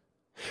games.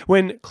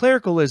 When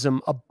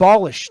clericalism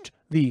abolished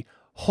the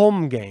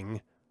holmgang,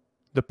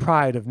 the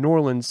pride of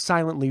Norland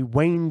silently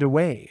waned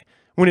away.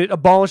 When it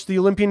abolished the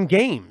Olympian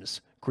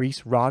Games,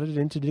 Greece rotted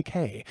into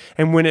decay.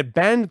 And when it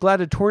banned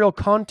gladiatorial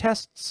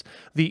contests,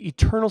 the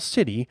eternal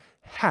city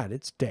had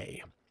its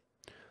day.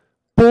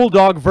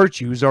 Bulldog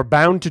virtues are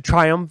bound to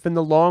triumph in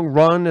the long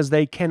run, as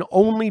they can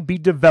only be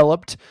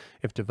developed,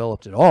 if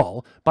developed at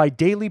all, by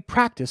daily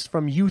practice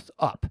from youth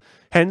up.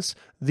 Hence,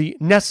 the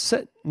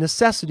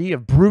necessity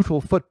of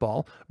brutal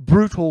football,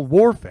 brutal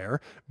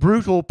warfare,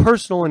 brutal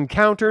personal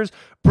encounters,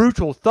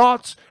 brutal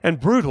thoughts, and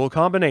brutal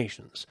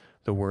combinations.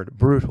 The word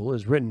brutal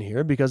is written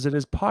here because it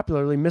is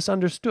popularly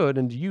misunderstood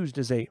and used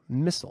as a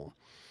missile.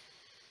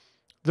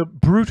 The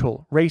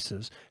brutal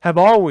races have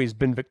always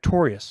been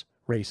victorious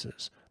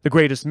races. The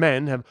greatest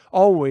men have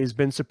always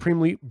been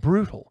supremely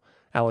brutal.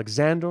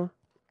 Alexander,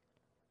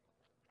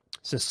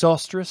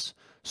 Sesostris,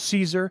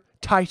 Caesar,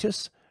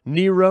 Titus,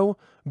 Nero,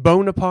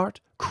 Bonaparte,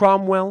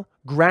 Cromwell,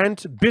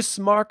 Grant,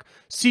 Bismarck,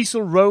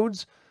 Cecil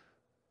Rhodes.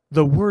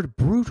 The word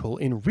brutal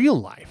in real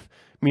life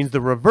means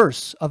the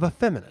reverse of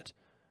effeminate.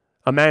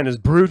 A man is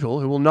brutal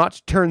who will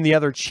not turn the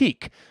other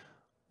cheek.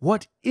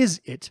 What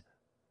is it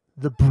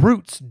the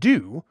brutes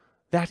do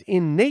that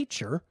in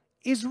nature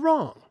is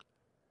wrong?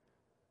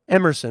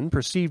 Emerson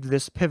perceived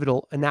this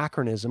pivotal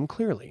anachronism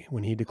clearly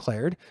when he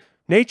declared,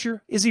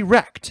 "Nature is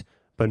erect,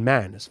 but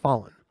man is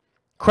fallen."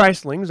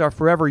 Christlings are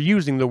forever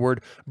using the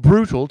word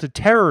brutal to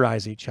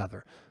terrorize each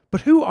other.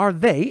 But who are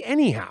they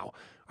anyhow?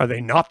 Are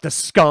they not the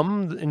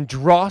scum and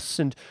dross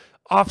and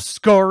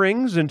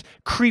offscourings and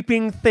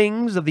creeping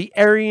things of the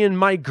Aryan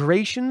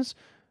migrations?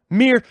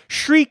 Mere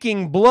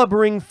shrieking,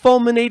 blubbering,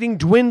 fulminating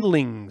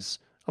dwindlings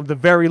of the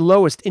very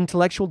lowest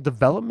intellectual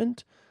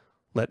development?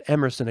 Let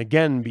Emerson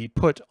again be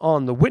put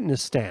on the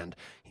witness stand.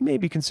 He may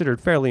be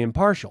considered fairly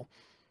impartial.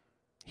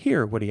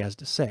 Hear what he has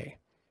to say.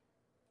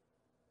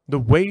 The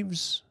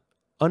waves,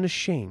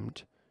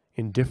 unashamed,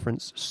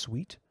 indifference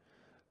sweet,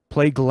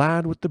 play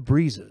glad with the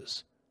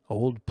breezes,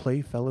 old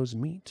playfellows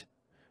meet.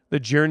 The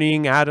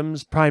journeying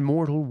atoms'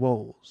 primordial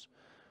woes,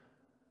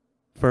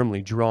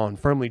 firmly drawn,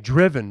 firmly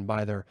driven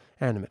by their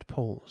animate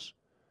poles.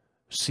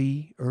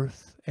 Sea,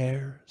 earth,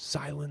 air,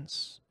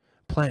 silence,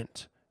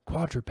 plant,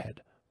 quadruped,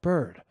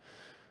 bird,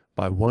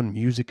 by one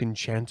music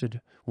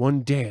enchanted,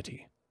 one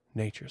deity,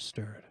 nature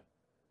stirred.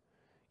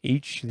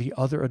 Each the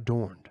other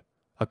adorned,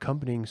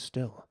 accompanying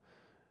still.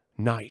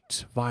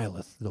 Night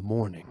violeth the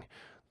morning,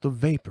 the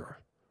vapor,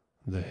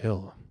 the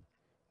hill.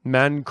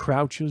 Man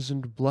crouches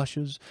and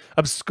blushes,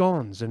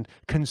 absconds and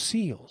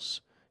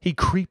conceals. He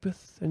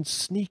creepeth and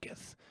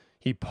sneaketh,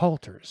 he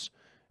palters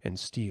and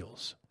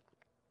steals.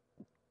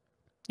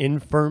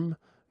 Infirm,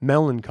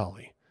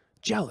 melancholy,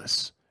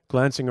 jealous,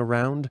 glancing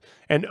around,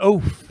 an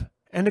oaf,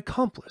 an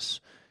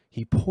accomplice,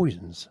 he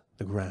poisons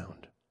the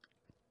ground.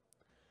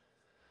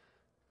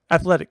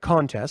 Athletic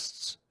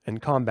contests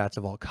and combats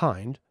of all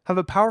kind have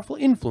a powerful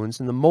influence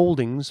in the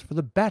moldings for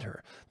the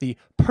better, the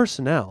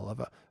personnel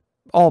of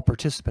all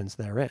participants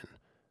therein.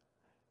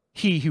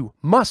 He who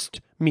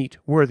must meet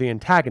worthy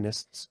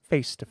antagonists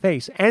face to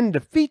face and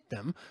defeat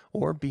them,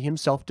 or be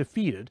himself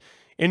defeated,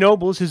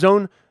 ennobles his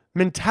own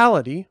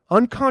mentality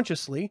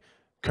unconsciously.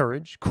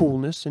 Courage,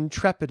 coolness,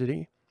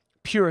 intrepidity,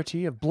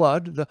 purity of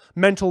blood, the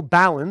mental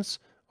balance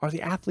are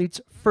the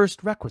athlete's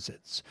first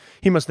requisites.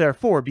 He must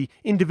therefore be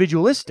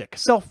individualistic,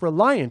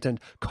 self-reliant, and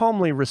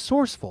calmly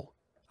resourceful,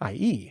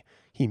 i.e.,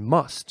 he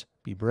must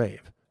be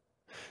brave.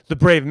 The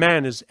brave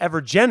man is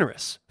ever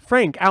generous,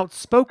 frank,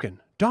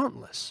 outspoken,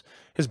 dauntless.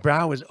 His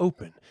brow is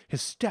open,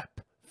 his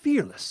step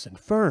fearless and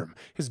firm,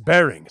 his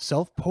bearing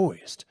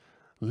self-poised,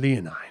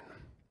 leonine.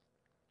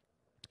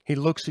 He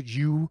looks at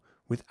you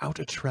without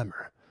a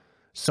tremor,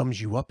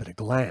 sums you up at a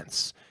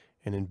glance,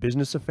 and in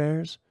business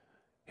affairs,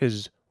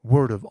 his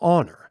word of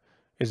honor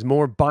is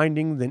more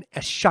binding than a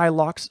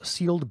Shylock's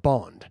sealed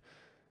bond.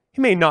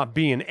 He may not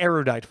be an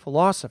erudite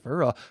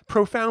philosopher, a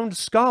profound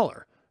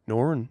scholar,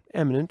 nor an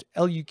eminent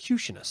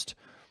elocutionist,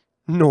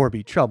 nor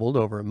be troubled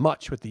over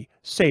much with the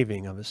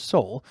saving of his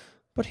soul,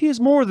 but he is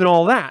more than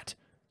all that.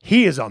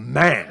 He is a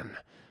man.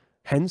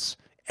 Hence,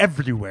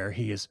 everywhere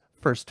he is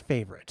first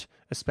favorite,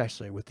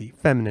 especially with the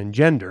feminine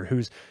gender,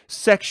 whose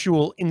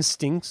sexual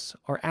instincts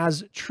are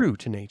as true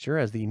to nature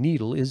as the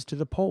needle is to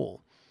the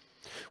pole.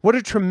 What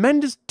a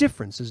tremendous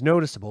difference is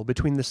noticeable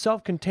between the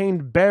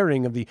self-contained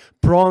bearing of the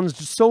bronzed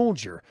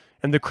soldier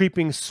and the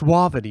creeping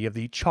suavity of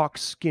the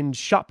chalk-skinned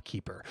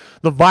shopkeeper,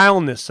 the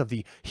vileness of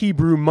the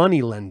Hebrew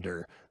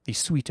moneylender, the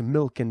sweet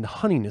milk and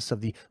honeyness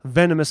of the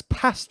venomous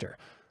pastor,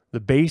 the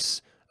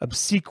base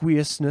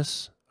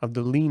obsequiousness of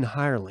the lean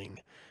hireling,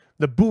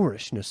 the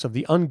boorishness of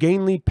the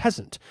ungainly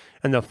peasant,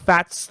 and the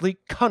fat,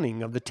 sleek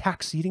cunning of the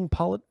tax-eating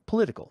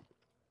political.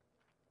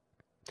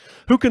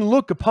 Who can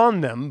look upon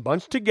them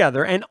bunched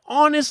together and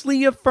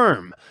honestly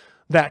affirm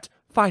that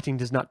fighting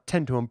does not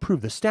tend to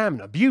improve the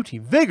stamina, beauty,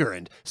 vigor,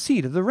 and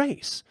seed of the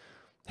race?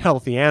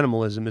 Healthy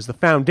animalism is the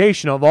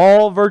foundation of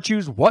all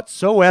virtues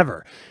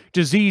whatsoever.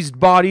 Diseased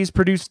bodies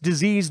produce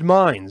diseased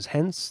minds,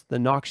 hence the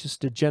noxious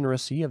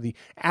degeneracy of the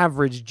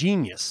average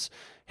genius,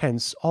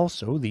 hence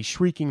also the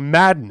shrieking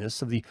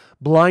madness of the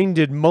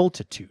blinded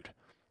multitude.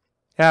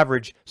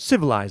 Average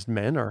civilized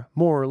men are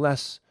more or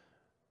less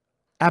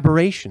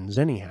aberrations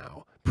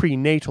anyhow,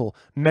 prenatal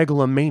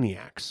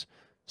megalomaniacs.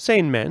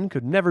 Sane men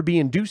could never be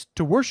induced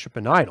to worship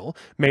an idol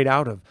made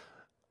out of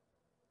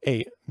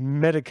a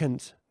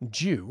mendicant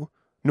Jew,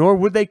 nor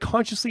would they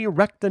consciously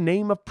erect the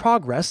name of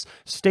progress,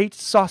 state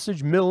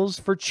sausage mills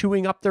for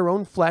chewing up their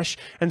own flesh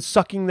and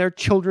sucking their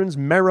children's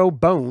marrow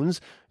bones.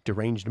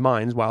 Deranged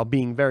minds, while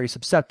being very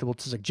susceptible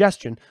to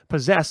suggestion,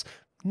 possess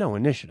no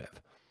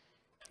initiative.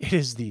 It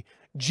is the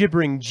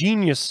gibbering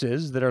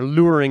geniuses that are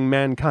luring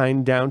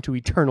mankind down to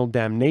eternal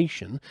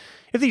damnation.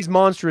 If these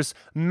monstrous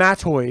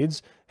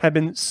matoids had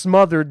been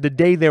smothered the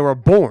day they were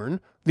born,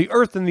 the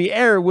earth and the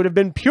air would have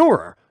been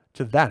purer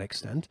to that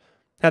extent.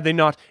 Had they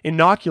not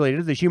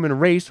inoculated the human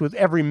race with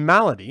every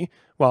malady,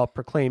 while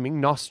proclaiming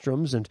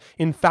nostrums and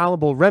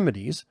infallible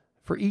remedies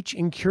for each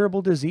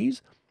incurable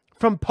disease?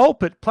 From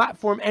pulpit,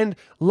 platform, and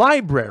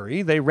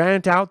library they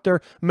rant out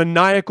their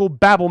maniacal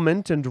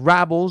babblement and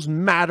rabbles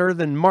madder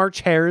than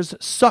March hares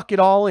suck it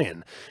all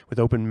in, with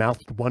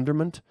open-mouthed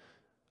wonderment.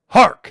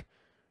 Hark!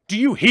 Do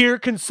you hear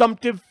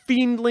consumptive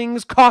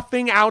fiendlings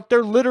coughing out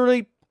their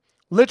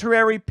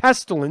literary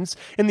pestilence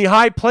in the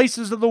high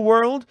places of the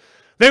world?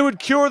 They would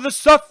cure the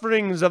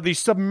sufferings of the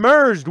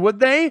submerged, would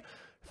they?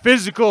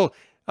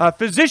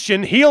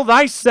 Physician, heal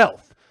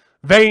thyself.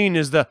 Vain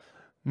is the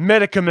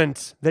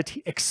medicament that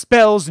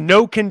expels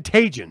no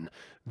contagion.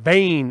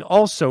 Vain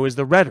also is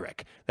the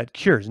rhetoric that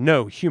cures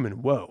no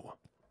human woe.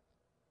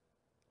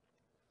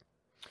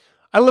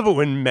 I love it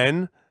when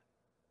men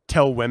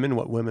tell women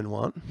what women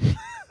want.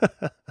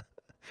 I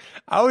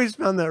always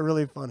found that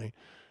really funny.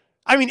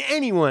 I mean,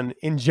 anyone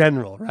in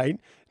general, right?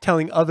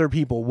 Telling other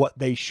people what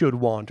they should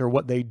want or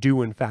what they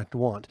do in fact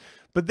want.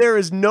 But there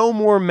is no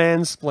more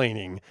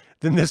mansplaining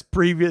than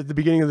the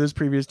beginning of this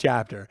previous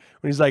chapter,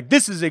 when he's like,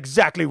 this is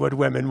exactly what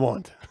women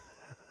want.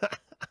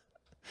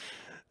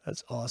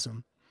 That's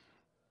awesome.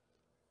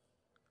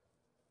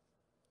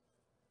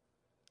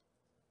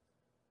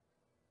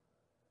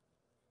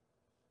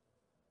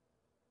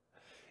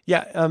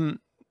 Yeah,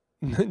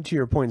 to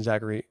your point,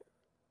 Zachary,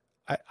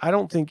 I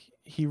don't think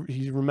he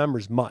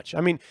remembers much.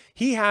 I mean,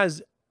 he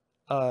has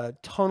a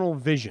tunnel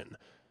vision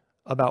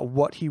about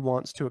what he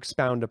wants to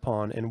expound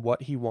upon and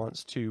what he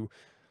wants to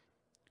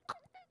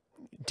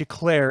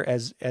declare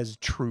as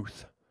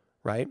truth,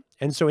 right?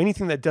 And so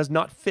anything that does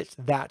not fit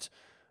that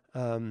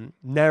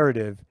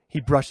narrative,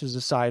 he brushes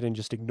aside and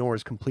just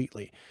ignores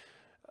completely.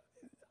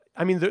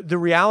 I mean, the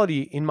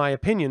reality, in my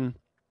opinion,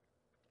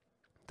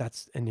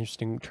 that's an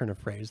interesting turn of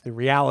phrase. The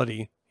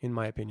reality, in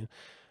my opinion,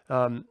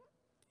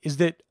 is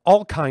that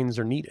all kinds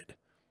are needed.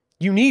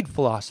 You need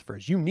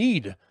philosophers. You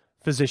need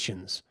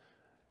physicians.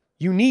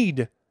 You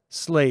need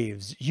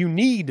slaves. You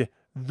need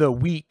the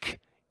weak.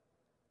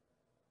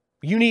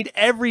 You need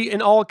every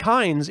and all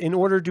kinds in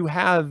order to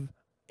have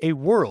a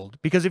world.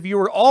 Because if you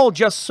were all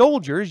just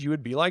soldiers, you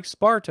would be like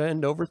Sparta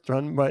and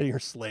overthrown by your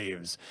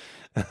slaves.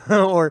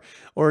 or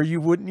you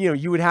would,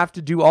 you would have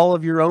to do all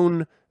of your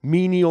own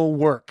menial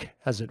work,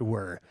 as it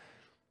were.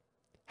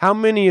 How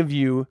many of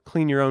you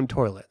clean your own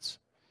toilets?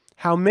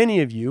 How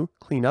many of you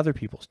clean other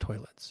people's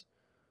toilets?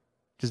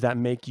 Does that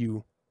make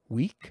you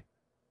weak?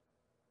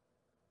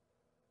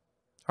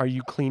 Are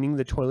you cleaning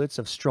the toilets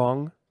of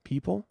strong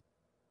people?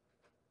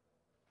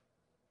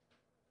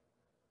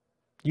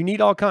 You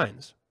need all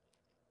kinds.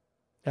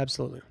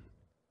 Absolutely.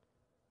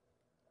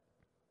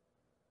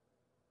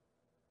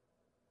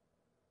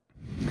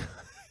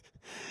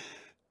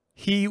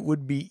 He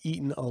would be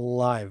eaten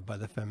alive by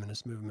the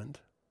feminist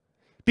movement.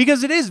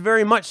 Because it is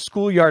very much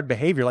schoolyard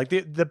behavior. Like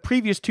the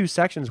previous two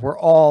sections were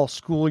all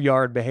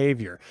schoolyard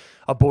behavior.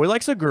 A boy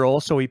likes a girl,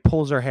 so he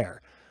pulls her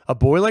hair. A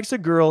boy likes a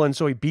girl, and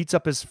so he beats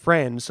up his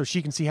friend so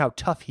she can see how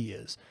tough he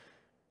is.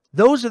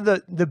 Those are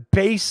the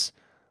base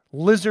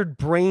lizard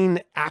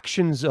brain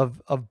actions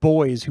of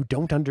boys who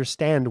don't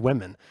understand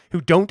women,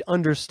 who don't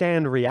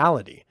understand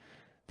reality.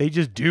 They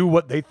just do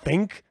what they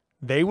think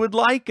they would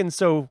like, and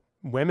so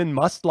women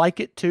must like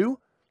it too.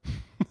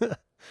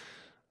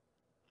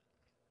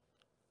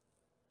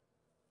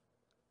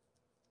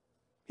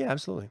 Yeah,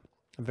 absolutely.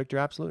 A victor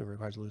absolutely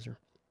requires a loser.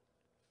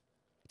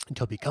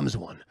 Until becomes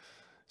one,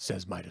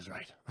 says Might is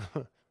right.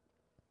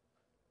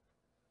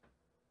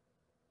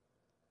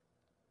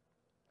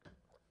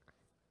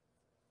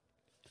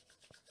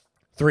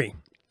 3.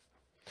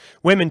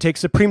 Women take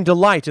supreme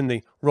delight in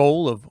the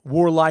role of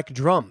warlike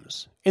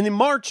drums, in the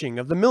marching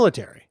of the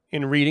military,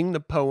 in reading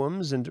the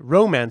poems and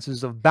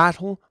romances of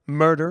battle,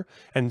 murder,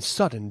 and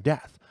sudden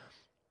death.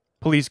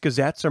 Police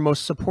gazettes are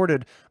most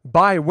supported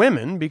by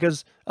women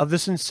because of the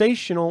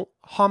sensational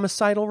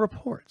homicidal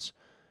reports.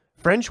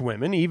 French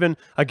women, even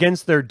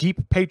against their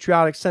deep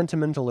patriotic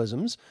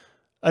sentimentalisms,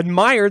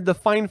 admired the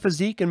fine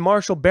physique and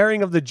martial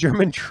bearing of the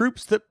German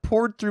troops that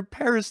poured through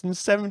Paris in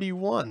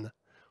 71.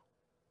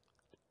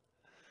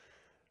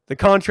 The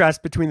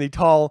contrast between the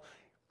tall,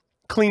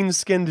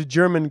 clean-skinned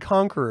German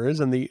conquerors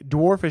and the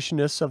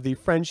dwarfishness of the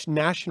French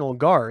National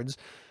Guards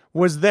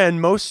was then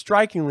most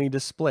strikingly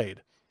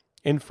displayed.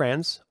 In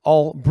France,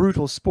 all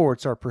brutal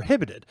sports are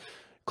prohibited.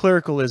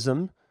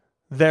 Clericalism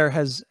there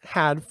has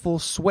had full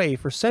sway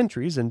for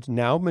centuries, and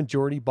now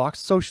majority box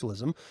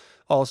socialism,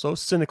 also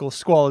cynical,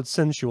 squalid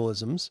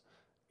sensualisms,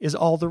 is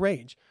all the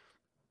rage.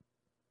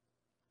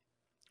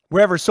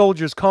 Wherever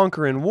soldiers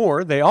conquer in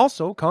war, they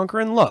also conquer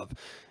in love.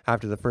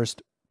 After the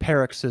first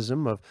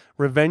paroxysm of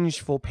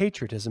revengeful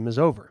patriotism is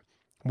over,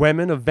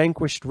 women of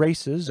vanquished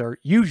races are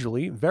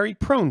usually very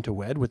prone to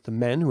wed with the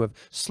men who have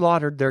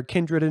slaughtered their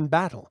kindred in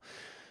battle.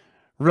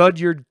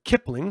 Rudyard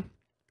Kipling,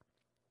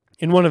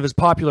 in one of his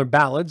popular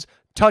ballads,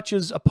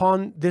 touches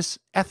upon this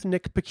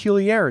ethnic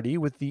peculiarity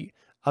with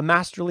a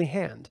masterly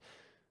hand.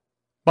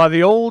 By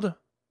the old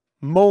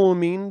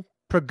Moulmein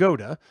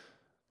pagoda,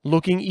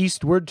 looking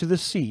eastward to the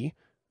sea,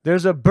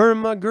 there's a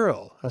Burma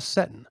girl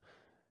a-settin',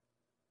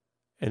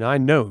 and I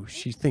know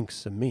she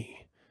thinks of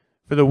me.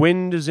 For the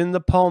wind is in the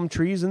palm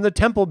trees and the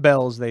temple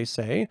bells, they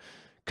say.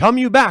 Come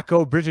you back,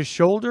 O British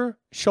soldier,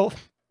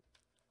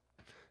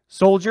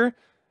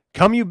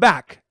 come you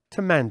back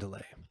to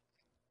Mandalay.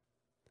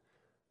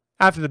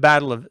 After the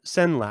Battle of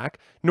Senlac,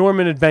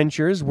 Norman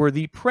adventurers were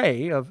the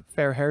prey of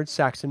fair-haired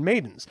Saxon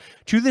maidens.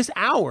 To this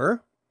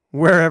hour,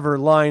 wherever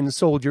line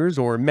soldiers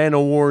or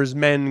men-o'-war's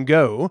men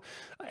go,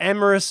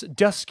 amorous,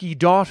 dusky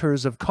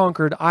daughters of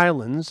conquered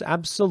islands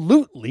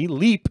absolutely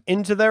leap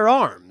into their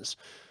arms.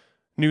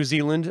 New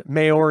Zealand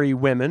Maori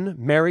women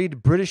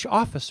married British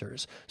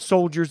officers,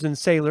 soldiers and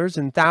sailors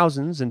in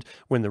thousands, and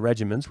when the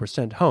regiments were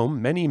sent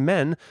home, many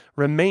men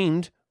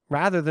remained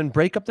rather than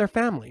break up their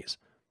families.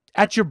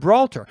 At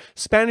Gibraltar,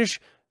 Spanish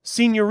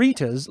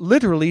senoritas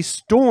literally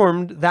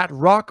stormed that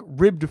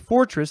rock-ribbed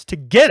fortress to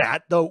get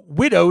at the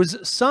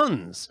widows'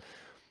 sons.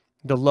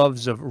 The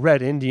loves of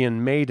red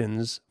Indian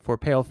maidens for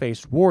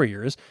pale-faced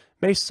warriors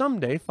may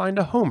someday find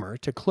a Homer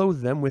to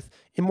clothe them with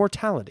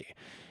immortality.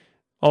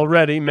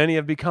 Already, many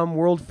have become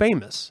world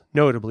famous,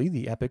 notably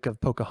the epic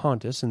of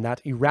Pocahontas and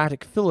that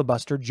erratic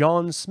filibuster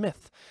John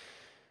Smith.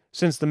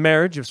 Since the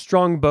marriage of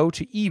Strongbow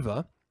to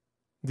Eva,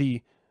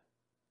 the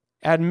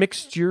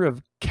admixture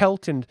of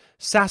Celt and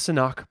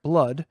Sassenach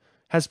blood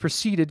has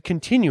proceeded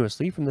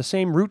continuously from the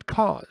same root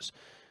cause.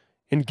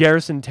 In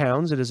garrison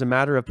towns, it is a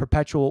matter of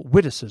perpetual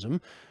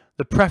witticism,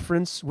 the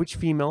preference which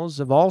females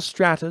of all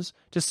stratas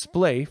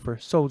display for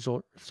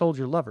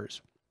soldier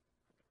lovers.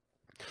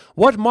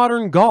 What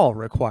modern Gaul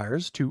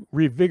requires to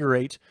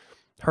revigorate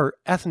her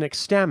ethnic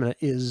stamina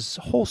is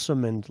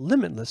wholesome and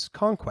limitless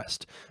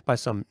conquest by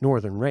some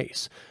northern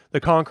race. The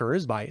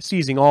conquerors, by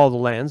seizing all the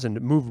lands and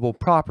movable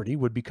property,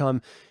 would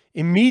become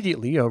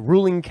immediately a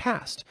ruling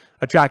caste,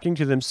 attracting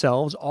to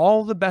themselves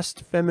all the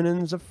best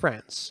feminines of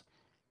France.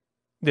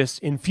 This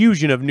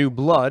infusion of new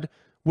blood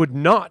would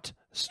not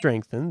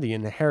strengthen the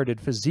inherited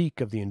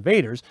physique of the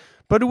invaders,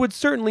 but it would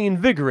certainly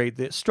invigorate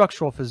the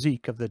structural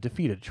physique of the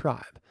defeated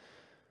tribe.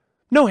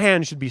 No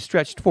hand should be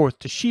stretched forth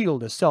to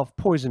shield a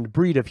self-poisoned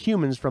breed of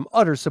humans from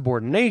utter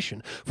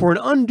subordination, for an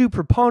undue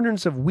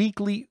preponderance of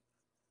weakly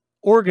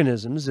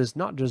organisms is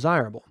not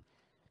desirable.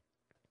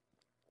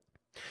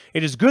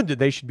 It is good that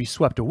they should be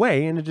swept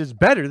away, and it is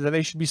better that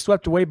they should be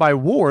swept away by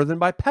war than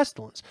by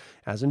pestilence,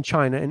 as in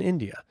China and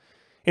India.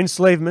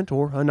 Enslavement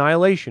or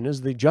annihilation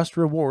is the just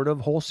reward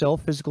of wholesale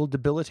physical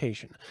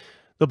debilitation.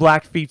 The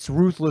Blackfeet's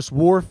ruthless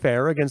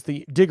warfare against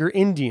the Digger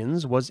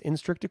Indians was in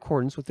strict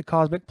accordance with the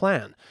cosmic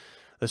plan.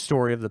 The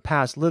story of the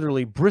past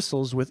literally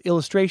bristles with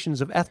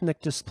illustrations of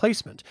ethnic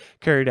displacement,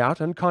 carried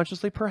out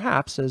unconsciously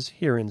perhaps, as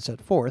herein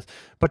set forth,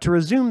 but to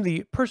resume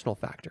the personal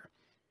factor.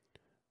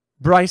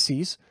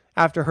 Briseis,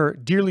 after her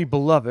dearly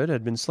beloved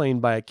had been slain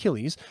by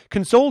Achilles,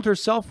 consoled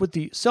herself with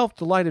the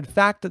self-delighted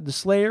fact that the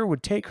slayer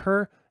would take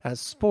her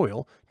as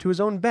spoil to his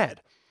own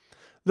bed.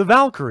 The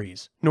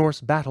Valkyries, Norse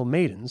battle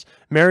maidens,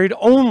 married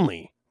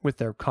only with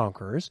their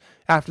conquerors.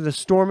 After the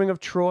storming of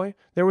Troy,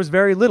 there was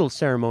very little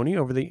ceremony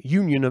over the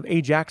union of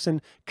Ajax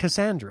and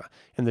Cassandra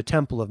in the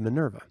temple of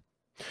Minerva.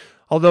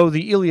 Although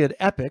the Iliad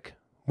epic,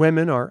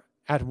 women are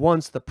at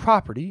once the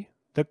property,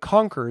 the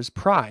conqueror's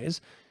prize,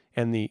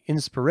 and the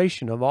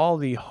inspiration of all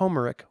the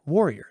Homeric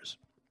warriors.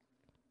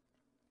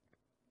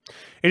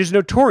 It is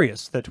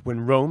notorious that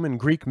when Rome and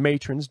Greek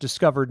matrons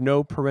discovered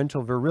no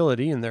parental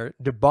virility in their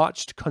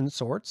debauched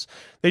consorts,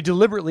 they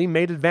deliberately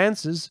made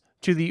advances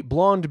to the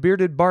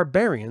blonde-bearded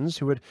barbarians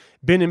who had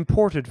been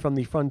imported from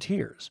the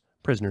frontiers,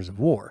 prisoners of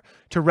war,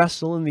 to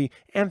wrestle in the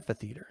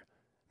amphitheater.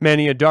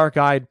 Many a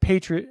dark-eyed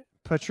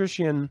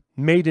patrician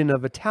maiden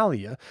of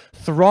Italia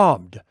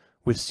throbbed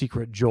with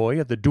secret joy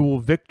at the dual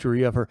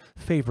victory of her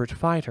favorite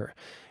fighter,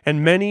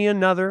 and many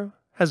another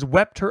has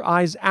wept her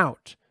eyes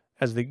out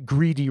as the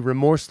greedy,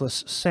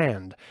 remorseless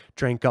sand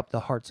drank up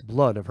the heart's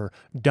blood of her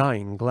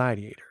dying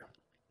gladiator.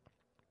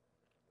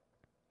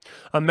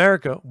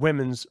 America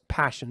women's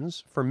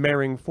passions for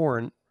marrying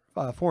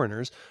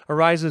foreigners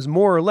arises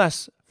more or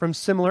less from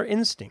similar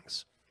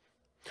instincts.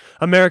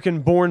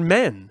 American-born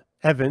men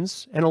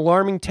evince an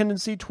alarming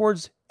tendency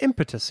towards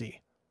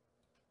impotency.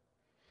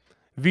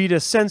 Vita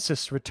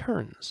sensus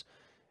returns.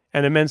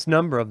 An immense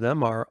number of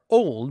them are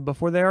old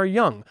before they are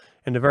young,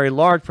 and a very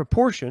large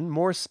proportion,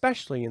 more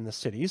especially in the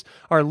cities,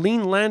 are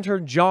lean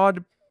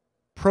lantern-jawed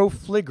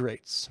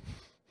profligates,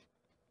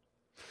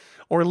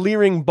 or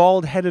leering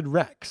bald-headed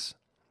wrecks.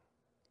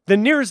 The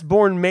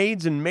nearest-born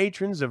maids and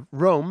matrons of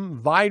Rome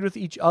vied with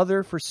each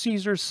other for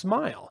Caesar's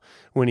smile,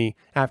 when he,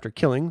 after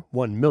killing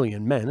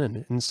 1,000,000 men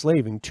and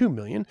enslaving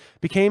 2,000,000,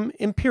 became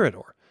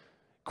imperator.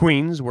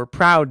 Queens were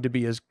proud to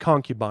be his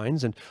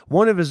concubines, and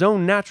one of his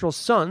own natural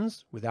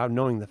sons, without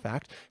knowing the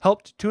fact,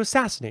 helped to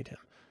assassinate him.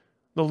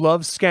 The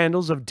love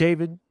scandals of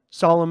David,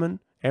 Solomon,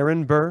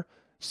 Aaron Burr,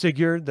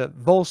 Sigurd the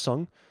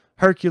Volsung,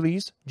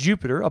 Hercules,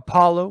 Jupiter,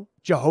 Apollo,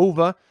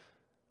 Jehovah,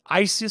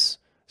 Isis,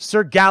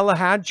 Sir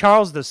Galahad,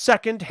 Charles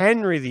II,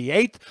 Henry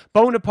VIII,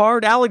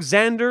 Bonaparte,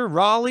 Alexander,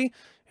 Raleigh,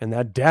 and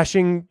that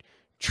dashing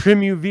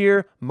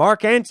triumvir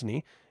Mark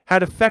Antony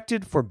had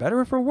affected, for better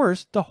or for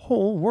worse, the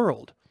whole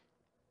world.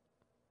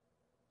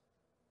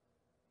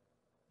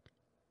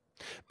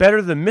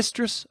 Better the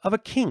mistress of a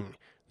king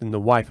than the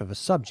wife of a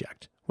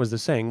subject, was the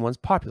saying once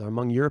popular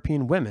among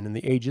European women in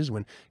the ages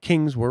when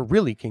kings were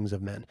really kings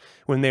of men,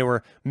 when they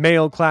were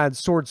mail-clad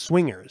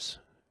sword-swingers,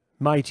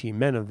 mighty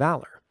men of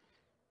valor.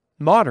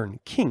 Modern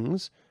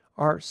kings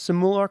are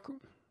simulacra,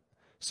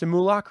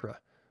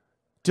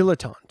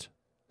 dilettante,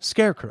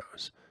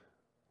 scarecrows,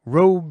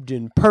 robed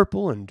in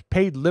purple and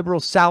paid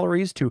liberal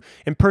salaries to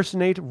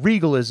impersonate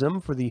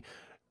regalism for the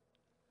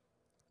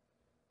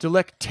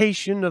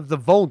delectation of the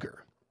vulgar.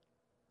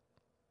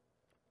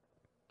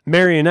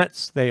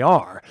 Marionettes they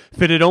are,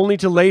 fitted only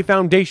to lay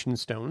foundation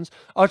stones,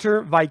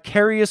 utter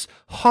vicarious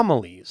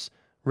homilies,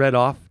 read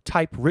off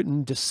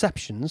typewritten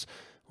deceptions,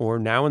 or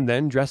now and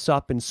then dress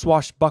up in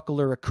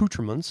swashbuckler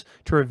accoutrements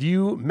to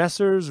review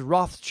Messrs.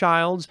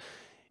 Rothschilds,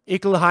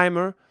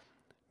 Ickelheimer,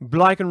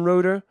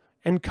 Bleikenroder,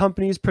 and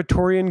companies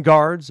Praetorian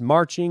guards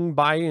marching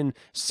by in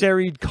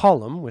serried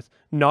column with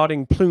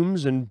nodding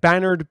plumes and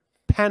bannered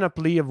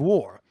panoply of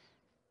war.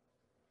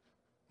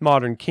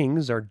 Modern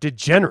kings are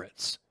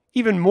degenerates,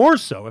 even more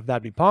so, if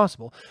that be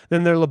possible,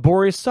 than their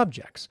laborious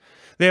subjects.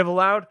 They have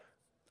allowed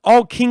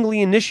all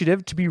kingly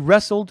initiative to be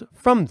wrestled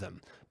from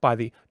them by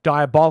the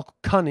diabolical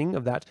cunning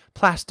of that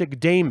plastic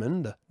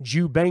daemon, the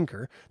Jew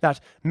banker, that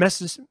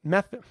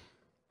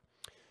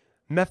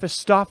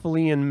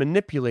Mephistophelian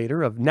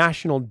manipulator of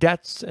national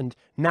debts and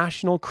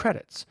national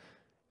credits.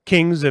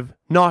 Kings have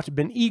not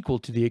been equal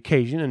to the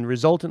occasion, and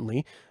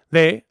resultantly,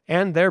 they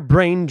and their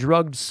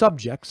brain-drugged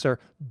subjects are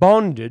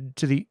bonded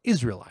to the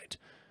Israelite.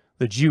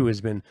 The Jew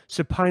has been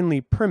supinely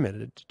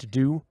permitted to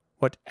do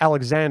what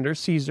Alexander,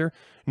 Caesar,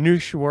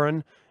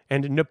 Neuschwanstein,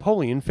 and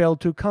Napoleon failed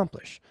to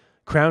accomplish: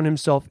 crown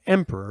himself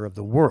emperor of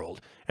the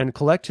world and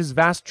collect his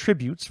vast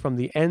tributes from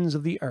the ends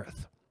of the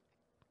earth.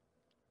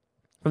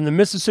 From the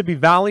Mississippi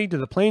Valley to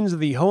the plains of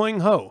the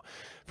Hoang-Ho,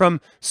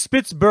 from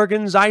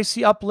Spitzbergen's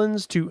icy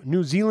uplands to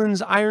New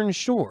Zealand's iron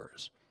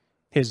shores,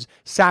 his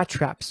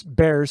satraps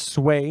bear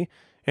sway,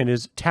 and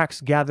his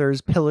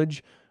tax-gatherers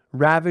pillage,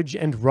 ravage,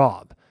 and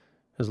rob.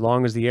 As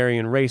long as the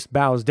Aryan race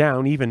bows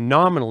down, even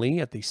nominally,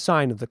 at the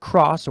sign of the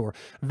cross, or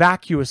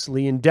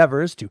vacuously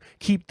endeavors to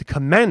keep the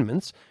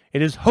commandments,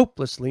 it is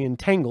hopelessly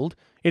entangled,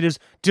 it is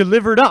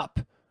delivered up,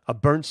 a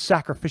burnt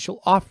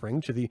sacrificial offering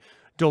to the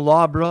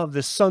Dolabra of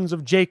the sons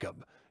of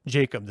Jacob,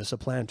 Jacob the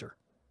supplanter.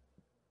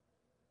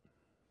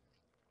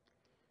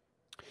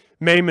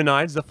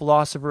 Maimonides, the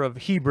philosopher of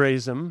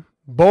Hebraism,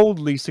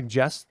 boldly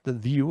suggests the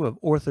view of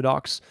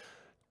Orthodox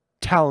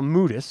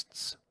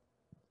Talmudists.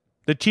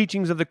 The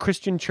teachings of the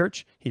Christian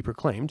church, he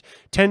proclaimed,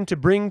 tend to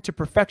bring to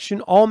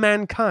perfection all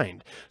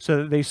mankind, so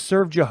that they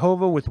serve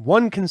Jehovah with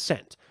one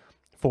consent.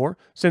 For,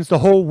 since the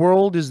whole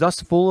world is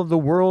thus full of the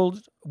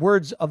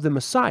words of the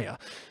Messiah,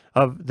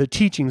 of the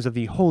teachings of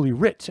the Holy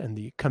Writ and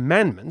the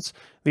commandments,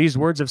 these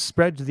words have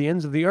spread to the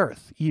ends of the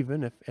earth,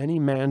 even if any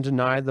man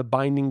deny the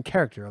binding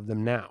character of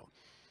them now.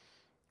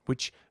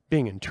 Which,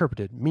 being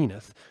interpreted,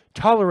 meaneth,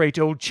 tolerate,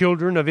 O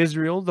children of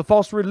Israel, the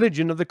false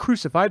religion of the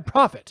crucified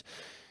prophet.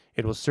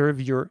 It will serve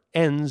your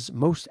ends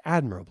most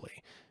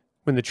admirably.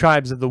 When the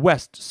tribes of the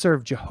west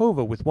serve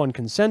Jehovah with one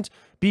consent,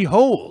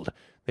 behold,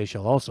 they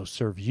shall also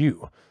serve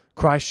you.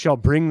 Christ shall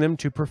bring them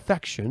to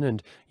perfection,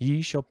 and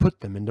ye shall put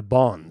them into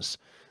bonds.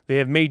 They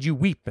have made you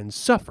weep and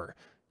suffer.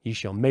 Ye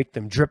shall make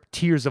them drip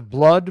tears of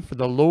blood, for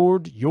the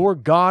Lord your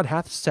God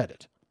hath said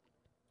it.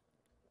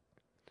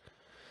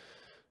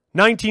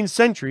 19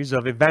 centuries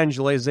of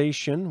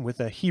evangelization with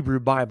a Hebrew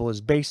Bible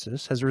as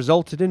basis has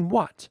resulted in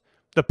what?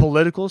 The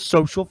political,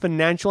 social,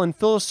 financial, and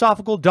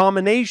philosophical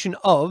domination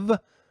of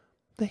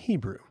the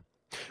Hebrew.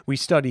 We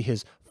study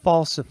his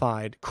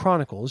falsified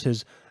chronicles,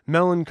 his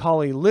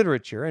melancholy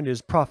literature, and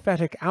his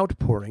prophetic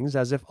outpourings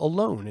as if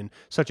alone in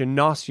such a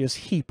nauseous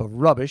heap of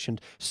rubbish and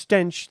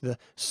stench the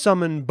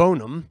summum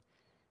bonum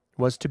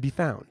was to be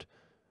found.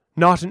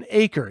 Not an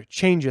acre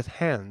changeth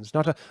hands,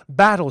 not a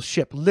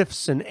battleship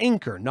lifts an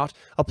anchor, not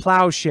a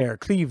plowshare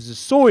cleaves the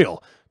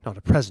soil, not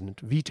a president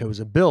vetoes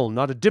a bill,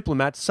 not a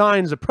diplomat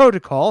signs a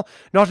protocol,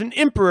 not an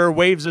emperor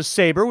waves a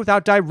saber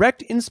without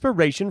direct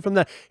inspiration from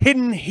the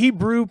hidden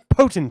Hebrew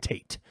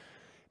potentate.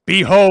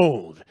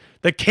 Behold,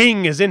 the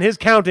king is in his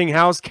counting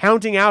house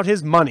counting out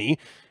his money,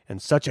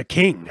 and such a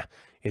king.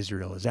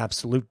 Israel is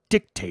absolute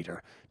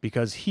dictator,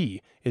 because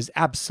he is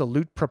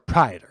absolute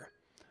proprietor.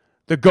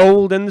 The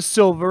gold and the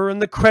silver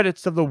and the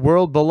credits of the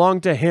world belong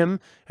to him,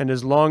 and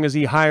as long as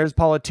he hires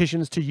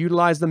politicians to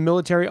utilize the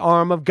military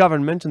arm of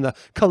government in the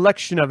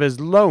collection of his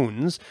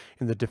loans,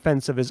 in the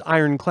defense of his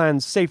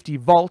ironclad safety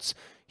vaults,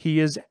 he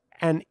is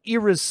an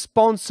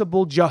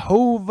irresponsible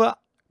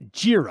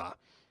Jehovah-Jireh.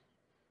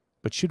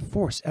 But should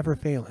force ever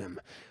fail him,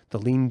 the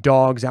lean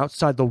dogs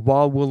outside the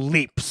wall will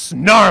leap,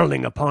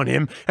 snarling upon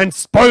him, and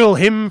spoil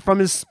him from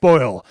his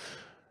spoil,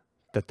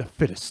 that the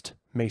fittest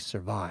may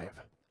survive.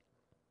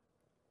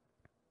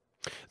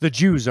 The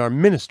Jews are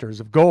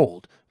ministers of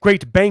gold,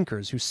 great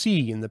bankers who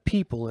see in the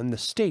people and the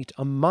state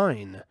a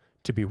mine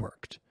to be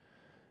worked.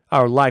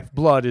 Our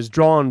lifeblood is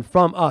drawn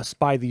from us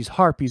by these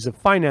harpies of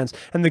finance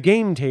and the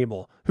game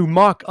table, who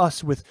mock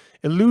us with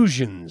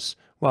illusions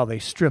while they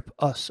strip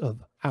us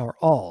of our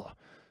all.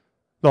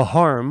 The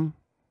harm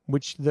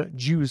which the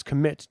Jews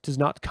commit does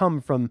not come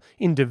from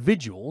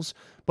individuals,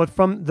 but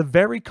from the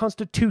very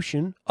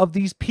constitution of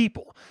these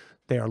people.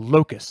 They are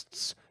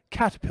locusts,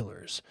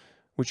 caterpillars,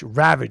 which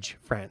ravage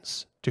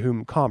France, to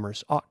whom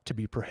commerce ought to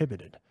be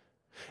prohibited.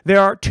 There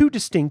are two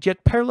distinct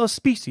yet parallel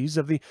species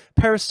of the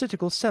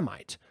parasitical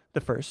Semite.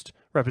 The first,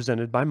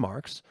 represented by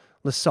Marx,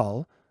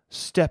 Lassalle,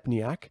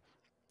 Stepniak,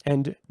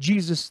 and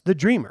Jesus the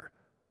Dreamer.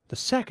 The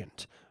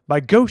second,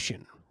 by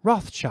Goshen,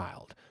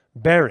 Rothschild,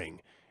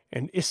 Bering,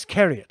 and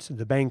Iscariot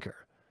the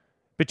banker.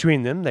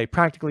 Between them, they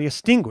practically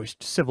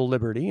extinguished civil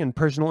liberty and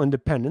personal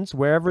independence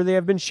wherever they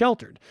have been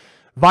sheltered.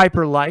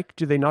 Viper-like,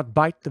 do they not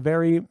bite the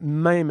very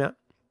mammae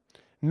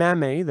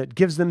that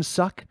gives them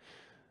suck?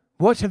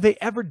 What have they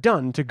ever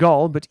done to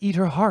Gaul but eat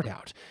her heart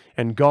out?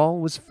 And Gaul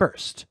was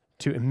first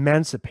to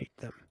emancipate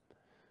them.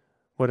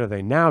 What are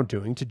they now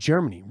doing to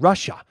Germany,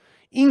 Russia,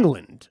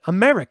 England,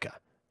 America,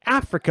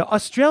 Africa,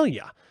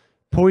 Australia,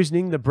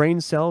 poisoning the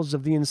brain cells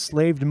of the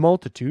enslaved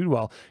multitude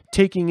while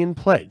taking in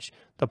pledge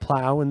the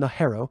plow and the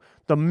harrow,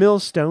 the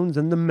millstones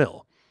and the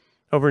mill?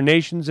 Over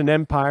nations and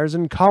empires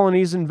and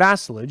colonies and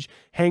vassalage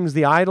hangs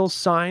the idle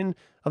sign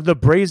of the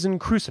brazen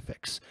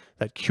crucifix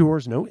that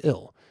cures no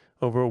ill.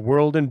 Over a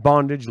world in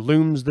bondage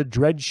looms the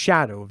dread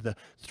shadow of the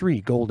 3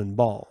 golden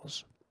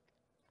balls.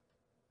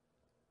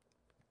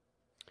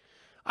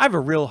 I have a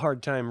real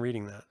hard time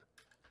reading that.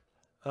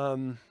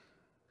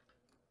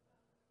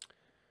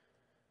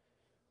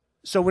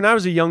 So when I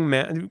was a young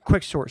man,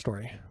 quick short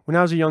story. When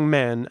I was a young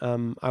man,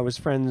 I was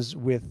friends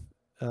with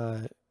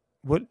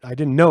what I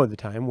didn't know at the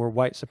time were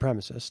white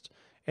supremacists.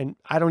 And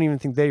I don't even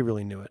think they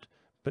really knew it,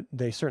 but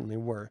they certainly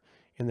were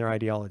in their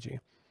ideology.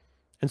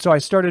 And so I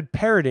started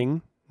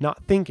parroting,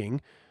 not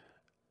thinking,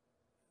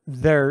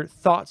 their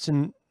thoughts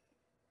and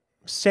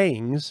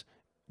sayings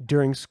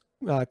during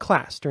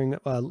class, during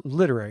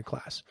literary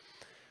class.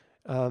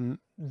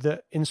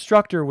 The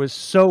instructor was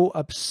so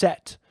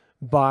upset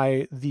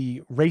by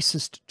the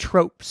racist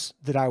tropes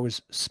that I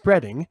was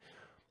spreading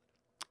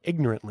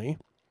ignorantly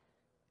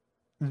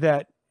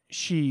that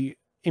she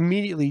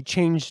immediately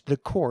changed the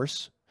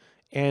course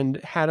and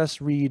had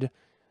us read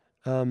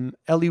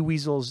Elie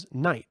Wiesel's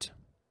Night.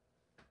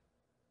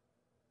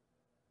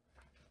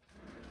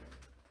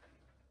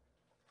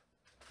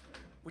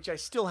 Which I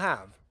still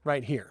have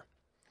right here.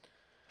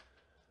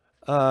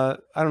 I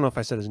don't know if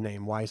I said his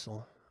name,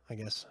 Wiesel, I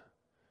guess.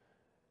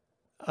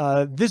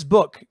 This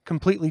book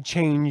completely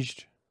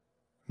changed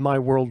my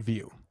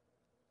worldview.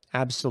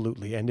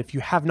 Absolutely. And if you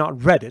have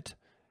not read it,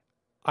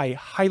 I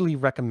highly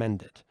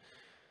recommend it.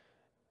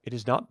 It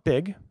is not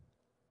big.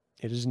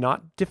 It is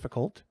not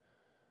difficult.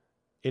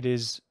 It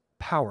is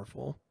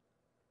powerful.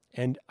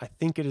 And I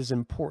think it is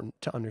important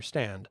to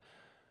understand.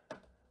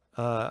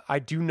 I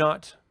do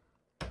not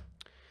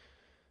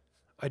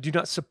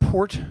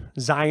support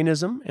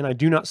Zionism, and I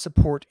do not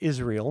support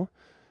Israel,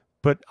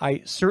 but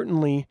I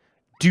certainly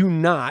do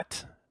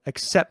not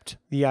accept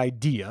the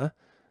idea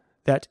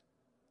that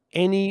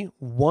any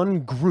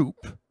one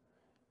group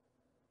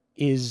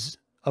is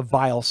a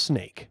vile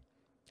snake,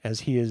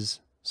 as he is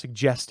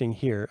suggesting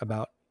here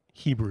about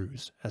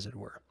Hebrews, as it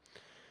were.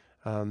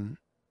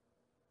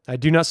 I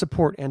do not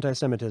support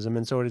anti-Semitism,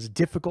 and so it is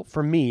difficult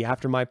for me,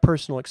 after my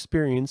personal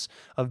experience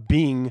of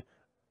being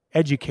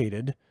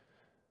educated,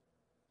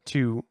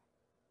 to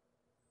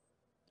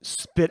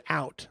spit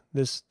out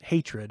this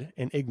hatred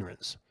and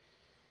ignorance.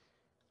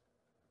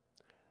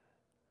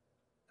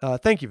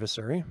 Thank you,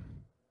 Vasuri.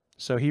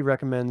 So he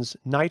recommends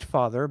Night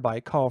Father by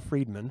Carl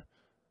Friedman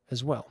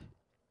as well.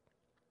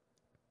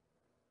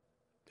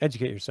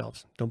 Educate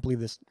yourselves. Don't believe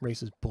this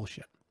racist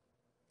bullshit.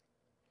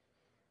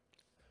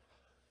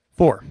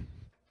 4.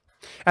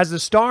 As the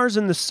stars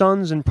and the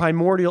suns and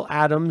primordial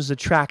atoms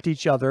attract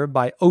each other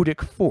by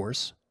odic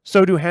force,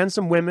 so do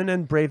handsome women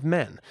and brave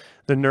men.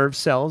 The nerve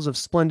cells of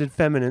splendid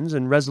feminines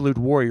and resolute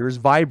warriors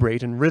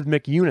vibrate in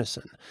rhythmic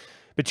unison.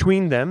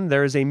 Between them,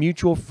 there is a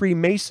mutual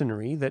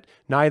freemasonry that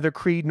neither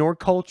creed nor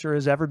culture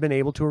has ever been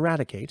able to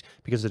eradicate,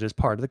 because it is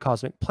part of the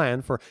cosmic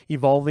plan for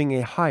evolving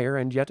a higher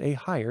and yet a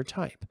higher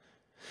type.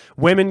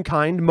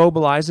 Womankind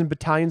mobilize in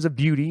battalions of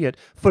beauty at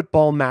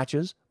football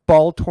matches,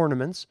 ball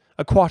tournaments,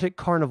 aquatic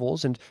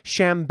carnivals, and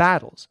sham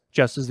battles,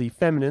 just as the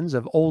feminines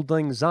of Old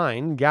Lang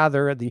Syne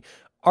gather at the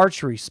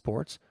archery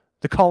sports,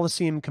 the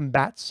Colosseum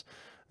combats,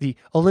 the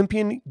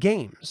Olympian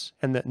Games,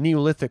 and the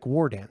Neolithic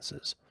war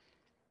dances.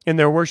 In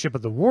their worship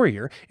of the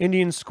warrior,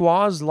 Indian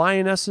squaws,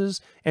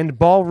 lionesses, and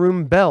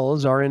ballroom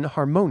belles are in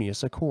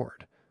harmonious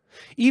accord.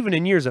 Even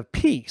in years of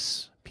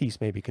peace,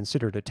 peace may be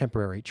considered a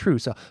temporary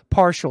truce, a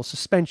partial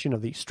suspension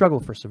of the struggle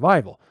for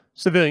survival.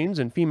 Civilians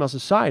and female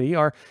society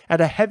are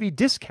at a heavy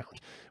discount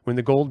when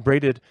the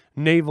gold-braided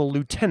naval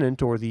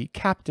lieutenant or the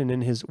captain in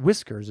his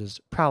whiskers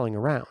is prowling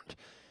around.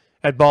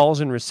 At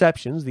balls and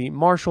receptions, the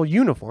martial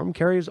uniform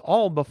carries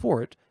all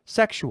before it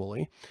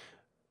sexually,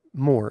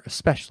 more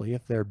especially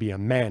if there be a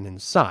man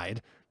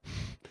inside,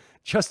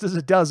 just as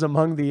it does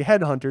among the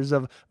headhunters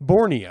of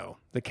Borneo,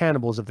 the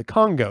cannibals of the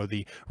Congo,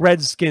 the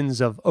redskins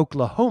of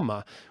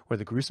Oklahoma, or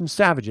the gruesome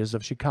savages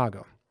of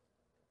Chicago.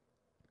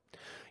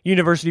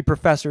 University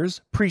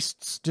professors,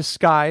 priests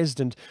disguised,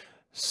 and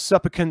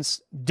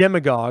supplicants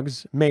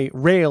demagogues may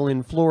rail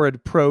in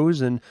florid prose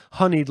and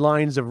honeyed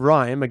lines of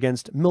rhyme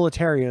against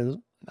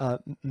militarism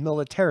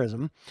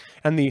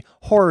and the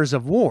horrors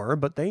of war,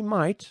 but they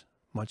might,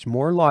 much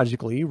more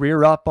logically,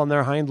 rear up on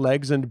their hind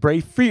legs and bray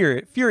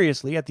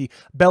furiously at the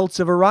belts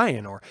of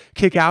Orion, or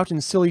kick out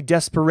in silly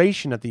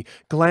desperation at the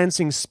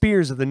glancing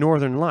spears of the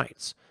northern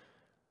lights.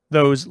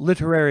 Those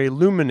literary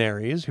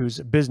luminaries whose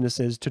business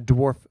is to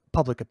dwarf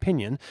public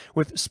opinion,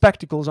 with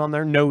spectacles on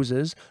their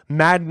noses,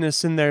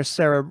 madness in their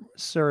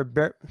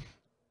cerebrums,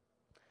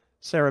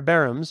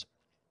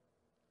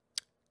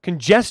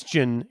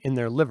 congestion in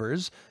their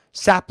livers,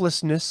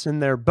 saplessness in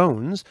their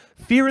bones,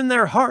 fear in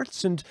their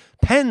hearts, and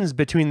pens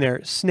between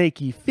their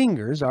snaky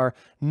fingers, are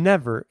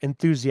never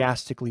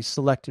enthusiastically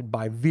selected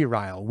by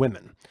virile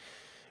women.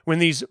 When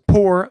these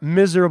poor,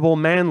 miserable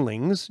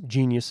manlings,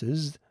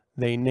 geniuses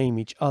they name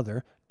each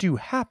other, do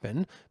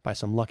happen, by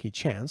some lucky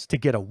chance, to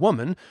get a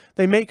woman,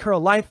 they make her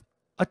life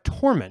a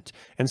torment,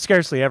 and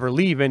scarcely ever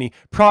leave any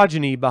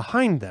progeny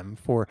behind them,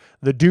 for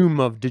the doom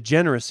of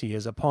degeneracy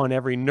is upon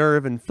every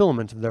nerve and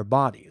filament of their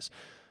bodies.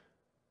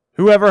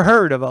 Who ever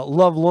heard of a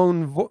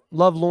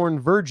lovelorn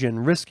virgin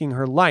risking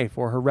her life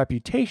or her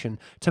reputation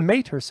to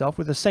mate herself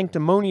with a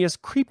sanctimonious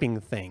creeping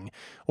thing,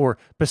 or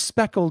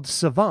bespectacled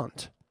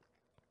savant?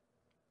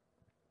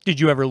 Did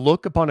you ever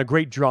look upon a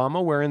great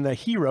drama wherein the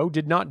hero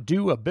did not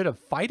do a bit of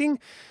fighting?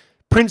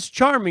 Prince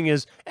Charming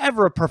is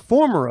ever a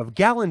performer of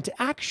gallant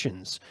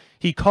actions.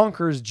 He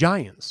conquers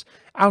giants,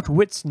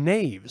 outwits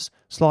knaves,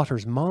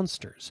 slaughters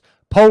monsters,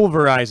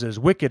 pulverizes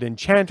wicked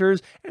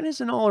enchanters, and is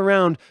an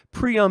all-around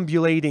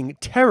preambulating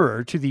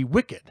terror to the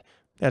wicked,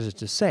 that is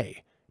to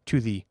say,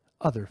 to the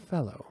other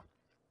fellow.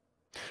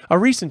 A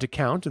recent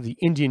account of the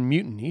Indian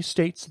Mutiny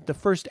states that the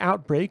first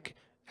outbreak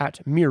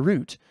at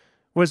Meerut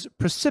was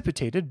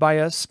precipitated by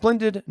a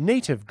splendid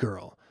native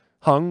girl,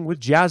 hung with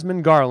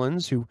jasmine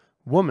garlands, who,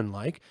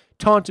 womanlike,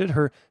 taunted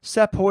her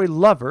sepoy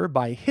lover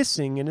by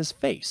hissing in his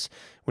face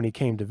when he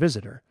came to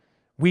visit her.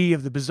 "We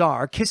of the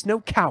bazaar kiss no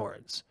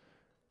cowards."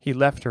 He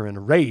left her in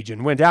a rage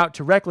and went out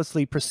to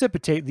recklessly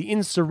precipitate the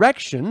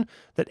insurrection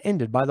that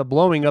ended by the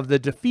blowing of the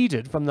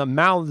defeated from the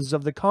mouths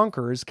of the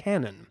conqueror's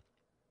cannon.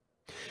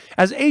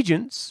 As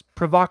agents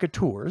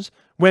provocateurs,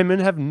 women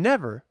have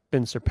never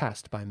been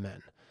surpassed by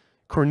men.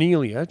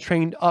 Cornelia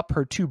trained up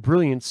her two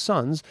brilliant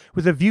sons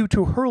with a view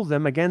to hurl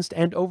them against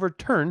and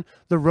overturn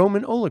the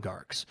Roman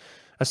oligarchs,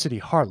 a city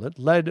harlot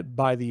led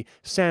by the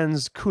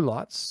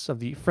sans-culottes of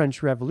the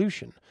French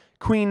Revolution.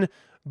 Queen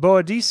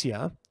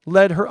Boadicea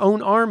led her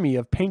own army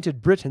of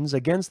painted Britons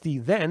against the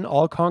then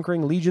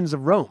all-conquering legions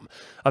of Rome.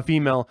 A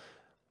female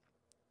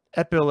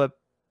epileptoid,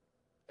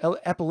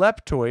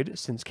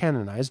 since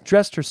canonized,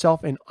 dressed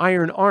herself in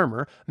iron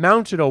armor,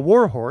 mounted a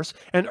war horse,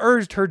 and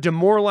urged her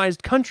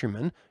demoralized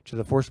countrymen to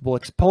the forcible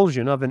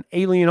expulsion of an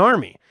alien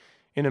army.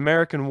 In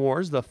American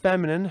wars, the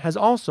feminine has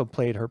also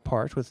played her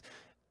part with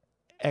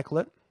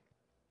eclat,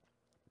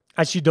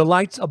 as she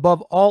delights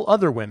above all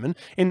other women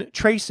in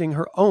tracing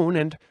her own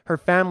and her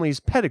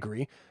family's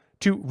pedigree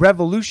to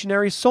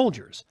revolutionary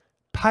soldiers,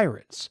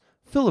 pirates,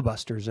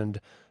 filibusters,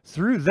 and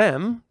through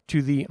them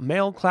to the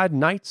mail-clad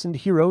knights and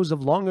heroes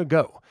of long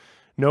ago.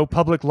 No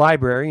public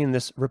library in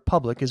this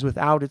republic is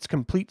without its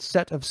complete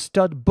set of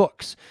stud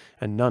books,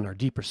 and none are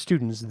deeper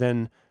students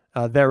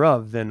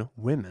thereof than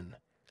women.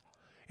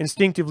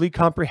 Instinctively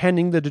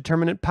comprehending the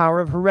determinate power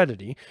of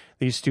heredity,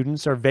 these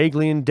students are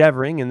vaguely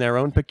endeavoring in their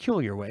own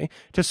peculiar way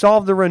to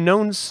solve the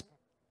renowned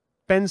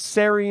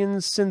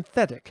Spencerian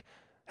synthetic,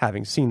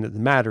 having seen that the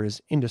matter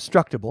is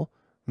indestructible,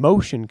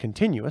 motion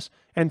continuous,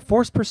 and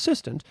force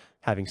persistent,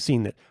 having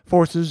seen that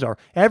forces are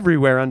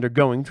everywhere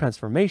undergoing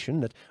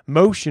transformation, that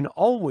motion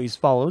always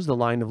follows the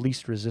line of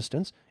least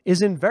resistance,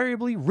 is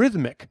invariably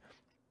rhythmic.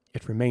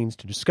 It remains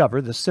to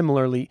discover the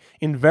similarly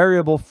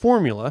invariable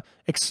formula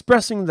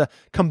expressing the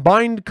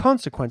combined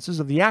consequences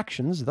of the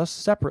actions thus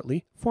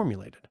separately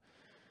formulated.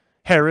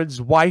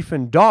 Herod's wife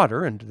and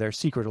daughter, and their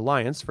secret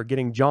alliance for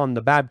getting John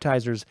the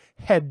Baptizer's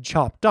head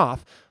chopped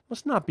off,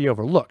 must not be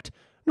overlooked,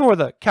 nor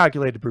the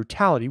calculated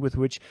brutality with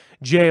which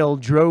Jael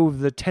drove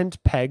the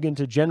tent peg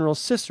into General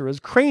Sisera's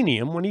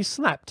cranium when he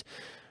slept.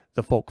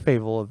 The folk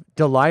fable of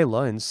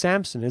Delilah and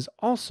Samson is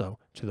also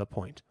to the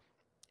point.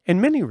 In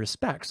many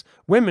respects,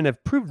 women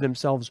have proved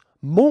themselves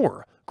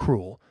more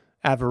cruel,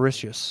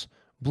 avaricious,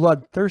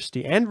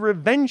 bloodthirsty, and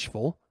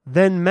revengeful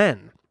than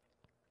men.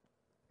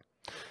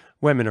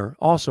 Women are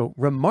also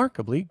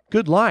remarkably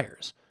good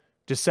liars.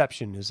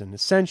 Deception is an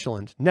essential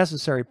and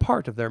necessary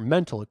part of their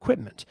mental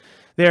equipment.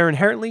 They are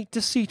inherently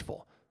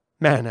deceitful.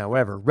 Man,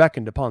 however,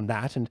 reckoned upon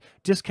that and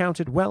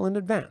discounted well in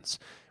advance.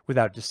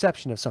 Without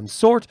deception of some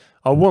sort,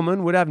 a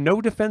woman would have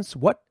no defense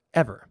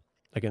whatever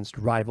against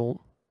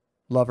rival,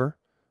 lover,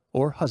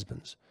 or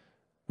husbands.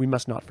 We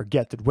must not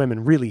forget that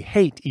women really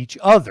hate each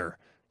other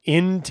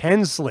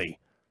intensely.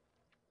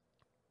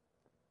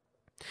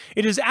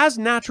 It is as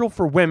natural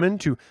for women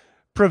to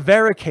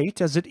prevaricate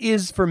as it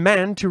is for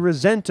men to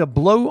resent a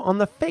blow on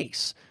the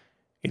face.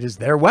 It is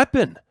their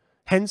weapon.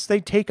 Hence they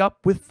take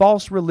up with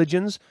false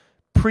religions,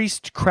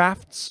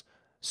 priestcrafts,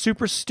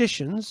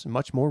 superstitions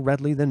much more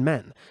readily than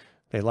men.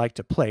 They like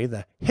to play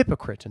the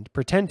hypocrite and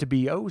pretend to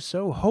be oh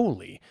so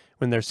holy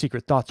when their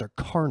secret thoughts are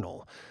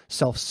carnal,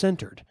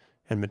 self-centered,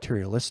 and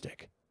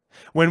materialistic.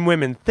 When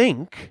women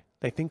think,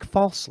 they think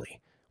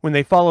falsely. When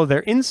they follow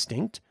their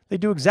instinct, they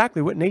do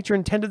exactly what nature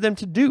intended them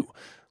to do,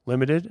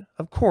 limited,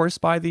 of course,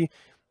 by the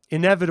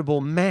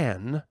inevitable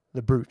man,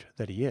 the brute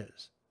that he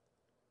is.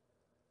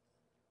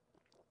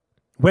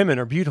 Women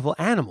are beautiful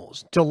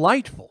animals,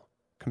 delightful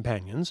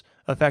companions,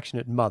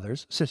 affectionate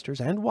mothers,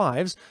 sisters, and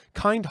wives,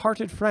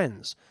 kind-hearted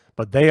friends,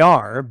 but they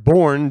are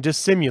born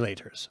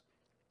dissimulators.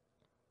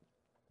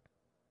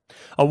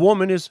 A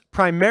woman is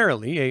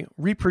primarily a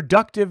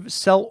reproductive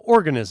cell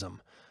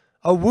organism,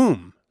 a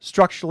womb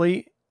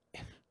structurally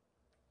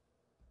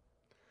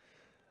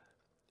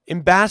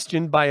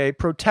embastioned by a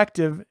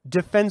protective,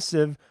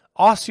 defensive,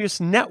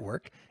 osseous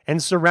network,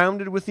 and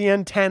surrounded with the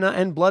antenna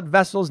and blood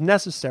vessels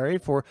necessary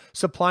for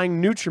supplying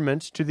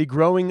nutriment to the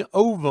growing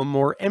ovum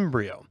or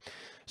embryo.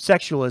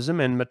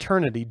 Sexualism and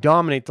maternity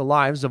dominate the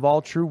lives of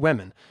all true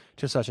women.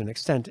 To such an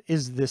extent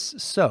is this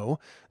so,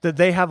 that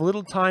they have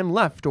little time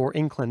left or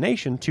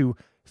inclination to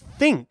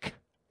think.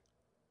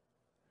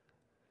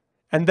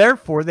 And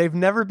therefore, they've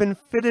never been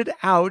fitted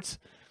out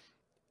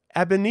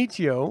ab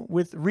initio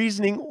with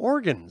reasoning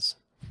organs.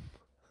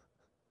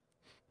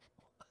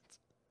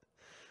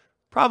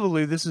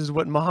 Probably this is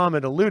what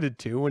Muhammad alluded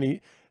to when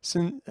he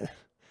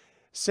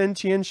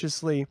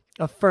sententiously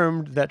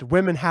affirmed that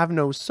women have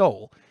no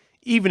soul.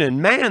 Even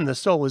in man, the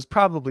soul is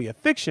probably a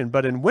fiction,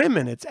 but in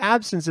women, its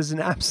absence is an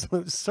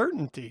absolute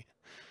certainty.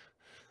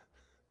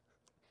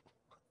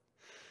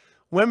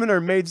 Women are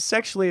made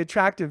sexually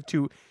attractive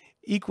to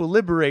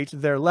equilibrate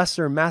their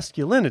lesser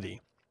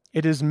masculinity.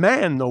 It is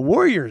man, the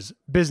warrior's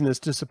business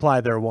to supply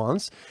their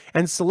wants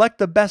and select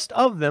the best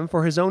of them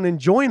for his own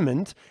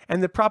enjoyment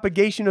and the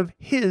propagation of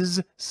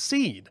his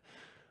seed.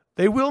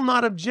 They will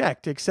not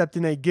object except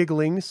in a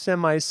giggling,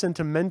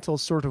 semi-sentimental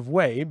sort of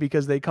way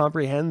because they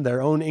comprehend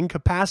their own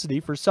incapacity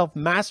for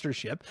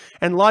self-mastership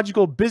and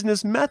logical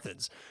business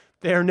methods.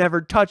 They are never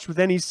touched with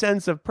any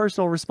sense of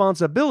personal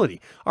responsibility,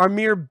 are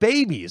mere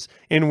babies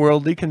in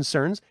worldly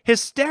concerns,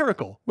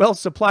 hysterical, well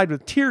supplied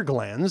with tear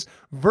glands,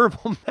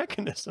 verbal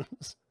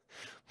mechanisms,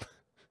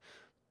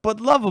 but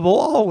lovable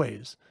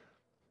always.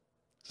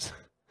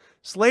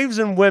 Slaves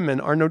and women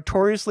are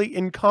notoriously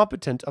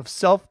incompetent of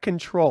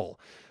self-control,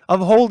 of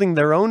holding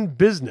their own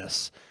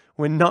business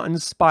when not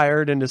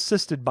inspired and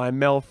assisted by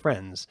male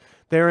friends.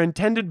 They are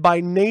intended by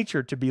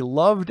nature to be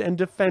loved and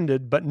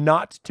defended, but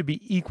not to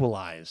be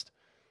equalized.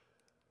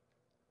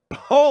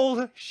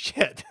 Holy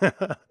shit.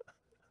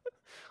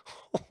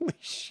 Holy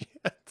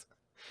shit.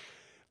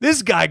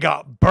 This guy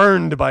got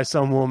burned by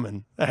some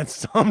woman at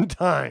some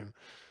time.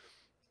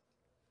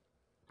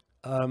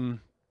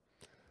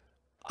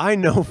 I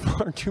know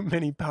far too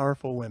many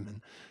powerful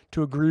women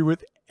to agree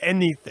with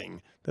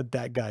anything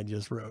that guy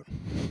just wrote.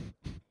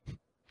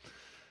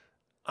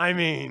 I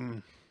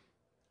mean,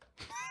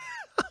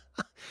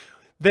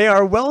 they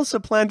are well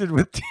supplanted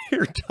with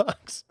tear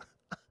ducts.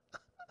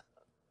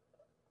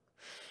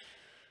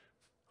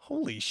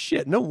 Holy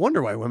shit, no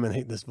wonder why women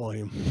hate this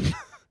volume.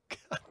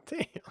 God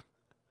damn.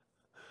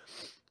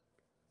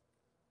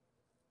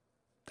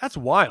 That's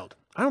wild.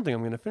 I don't think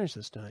I'm going to finish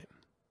this tonight.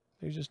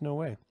 There's just no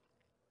way.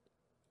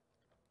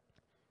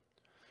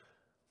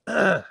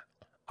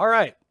 All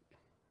right.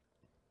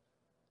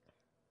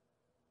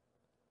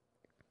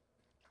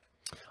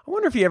 I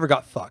wonder if he ever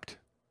got fucked.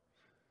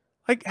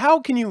 Like, how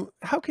can you,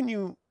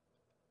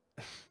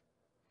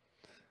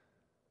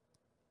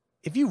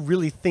 if you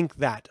really think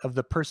that of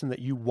the person that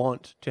you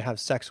want to have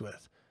sex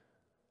with,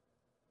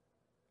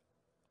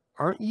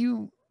 aren't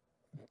you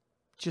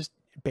just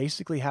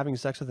basically having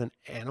sex with an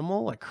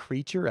animal, a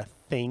creature, a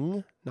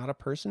thing, not a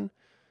person?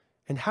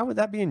 And how would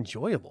that be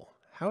enjoyable?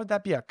 How would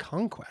that be a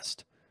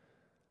conquest?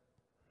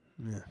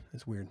 Yeah,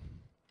 it's weird.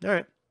 All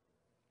right.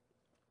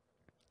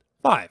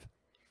 5.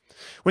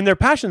 When their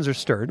passions are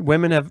stirred,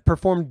 women have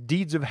performed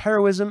deeds of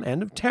heroism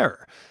and of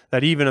terror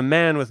that even a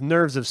man with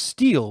nerves of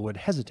steel would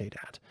hesitate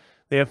at.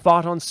 They have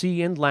fought on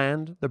sea and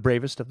land, the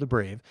bravest of the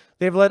brave.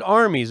 They have led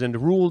armies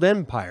and ruled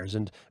empires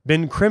and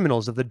been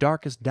criminals of the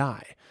darkest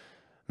dye.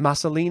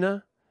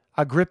 Massalina,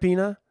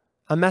 Agrippina,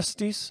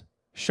 Amestis,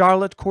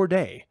 Charlotte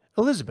Corday,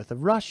 Elizabeth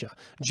of Russia,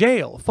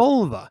 Jael,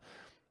 Fulva,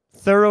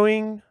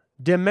 Thoroughing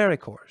de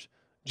Mericourt,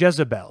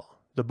 Jezebel,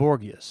 the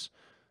Borgias,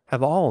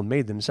 have all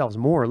made themselves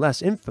more or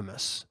less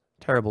infamous.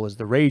 Terrible is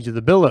the rage of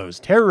the billows.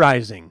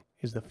 Terrorizing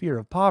is the fear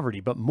of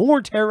poverty. But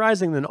more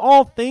terrorizing than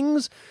all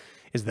things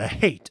is the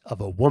hate of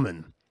a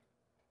woman.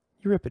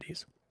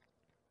 Euripides.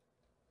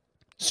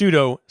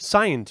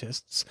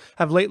 Pseudo-scientists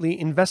have lately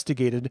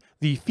investigated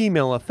the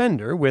female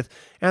offender with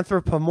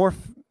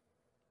anthropometric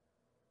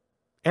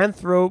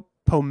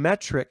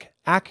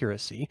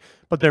accuracy,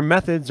 but their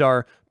methods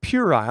are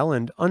puerile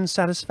and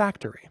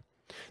unsatisfactory.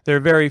 Their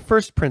very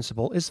first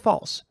principle is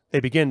false. They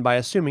begin by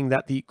assuming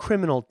that the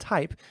criminal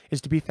type is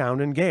to be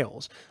found in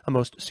Gales, a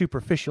most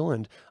superficial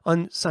and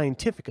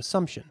unscientific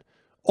assumption.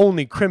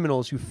 Only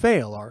criminals who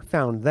fail are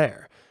found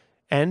there,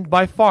 and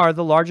by far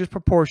the largest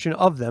proportion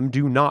of them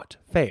do not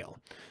fail.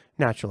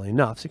 Naturally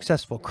enough,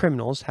 successful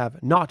criminals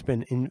have not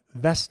been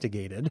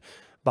investigated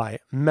by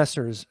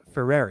Messrs.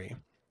 Ferrari,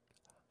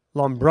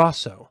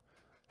 Lombroso,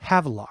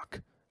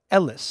 Havelock,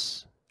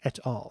 Ellis, et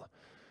al.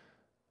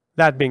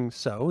 That being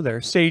so,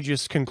 their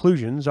sagest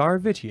conclusions are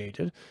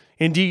vitiated.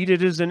 Indeed,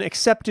 it is an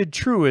accepted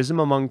truism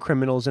among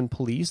criminals and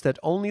police that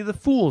only the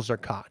fools are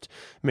caught.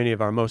 Many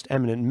of our most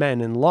eminent men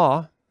in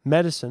law,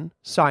 medicine,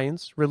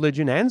 science,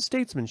 religion, and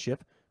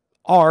statesmanship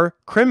are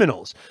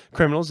criminals.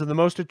 Criminals of the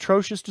most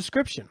atrocious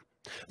description.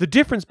 The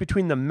difference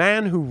between the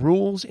man who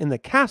rules in the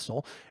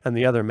castle and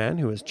the other man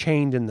who is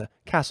chained in the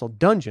castle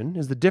dungeon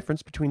is the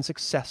difference between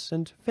success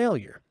and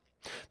failure.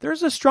 There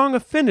is a strong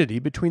affinity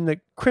between the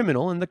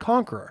criminal and the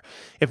conqueror.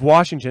 If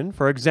Washington,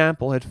 for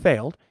example, had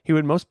failed, he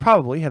would most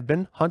probably have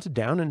been hunted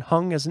down and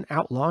hung as an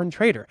outlaw and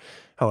traitor.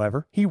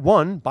 However, he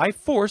won by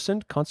force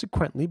and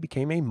consequently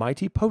became a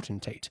mighty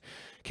potentate.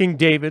 King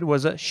David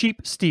was a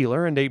sheep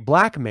stealer and a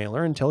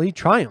blackmailer until he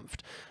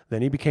triumphed.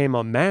 Then he became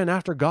a man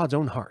after God's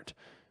own heart.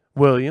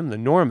 William the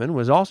Norman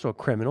was also a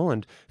criminal,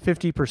 and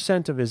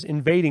 50% of his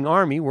invading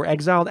army were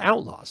exiled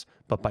outlaws.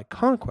 But by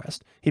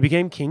conquest, he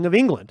became king of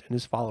England, and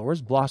his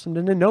followers blossomed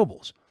into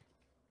nobles.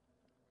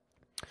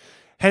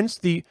 Hence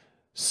the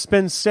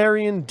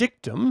Spencerian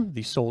dictum,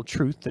 the sole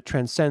truth that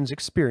transcends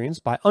experience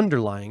by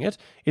underlying it,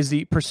 is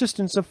the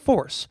persistence of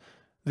force.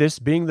 This,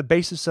 being the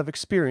basis of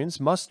experience,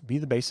 must be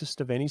the basis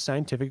of any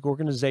scientific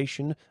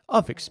organization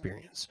of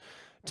experience.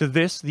 To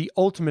this, the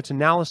ultimate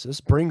analysis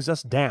brings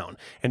us down,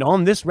 and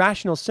on this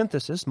rational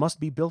synthesis must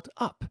be built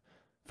up.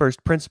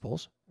 First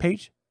Principles,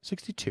 page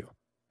 62.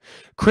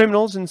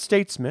 Criminals and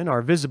statesmen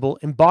are visible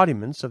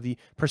embodiments of the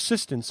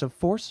persistence of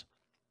force.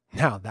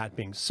 Now, that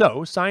being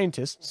so,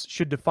 scientists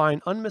should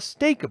define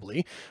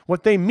unmistakably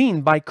what they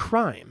mean by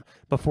crime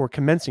before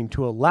commencing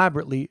to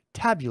elaborately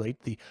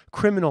tabulate the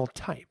criminal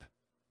type.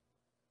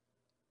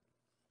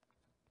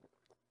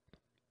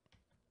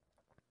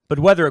 But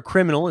whether a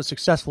criminal is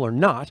successful or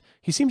not,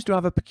 he seems to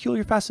have a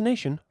peculiar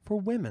fascination for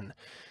women.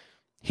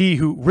 He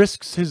who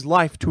risks his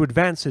life to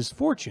advance his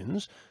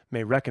fortunes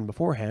may reckon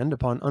beforehand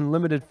upon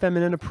unlimited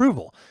feminine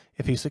approval.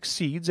 If he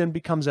succeeds and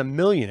becomes a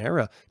millionaire,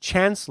 a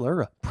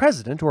chancellor, a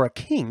president, or a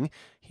king,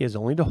 he has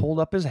only to hold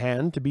up his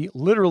hand to be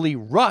literally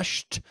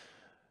rushed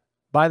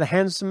by the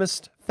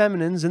handsomest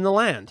feminines in the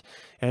land.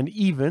 And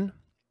even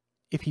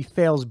if he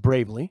fails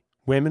bravely,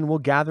 women will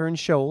gather in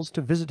shoals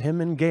to visit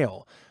him in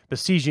Gale,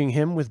 besieging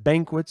him with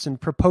banquets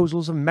and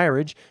proposals of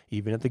marriage,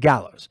 even at the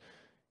gallows.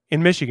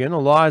 In Michigan, a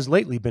law has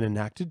lately been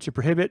enacted to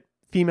prohibit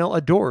female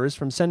adorers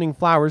from sending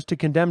flowers to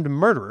condemned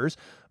murderers,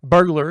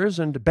 burglars,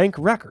 and bank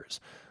wreckers.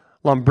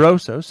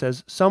 Lombroso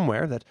says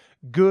somewhere that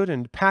good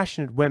and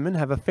passionate women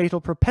have a fatal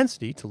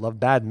propensity to love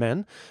bad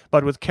men,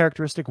 but with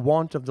characteristic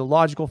want of the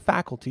logical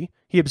faculty,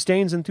 he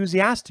abstains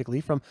enthusiastically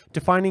from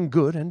defining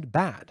good and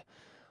bad.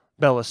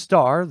 Bella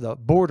Starr, the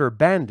border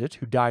bandit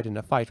who died in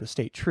a fight with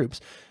state troops,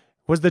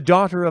 was the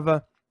daughter of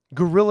a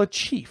guerrilla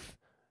chief.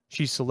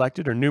 She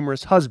selected her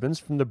numerous husbands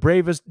from the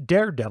bravest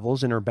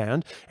daredevils in her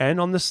band, and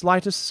on the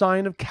slightest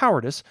sign of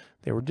cowardice,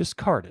 they were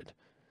discarded.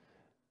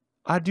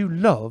 "I do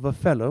love a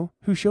fellow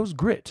who shows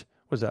grit,"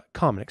 was a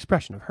common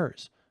expression of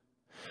hers.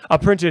 A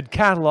printed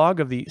catalogue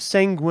of the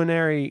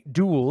sanguinary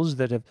duels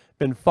that have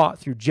been fought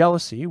through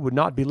jealousy would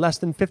not be less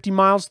than 50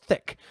 miles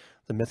thick.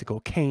 The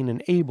mythical Cain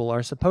and Abel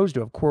are supposed to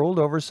have quarreled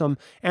over some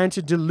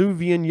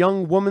antediluvian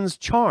young woman's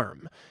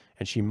charm,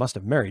 and she must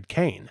have married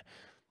Cain.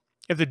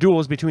 If the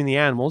duels between the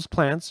animals,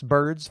 plants,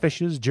 birds,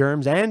 fishes,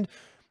 germs, and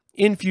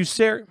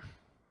infusorians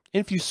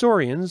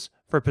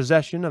for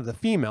possession of the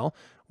female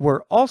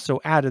were also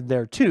added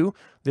thereto,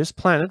 this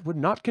planet would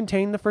not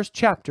contain the first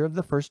chapter of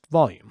the first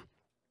volume.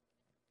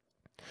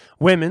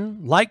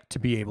 Women like to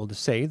be able to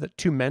say that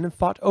two men have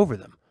fought over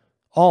them.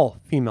 All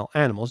female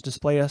animals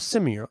display a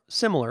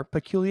similar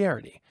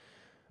peculiarity.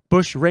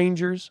 Bush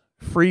rangers,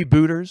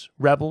 freebooters,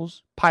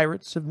 rebels,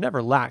 pirates have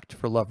never lacked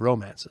for love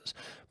romances.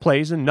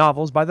 Plays and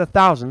novels by the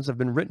thousands have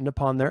been written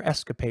upon their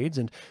escapades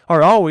and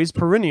are always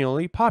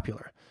perennially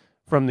popular,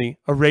 from the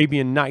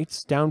Arabian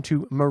Nights down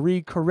to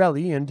Marie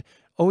Corelli and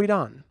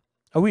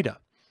Ouida.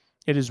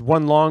 It is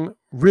one long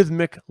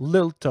rhythmic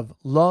lilt of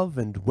love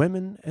and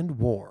women and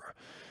war.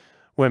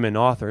 Women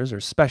authors are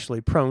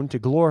specially prone to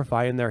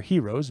glorify in their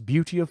heroes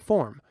beauty of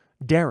form,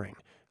 daring,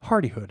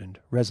 hardihood, and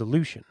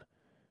resolution.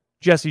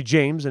 Jesse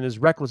James and his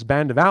reckless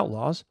band of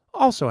outlaws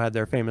also had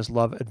their famous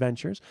love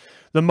adventures.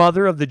 The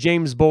mother of the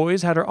James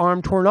boys had her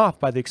arm torn off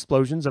by the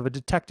explosions of a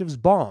detective's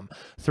bomb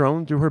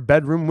thrown through her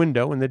bedroom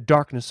window in the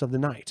darkness of the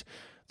night.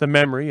 The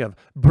memory of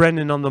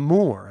Brennan on the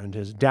Moor and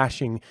his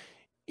dashing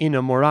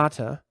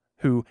inamorata,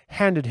 who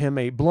handed him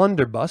a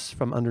blunderbuss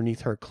from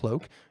underneath her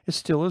cloak, is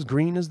still as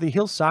green as the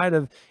hillside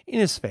of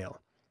Innisfail.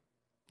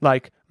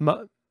 Like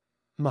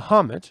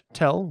Mahomet,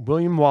 Tell,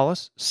 William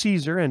Wallace,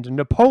 Caesar, and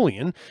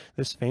Napoleon,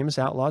 this famous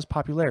outlaw's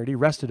popularity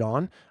rested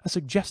on a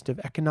suggestive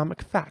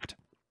economic fact.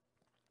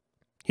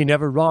 He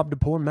never robbed a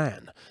poor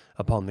man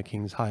upon the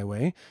king's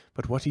highway,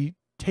 but what he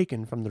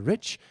taken from the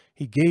rich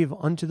he gave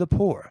unto the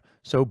poor.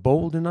 So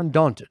bold and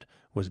undaunted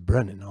was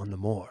Brennan on the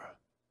Moor.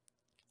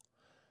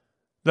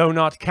 Though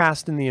not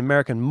cast in the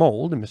American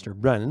mold, Mr.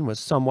 Brennan was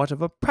somewhat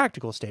of a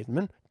practical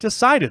statesman,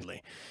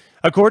 decidedly.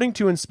 According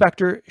to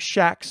Inspector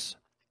Shack's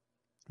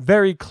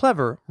very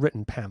clever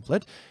written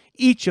pamphlet,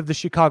 each of the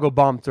Chicago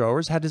bomb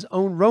throwers had his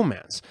own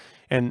romance.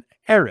 An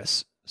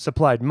heiress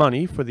supplied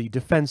money for the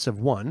defense of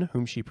one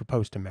whom she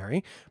proposed to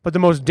marry, but the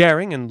most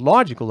daring and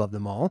logical of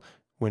them all,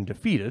 when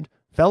defeated,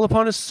 fell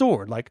upon his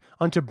sword like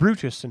unto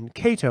Brutus and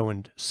Cato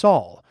and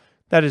Saul.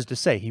 That is to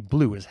say, he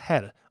blew his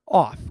head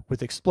off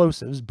with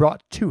explosives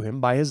brought to him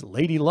by his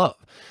lady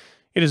love.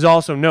 It is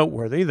also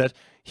noteworthy that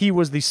he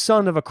was the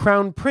son of a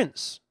crown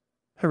prince.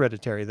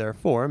 Hereditary,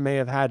 therefore, may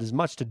have had as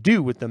much to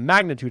do with the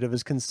magnitude of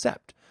his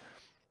concept.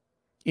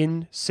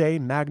 In se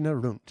magna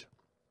runt.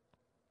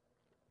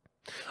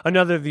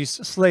 Another of these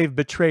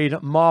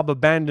slave-betrayed,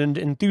 mob-abandoned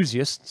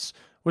enthusiasts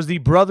was the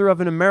brother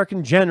of an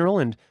American general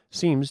and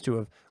seems to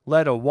have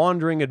led a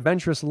wandering,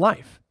 adventurous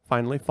life,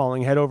 finally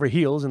falling head over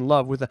heels in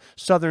love with a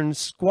southern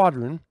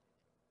quadron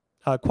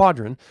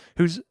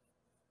who's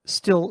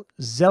still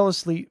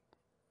zealously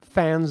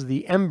fans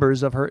the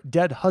embers of her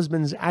dead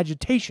husband's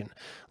agitation,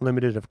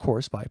 limited, of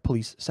course, by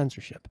police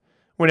censorship.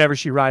 Whenever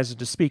she rises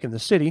to speak in the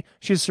city,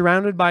 she is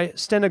surrounded by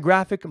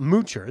stenographic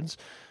moochers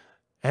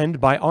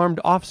and by armed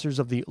officers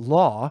of the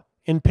law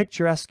in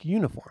picturesque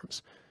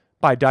uniforms.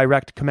 By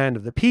direct command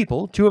of the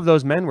people, 2 of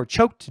those men were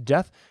choked to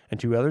death, and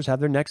 2 others had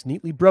their necks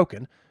neatly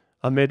broken,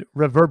 amid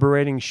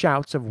reverberating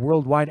shouts of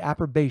worldwide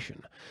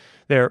approbation.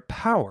 Their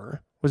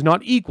power was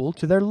not equal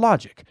to their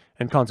logic,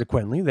 and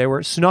consequently they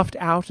were snuffed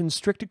out in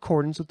strict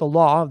accordance with the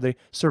law of the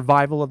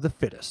survival of the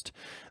fittest.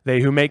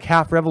 They who make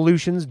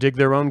half-revolutions dig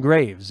their own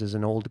graves, is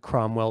an old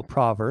Cromwell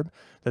proverb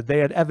that they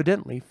had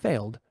evidently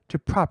failed to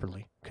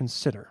properly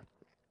consider.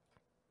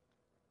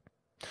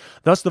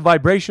 Thus the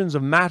vibrations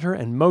of matter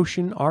and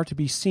motion are to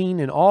be seen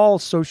in all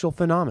social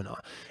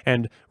phenomena,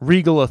 and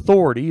regal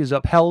authority is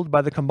upheld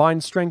by the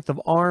combined strength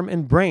of arm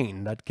and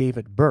brain that gave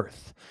it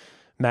birth.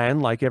 Man,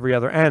 like every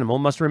other animal,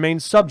 must remain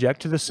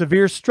subject to the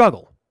severe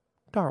struggle.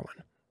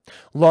 Darwin.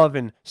 Love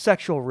in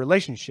sexual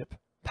relationship,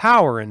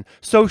 power in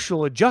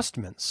social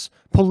adjustments,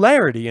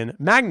 polarity and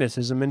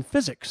magnetism in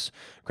physics,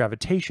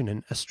 gravitation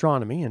in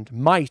astronomy, and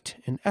might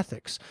in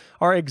ethics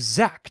are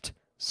exact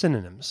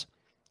synonyms.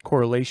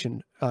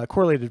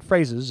 Correlated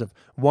phrases of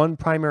one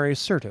primary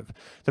assertive,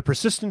 the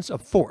persistence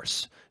of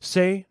force,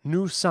 se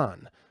nu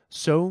san,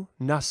 so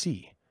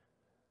nasi.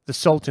 The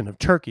Sultan of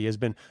Turkey has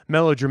been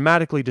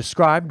melodramatically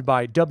described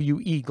by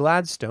W.E.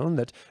 Gladstone,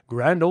 that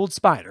grand old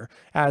spider,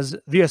 as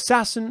the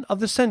assassin of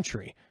the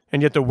century,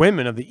 and yet the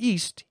women of the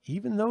East,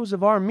 even those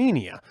of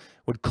Armenia,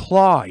 would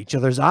claw each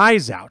other's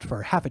eyes out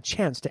for half a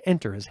chance to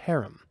enter his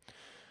harem.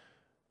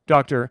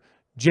 Dr.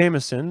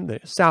 Jameson, the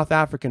South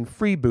African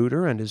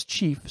freebooter, and his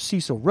chief,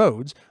 Cecil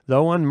Rhodes,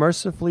 though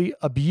unmercifully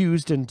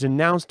abused and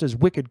denounced as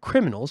wicked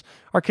criminals,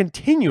 are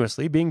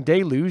continuously being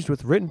deluged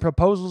with written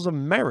proposals of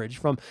marriage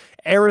from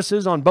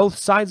heiresses on both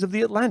sides of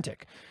the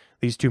Atlantic.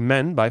 These 2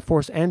 men, by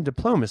force and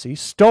diplomacy,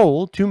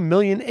 stole 2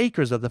 million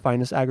acres of the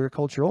finest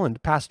agricultural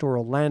and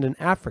pastoral land in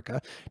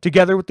Africa,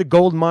 together with the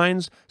gold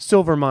mines,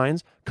 silver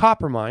mines,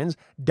 copper mines,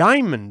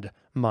 diamond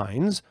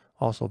mines,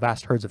 also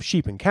vast herds of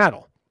sheep and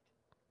cattle.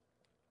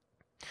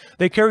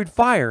 They carried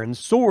fire and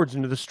swords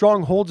into the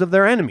strongholds of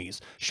their enemies,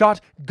 shot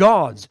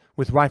gods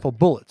with rifle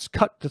bullets,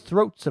 cut the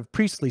throats of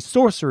priestly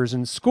sorcerers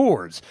in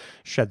scores,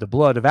 shed the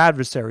blood of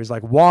adversaries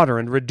like water,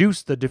 and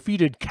reduced the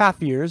defeated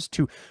Kafirs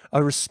to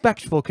a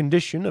respectful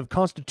condition of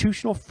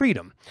constitutional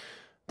freedom.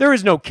 There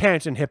is no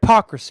cant and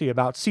hypocrisy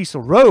about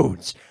Cecil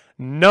Rhodes.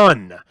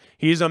 None.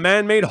 He is a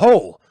man made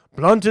whole,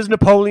 blunt as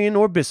Napoleon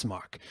or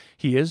Bismarck.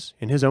 He is,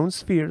 in his own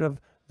sphere, of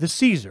the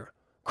Caesar,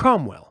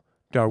 Cromwell,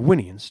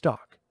 Darwinian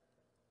stock.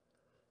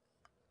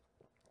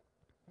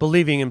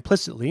 Believing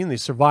implicitly in the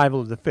survival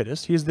of the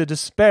fittest, he is the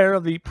despair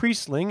of the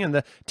priestling and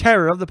the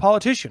terror of the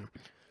politician.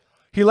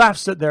 He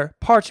laughs at their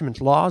parchment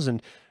laws and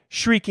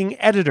shrieking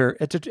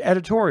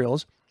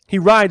editorials. He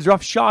rides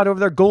roughshod over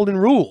their golden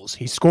rules.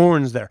 He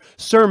scorns their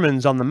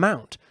sermons on the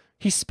mount.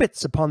 He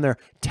spits upon their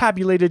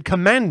tabulated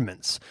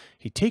commandments.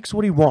 He takes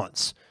what he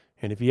wants,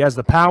 and if he has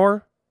the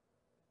power,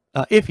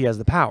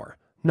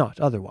 not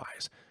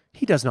otherwise.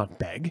 He does not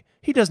beg.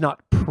 He does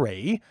not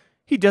pray.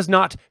 He does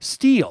not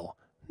steal.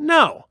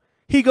 No.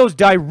 He goes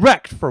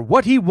direct for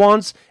what he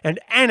wants and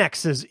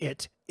annexes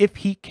it if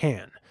he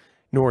can.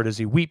 Nor does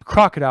he weep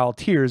crocodile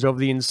tears over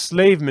the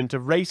enslavement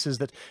of races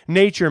that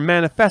nature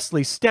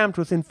manifestly stamped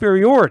with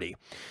inferiority.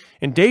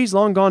 In days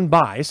long gone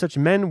by, such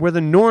men were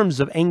the norms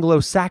of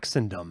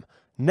Anglo-Saxondom.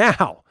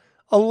 Now,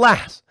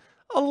 alas,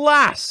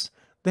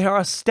 they are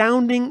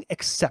astounding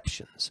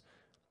exceptions.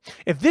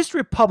 If this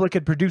republic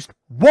had produced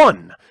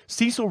 1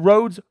 Cecil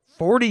Rhodes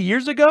 40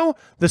 years ago,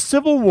 the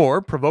Civil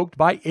War, provoked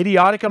by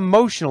idiotic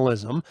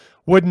emotionalism,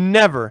 would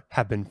never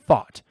have been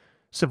fought.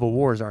 Civil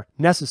wars are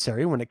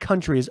necessary when a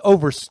country is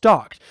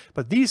overstocked,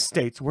 but these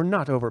states were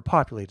not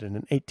overpopulated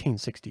in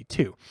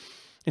 1862.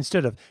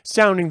 Instead of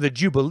sounding the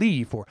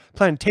Jubilee for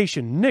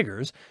plantation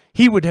niggers,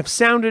 he would have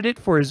sounded it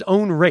for his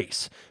own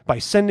race by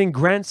sending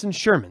Grants and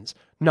Shermans,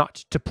 not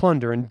to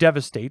plunder and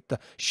devastate the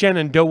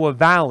Shenandoah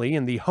Valley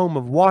and the home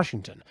of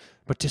Washington,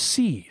 but to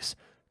seize,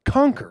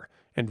 conquer,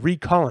 and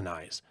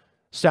recolonize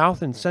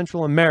South and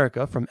Central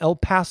America from El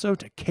Paso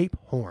to Cape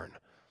Horn.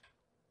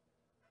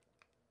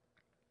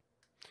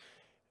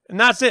 And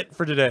that's it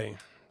for today.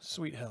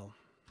 Sweet hell.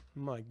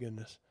 My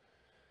goodness.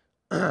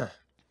 I'm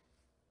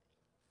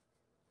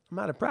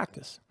out of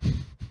practice.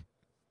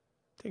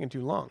 Taking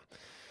too long.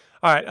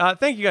 All right.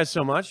 Thank you guys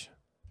so much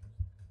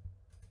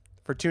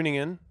for tuning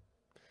in,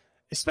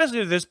 especially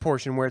to this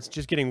portion where it's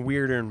just getting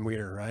weirder and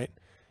weirder, right?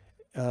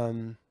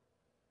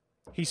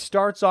 He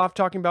starts off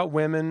talking about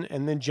women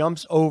and then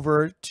jumps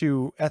over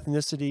to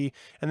ethnicity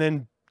and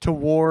then to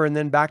war and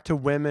then back to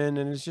women,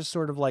 and it's just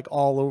sort of like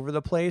all over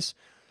the place.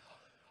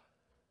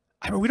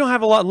 I mean, we don't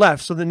have a lot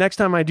left, so the next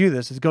time I do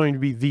this is going to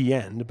be the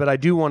end, but I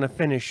do want to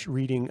finish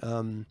reading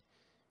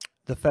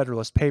the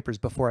Federalist Papers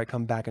before I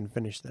come back and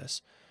finish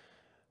this.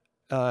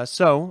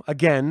 So,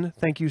 again,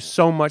 thank you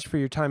so much for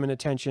your time and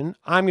attention.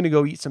 I'm going to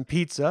go eat some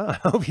pizza.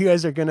 I hope you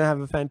guys are going to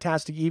have a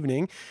fantastic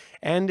evening.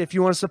 And if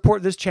you want to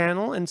support this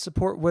channel and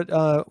support what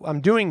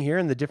I'm doing here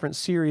and the different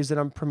series that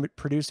I'm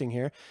producing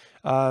here,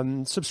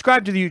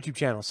 subscribe to the YouTube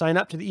channel, sign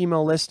up to the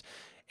email list,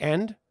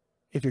 and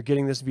if you're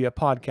getting this via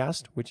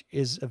podcast, which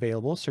is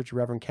available, search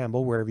Reverend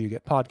Campbell wherever you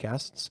get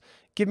podcasts.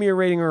 Give me a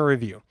rating or a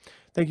review.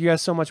 Thank you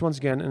guys so much once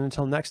again, and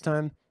until next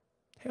time,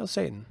 hail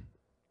Satan.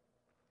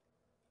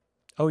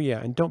 Oh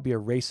yeah, and don't be a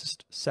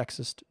racist,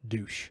 sexist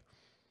douche.